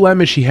one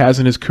blemish he has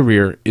in his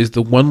career is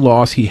the one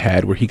loss he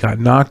had where he got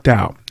knocked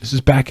out. This is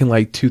back in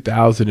like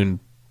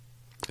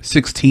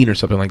 2016 or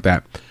something like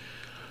that.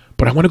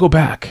 But I want to go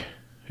back,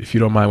 if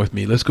you don't mind with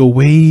me. Let's go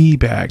way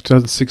back,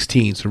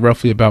 2016, so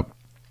roughly about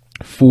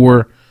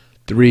 7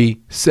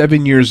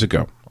 years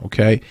ago,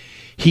 okay?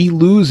 He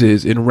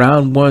loses in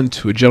round 1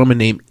 to a gentleman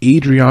named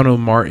Adriano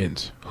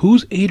Martins.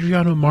 Who's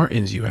Adriano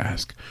Martins, you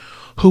ask?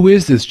 Who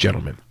is this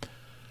gentleman?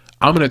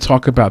 I'm going to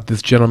talk about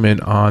this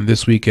gentleman on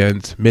this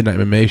weekend's Midnight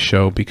MMA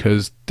show,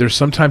 because there's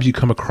sometimes you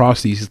come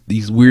across these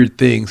weird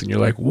things and you're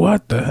like,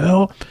 what the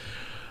hell?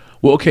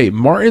 Well, okay,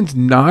 Martins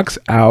knocks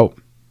out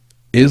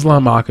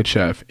Islam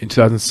Makhachev in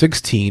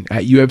 2016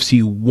 at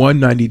UFC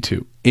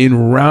 192 in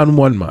round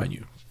one, mind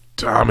you.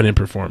 Dominant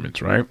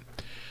performance, right?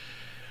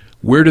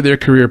 Where do their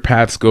career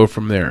paths go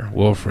from there?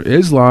 Well, for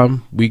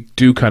Islam, we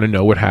do kind of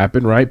know what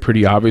happened, right?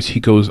 Pretty obvious.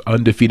 He goes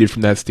undefeated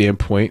from that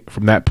standpoint,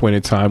 from that point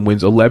in time,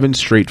 wins 11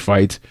 straight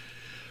fights,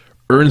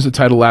 earns the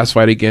title last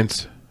fight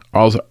against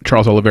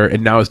Charles Oliveira,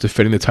 and now is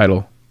defending the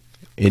title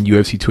in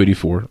UFC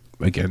 284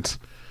 against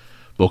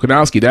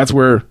Volkanovski. That's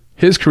where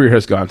his career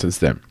has gone since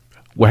then.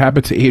 What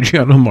happened to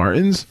Adriano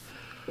Martins?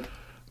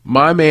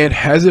 My man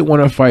hasn't won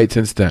a fight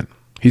since then.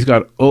 He's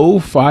got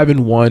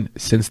 0-5-1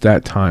 since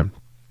that time.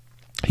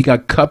 He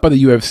got cut by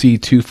the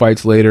UFC 2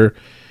 fights later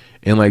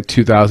in like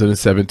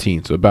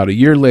 2017. So about a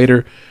year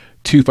later,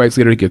 2 fights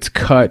later, he gets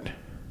cut,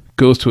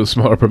 goes to a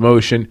smaller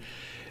promotion,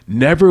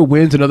 never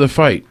wins another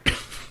fight.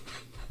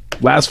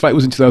 Last fight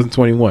was in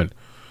 2021.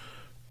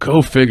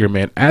 Go figure,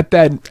 man.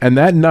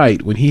 That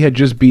night when he had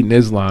just beaten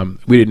Islam,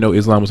 we didn't know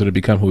Islam was going to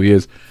become who he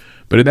is.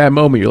 But in that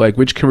moment, you're like,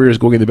 which career is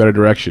going in the better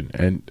direction?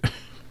 And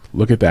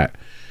look at that.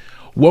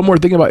 One more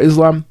thing about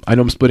Islam. I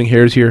know I'm splitting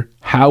hairs here.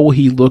 How will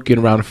he look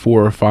in round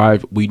 4 or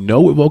 5? We know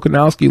what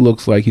Volkanovski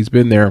looks like. He's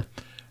been there.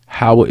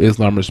 How will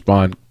Islam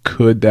respond?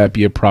 Could that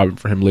be a problem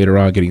for him later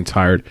on, getting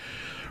tired?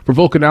 For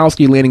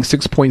Volkanovski, landing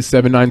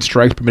 6.79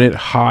 strikes per minute,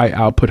 high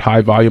output,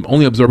 high volume,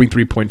 only absorbing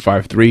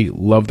 3.53.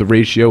 Love the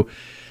ratio.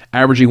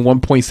 Averaging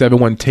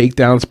 1.71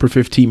 takedowns per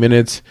 15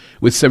 minutes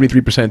with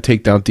 73%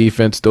 takedown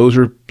defense. Those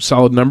are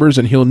solid numbers,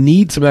 and he'll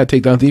need some of that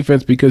takedown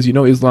defense because you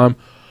know Islam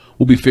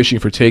will be fishing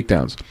for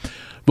takedowns.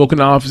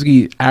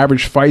 Volkanovski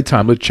average fight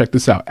time, let's check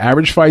this out.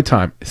 Average fight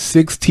time,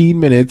 16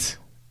 minutes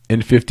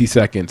and 50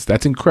 seconds.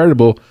 That's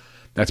incredible.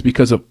 That's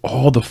because of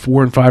all the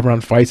 4 and 5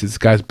 round fights this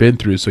guy's been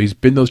through. So he's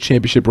been those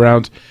championship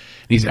rounds,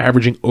 and he's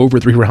averaging over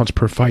 3 rounds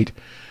per fight.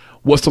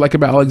 What's to like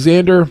about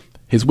Alexander?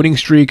 His winning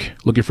streak,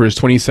 looking for his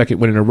 22nd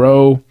win in a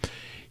row.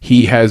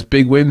 He has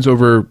big wins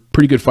over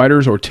pretty good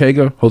fighters,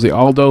 Ortega, Jose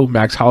Aldo,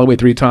 Max Holloway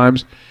 3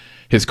 times.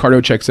 His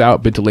cardio checks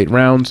out, been to late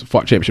rounds,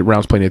 fought championship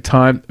rounds plenty of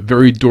time.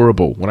 Very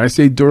durable. When I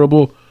say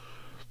durable,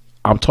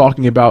 I'm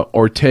talking about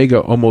Ortega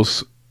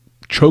almost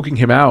choking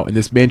him out, and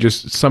this man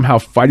just somehow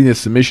fighting the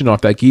submission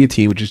off that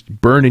guillotine, which is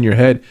burned in your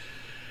head.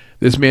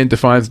 This man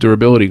defines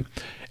durability.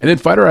 And then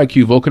fighter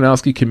IQ,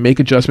 Volkanovski can make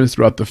adjustments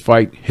throughout the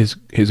fight. His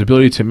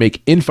ability to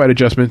make in-fight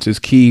adjustments is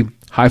key.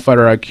 High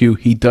fighter IQ.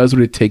 He does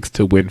what it takes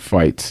to win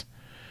fights.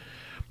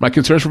 My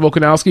concerns for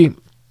Volkanovski,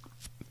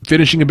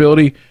 finishing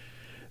ability,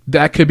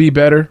 that could be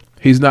better.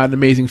 He's not an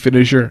amazing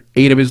finisher.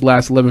 8 of his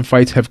last 11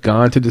 fights have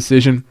gone to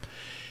decision.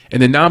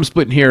 And then now I'm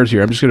splitting hairs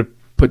here. I'm just going to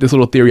put this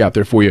little theory out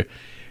there for you.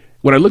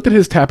 When I looked at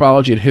his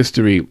Tapology and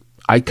history,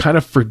 I kind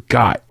of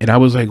forgot. And I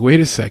was like, wait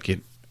a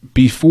second.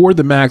 Before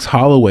the Max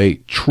Holloway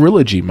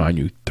trilogy, mind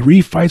you,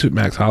 3 fights with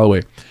Max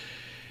Holloway,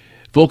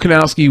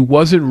 Volkanovski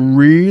wasn't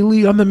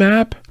really on the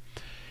map.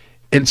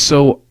 And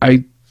so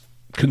I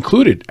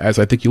concluded, as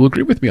I think you'll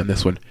agree with me on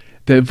this one,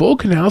 that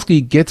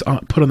Volkanovski gets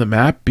put on the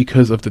map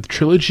because of the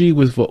trilogy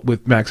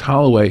with Max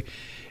Holloway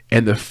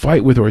and the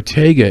fight with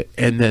Ortega,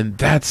 and then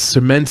that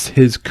cements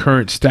his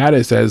current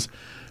status as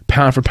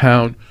pound for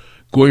pound,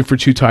 going for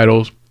 2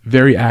 titles,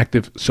 very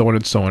active, so on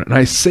and so on. And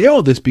I say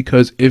all this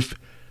because if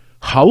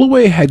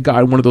Holloway had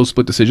gotten one of those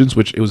split decisions,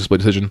 which it was a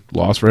split decision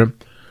loss for him,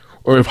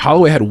 or if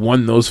Holloway had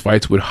won those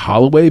fights, would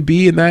Holloway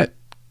be in that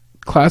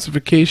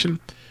classification?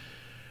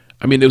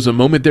 I mean, there was a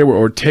moment there where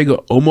Ortega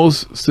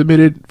almost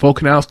submitted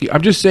Volkanovski.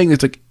 I'm just saying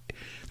it's like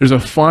there's a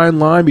fine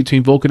line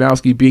between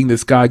Volkanovski being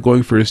this guy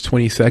going for his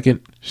 22nd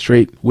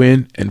straight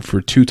win and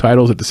for 2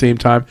 titles at the same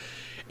time,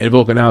 and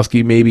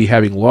Volkanovski maybe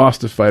having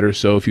lost a fight or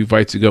so, a few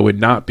fights ago, and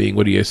not being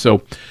what he is.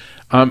 So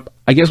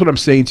I guess what I'm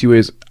saying to you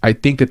is I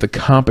think that the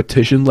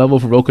competition level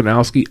for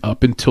Volkanovski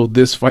up until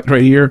this fight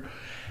right here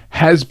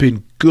has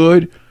been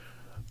good,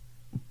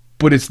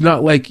 but it's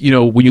not like, you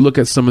know, when you look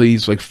at some of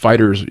these like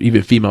fighters,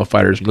 even female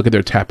fighters, you look at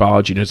their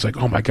Tapology and it's like,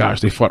 oh my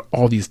gosh, they fought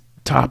all these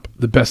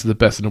the best of the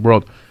best in the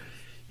world.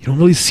 You don't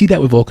really see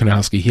that with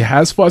Volkanovski. He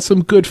has fought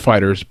some good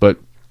fighters, but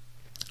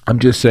I'm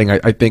just saying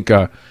I think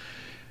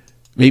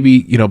maybe,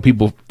 you know,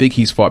 people think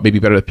he's fought maybe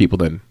better people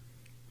than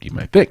you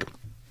might think.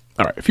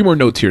 All right, a few more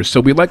notes here. So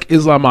we like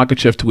Islam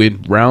Makhachev to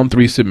win round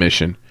 3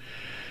 submission.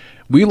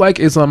 We like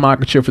Islam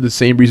Makhachev for the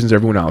same reasons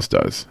everyone else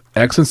does.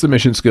 Excellent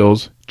submission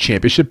skills,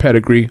 championship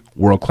pedigree,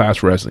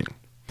 world-class wrestling.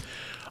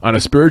 On a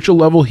spiritual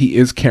level, he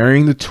is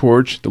carrying the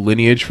torch, the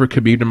lineage for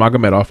Khabib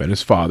Nurmagomedov and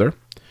his father.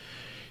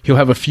 He'll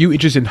have a few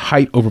inches in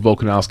height over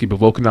Volkanovski, but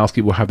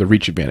Volkanovski will have the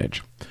reach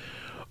advantage.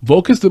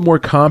 Volk is the more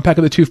compact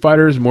of the 2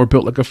 fighters, more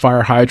built like a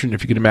fire hydrant,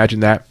 if you can imagine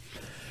that.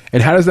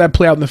 And how does that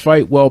play out in the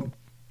fight? Well,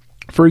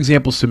 for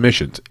example,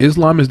 submissions.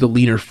 Islam is the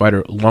leaner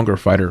fighter,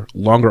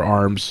 longer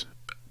arms.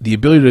 The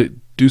ability to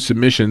do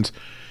submissions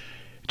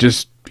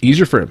just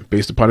easier for him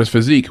based upon his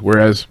physique.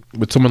 Whereas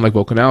with someone like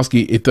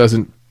Volkanovski,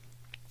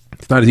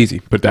 it's not as easy.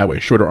 Put it that way.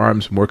 Shorter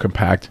arms, more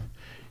compact.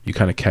 You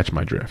kind of catch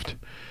my drift.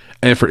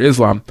 And for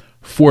Islam,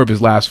 4 of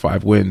his last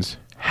 5 wins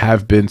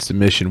have been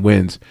submission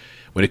wins.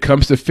 When it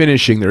comes to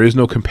finishing, there is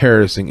no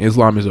comparison.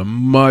 Islam is a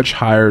much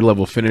higher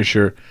level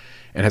finisher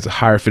and has a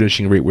higher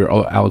finishing rate, where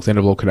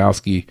Alexander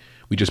Volkanovski,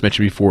 we just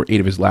mentioned before, 8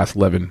 of his last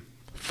 11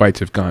 fights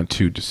have gone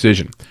to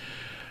decision.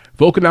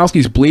 Volkanovski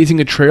is blazing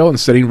a trail and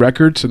setting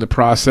records in the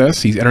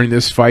process. He's entering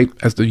this fight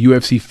as the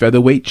UFC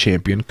featherweight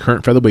champion,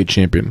 current featherweight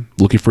champion,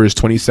 looking for his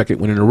 22nd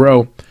win in a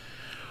row.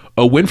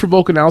 A win for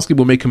Volkanovski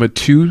will make him a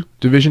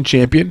 2-division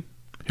champion.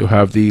 He'll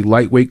have the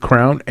lightweight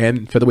crown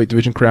and featherweight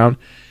division crown.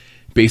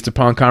 Based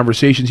upon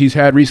conversations he's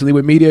had recently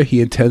with media,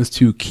 he intends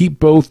to keep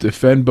both,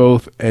 defend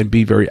both, and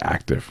be very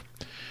active.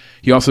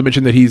 He also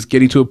mentioned that he's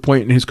getting to a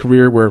point in his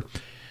career where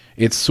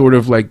it's sort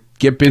of like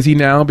get busy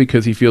now,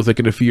 because he feels like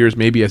in a few years,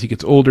 maybe as he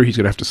gets older, he's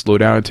going to have to slow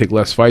down and take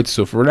less fights.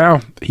 So for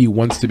now, he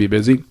wants to be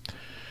busy.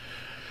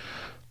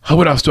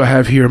 What else do I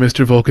have here,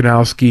 Mr.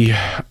 Volkanovski?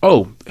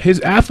 Oh,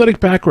 his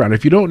athletic background.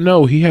 If you don't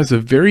know, he has a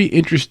very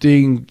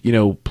interesting,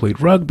 played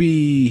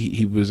rugby.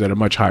 He was at a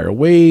much higher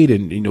weight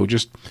and,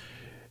 just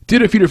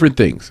did a few different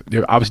things.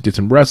 They obviously did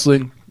some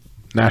wrestling,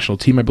 national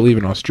team, I believe,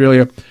 in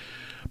Australia.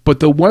 But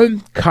the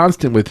one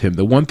constant with him,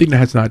 the one thing that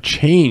has not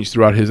changed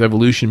throughout his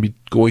evolution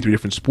going through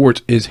different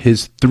sports, is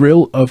his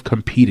thrill of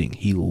competing.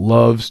 He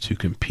loves to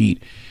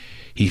compete.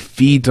 He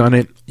feeds on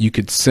it. You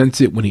could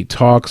sense it when he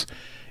talks.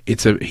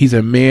 He's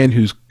a man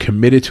who's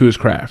committed to his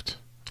craft.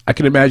 I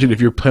can imagine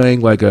if you're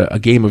playing like a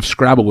game of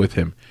Scrabble with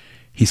him,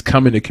 he's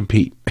coming to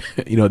compete.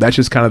 That's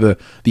just kind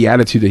of the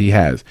attitude that he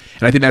has.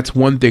 And I think that's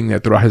one thing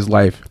that throughout his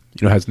life,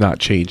 has not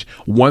changed.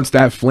 Once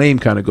that flame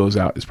kind of goes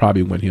out is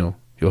probably when he'll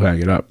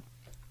hang it up.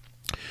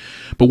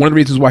 But one of the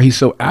reasons why he's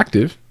so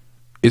active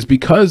is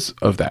because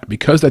of that,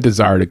 because that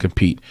desire to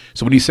compete.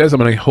 So when he says, I'm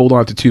going to hold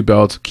on to 2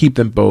 belts, keep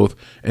them both,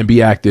 and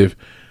be active,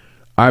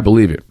 I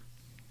believe it.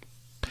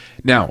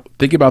 Now,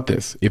 think about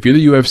this. If you're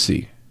the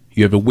UFC,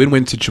 you have a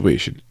win-win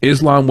situation.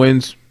 Islam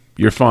wins,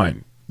 you're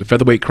fine. The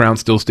featherweight crown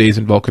still stays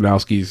in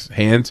Volkanovski's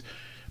hands.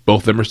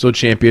 Both of them are still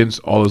champions,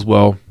 all is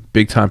well.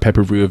 Big-time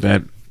pay-per-view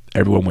event.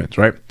 Everyone wins,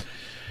 right?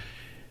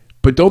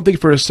 But don't think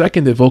for a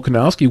second that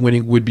Volkanovski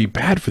winning would be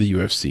bad for the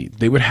UFC.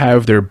 They would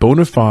have their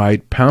bona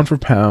fide, pound for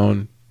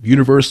pound,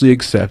 universally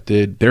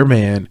accepted, their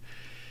man.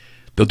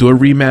 They'll do a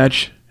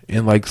rematch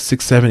in like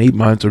 6, 7, 8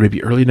 months, or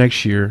maybe early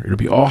next year. It'll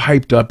be all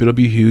hyped up. It'll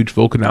be huge.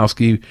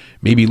 Volkanovski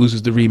maybe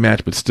loses the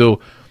rematch, but still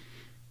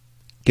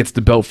gets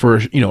the belt for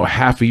a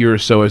half a year or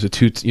so as a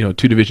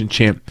 2-division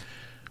champ.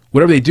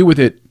 Whatever they do with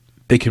it,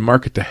 they can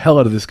market the hell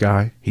out of this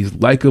guy. He's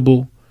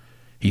likable.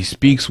 He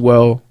speaks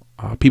well.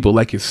 People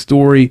like his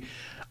story.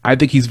 I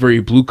think he's very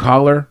blue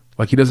collar.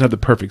 Like, he doesn't have the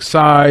perfect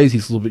size.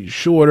 He's a little bit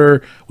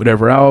shorter,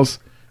 whatever else.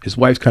 His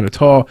wife's kind of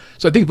tall.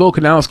 So I think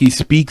Volkanovski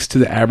speaks to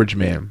the average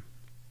man.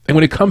 And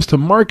when it comes to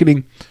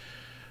marketing,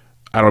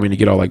 I don't mean to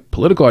get all like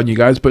political on you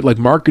guys, but like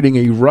marketing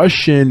a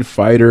Russian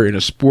fighter in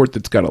a sport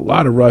that's got a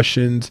lot of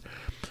Russians,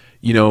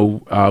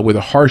 with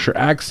a harsher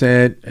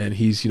accent, and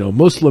he's,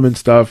 Muslim and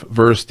stuff,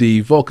 versus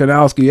the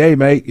Volkanovski, hey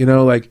mate,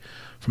 like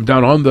from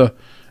down under,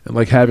 and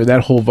like having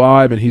that whole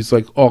vibe, and he's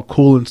like all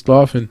cool and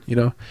stuff, and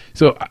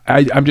so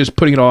I'm just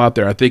putting it all out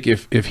there. I think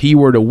if he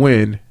were to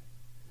win,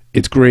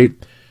 it's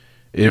great.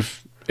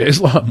 If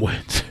Islam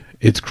wins,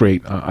 it's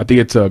great. I think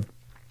it's a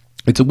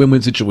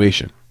win-win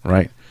situation,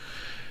 right?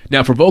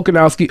 Now for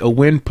Volkanovski, a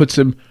win puts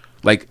him,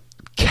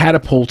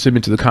 catapults him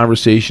into the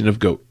conversation of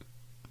GOAT,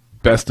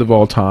 best of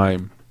all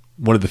time,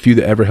 one of the few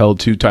that ever held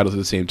 2 titles at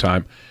the same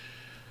time.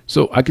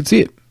 So I could see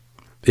it.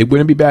 It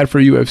wouldn't be bad for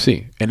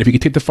UFC. And if you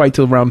could take the fight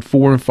till round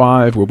 4 and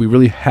 5, where we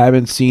really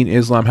haven't seen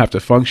Islam have to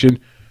function,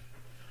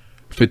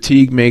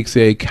 fatigue makes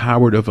a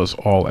coward of us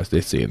all, as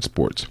they say in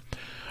sports.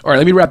 All right,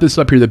 let me wrap this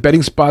up here. The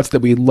betting spots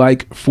that we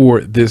like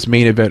for this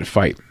main event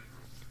fight.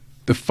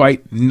 The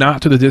fight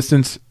not to the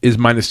distance is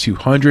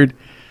 -200.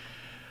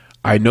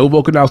 I know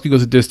Volkanovski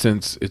goes a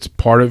distance. It's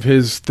part of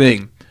his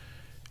thing.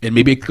 And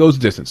maybe it goes a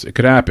distance. It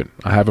could happen.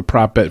 I have a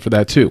prop bet for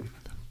that too.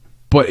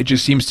 But it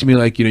just seems to me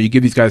like, you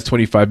give these guys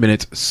 25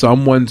 minutes,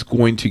 someone's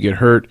going to get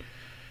hurt.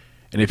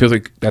 And it feels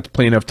like that's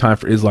plenty enough time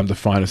for Islam to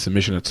find a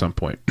submission at some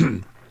point.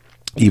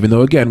 Even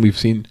though, again, we've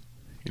seen,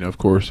 of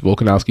course,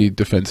 Volkanovski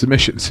defend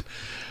submissions.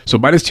 So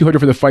 -200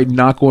 for the fight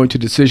not going to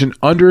decision.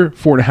 Under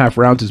 4.5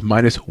 rounds is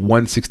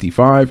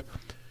 -165.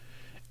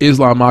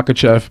 Islam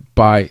Makhachev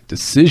by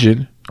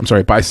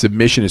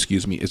submission, is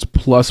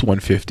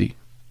 +150.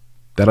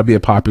 That'll be a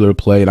popular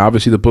play. And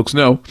obviously the books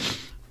know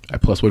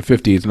at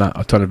 +150 it's not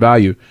a ton of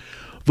value.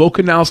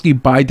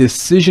 Volkanovski by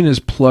decision is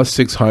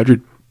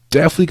 +600.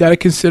 Definitely got to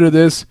consider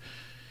this.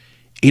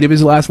 8 of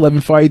his last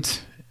 11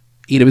 fights,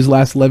 8 of his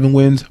last 11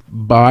 wins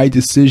by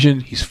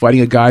decision. He's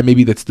fighting a guy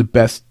maybe that's the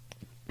best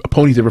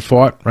opponent he's ever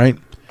fought, right?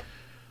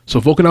 So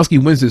if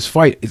Volkanovski wins this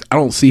fight, I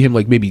don't see him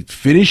maybe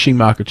finishing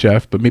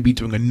Makhachev, but maybe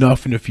doing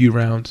enough in a few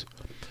rounds.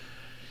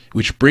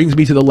 Which brings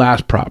me to the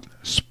last prop.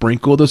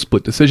 Sprinkle the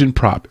split decision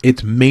prop.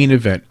 It's main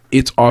event.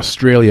 It's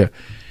Australia.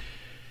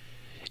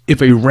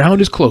 If a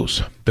round is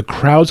close, the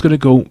crowd's going to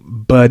go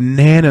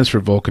bananas for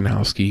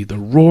Volkanovski. The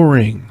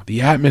roaring,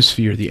 the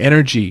atmosphere, the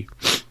energy,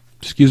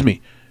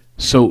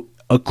 So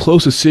a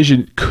close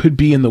decision could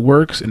be in the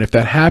works. And if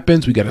that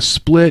happens, we got to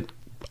split.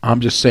 I'm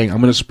just saying,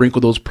 I'm going to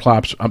sprinkle those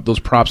props on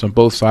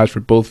both sides for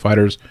both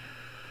fighters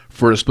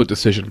for a split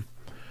decision.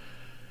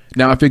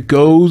 Now, if it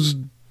goes,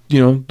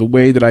 the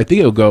way that I think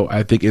it'll go,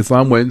 I think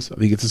Islam wins. I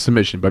think it's a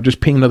submission. But I'm just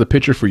painting another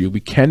picture for you.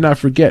 We cannot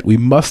forget. We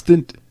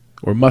mustn't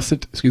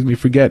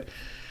forget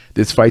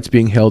this fight's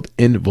being held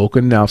in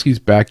Volkanovski's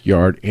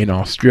backyard in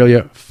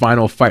Australia.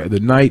 Final fight of the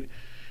night.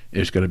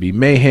 There's going to be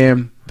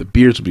mayhem. The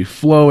beers will be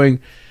flowing.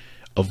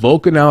 A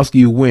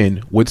Volkanovski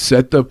win would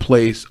set the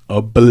place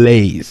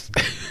ablaze.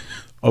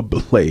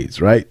 Ablaze,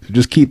 right? So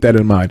just keep that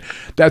in mind.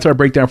 That's our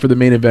breakdown for the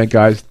main event,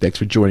 guys. Thanks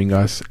for joining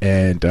us.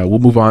 And we'll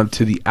move on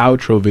to the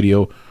outro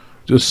video.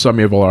 Just a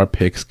summary of all our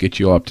picks, get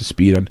you all up to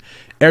speed on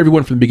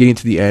everyone from the beginning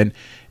to the end,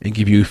 and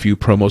give you a few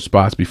promo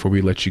spots before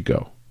we let you go.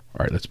 All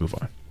right, let's move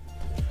on.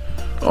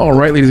 All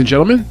right, ladies and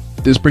gentlemen,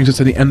 this brings us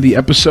to the end of the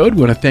episode.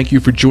 We want to thank you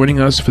for joining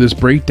us for this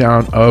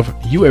breakdown of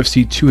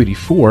UFC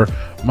 284,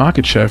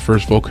 Makhachev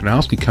versus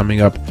Volkanovski,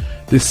 coming up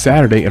this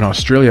Saturday in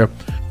Australia.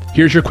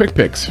 Here's your quick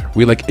picks.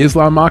 We like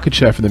Islam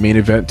Makhachev for the main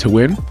event to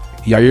win,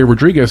 Yair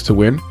Rodriguez to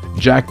win,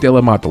 Jack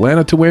Della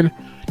Maddalena to win,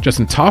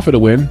 Justin Tafa to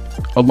win,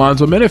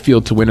 Alonzo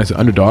Menafield to win as an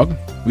underdog.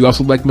 We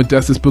also like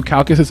Modestas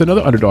Bukalkas as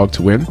another underdog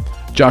to win,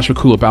 Joshua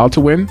Culibao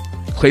to win,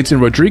 Clayton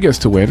Rodriguez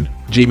to win,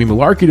 Jamie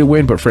Malarkey to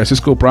win, but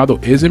Francisco Prado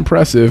is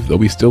impressive, though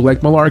we still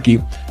like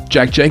Malarkey.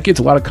 Jack Jenkins,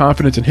 a lot of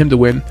confidence in him to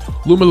win,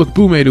 Luma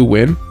Lukbume to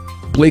win,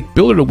 Blake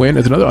Biller to win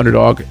as another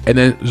underdog, and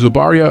then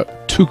Zubaria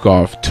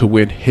Tukov to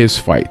win his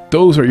fight.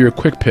 Those are your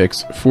quick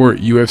picks for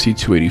UFC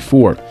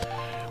 284.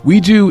 We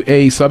do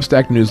a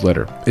Substack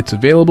newsletter. It's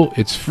available.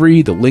 It's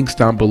free. The link's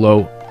down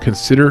below.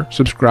 Consider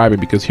subscribing,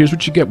 because here's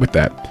what you get with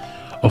that.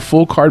 A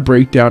full card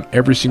breakdown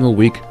every single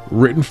week.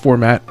 Written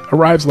format.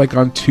 Arrives like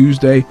on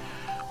Tuesday,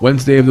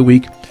 Wednesday of the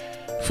week.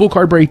 Full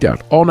card breakdown.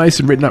 All nice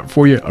and written up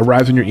for you.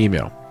 Arrives in your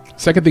email.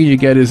 Second thing you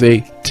get is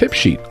a tip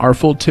sheet, our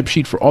full tip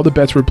sheet for all the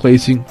bets we're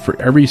placing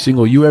for every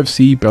single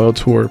UFC,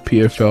 Bellator,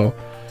 PFL,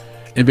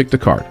 Invicta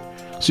card.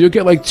 So you'll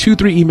get like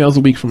 2-3 emails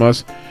a week from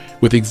us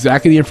with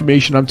exactly the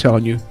information I'm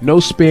telling you. No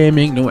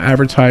spamming, no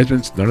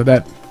advertisements, none of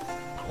that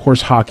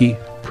horse hockey.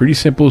 Pretty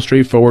simple,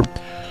 straightforward.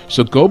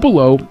 So go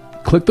below,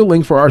 click the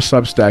link for our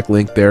Substack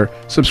link there,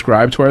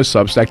 subscribe to our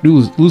Substack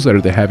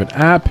newsletter. They have an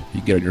app,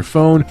 you get on your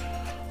phone,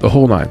 the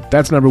whole nine.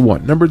 That's number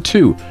one. Number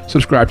two,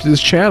 subscribe to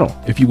this channel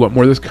if you want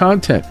more of this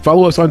content.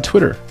 Follow us on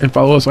Twitter and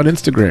follow us on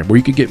Instagram, where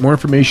you can get more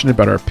information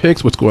about our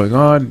picks, what's going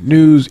on,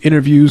 news,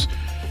 interviews.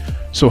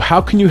 So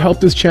how can you help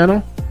this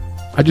channel?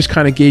 I just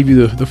kind of gave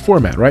you the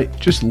format, right?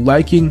 Just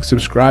liking,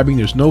 subscribing.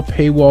 There's no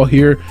paywall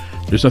here.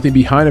 There's nothing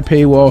behind a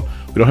paywall.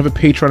 We don't have a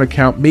Patreon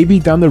account. Maybe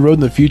down the road in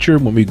the future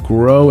when we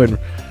grow and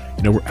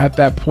we're at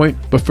that point.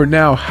 But for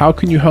now, how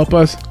can you help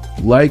us?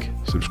 Like,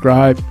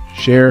 subscribe,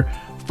 share,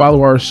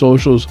 follow our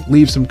socials,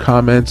 leave some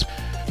comments.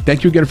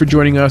 Thank you again for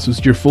joining us. This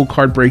is your full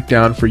card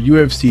breakdown for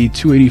UFC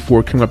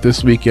 284 coming up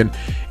this weekend.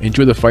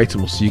 Enjoy the fights,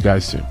 and we'll see you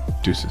guys soon.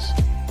 Deuces.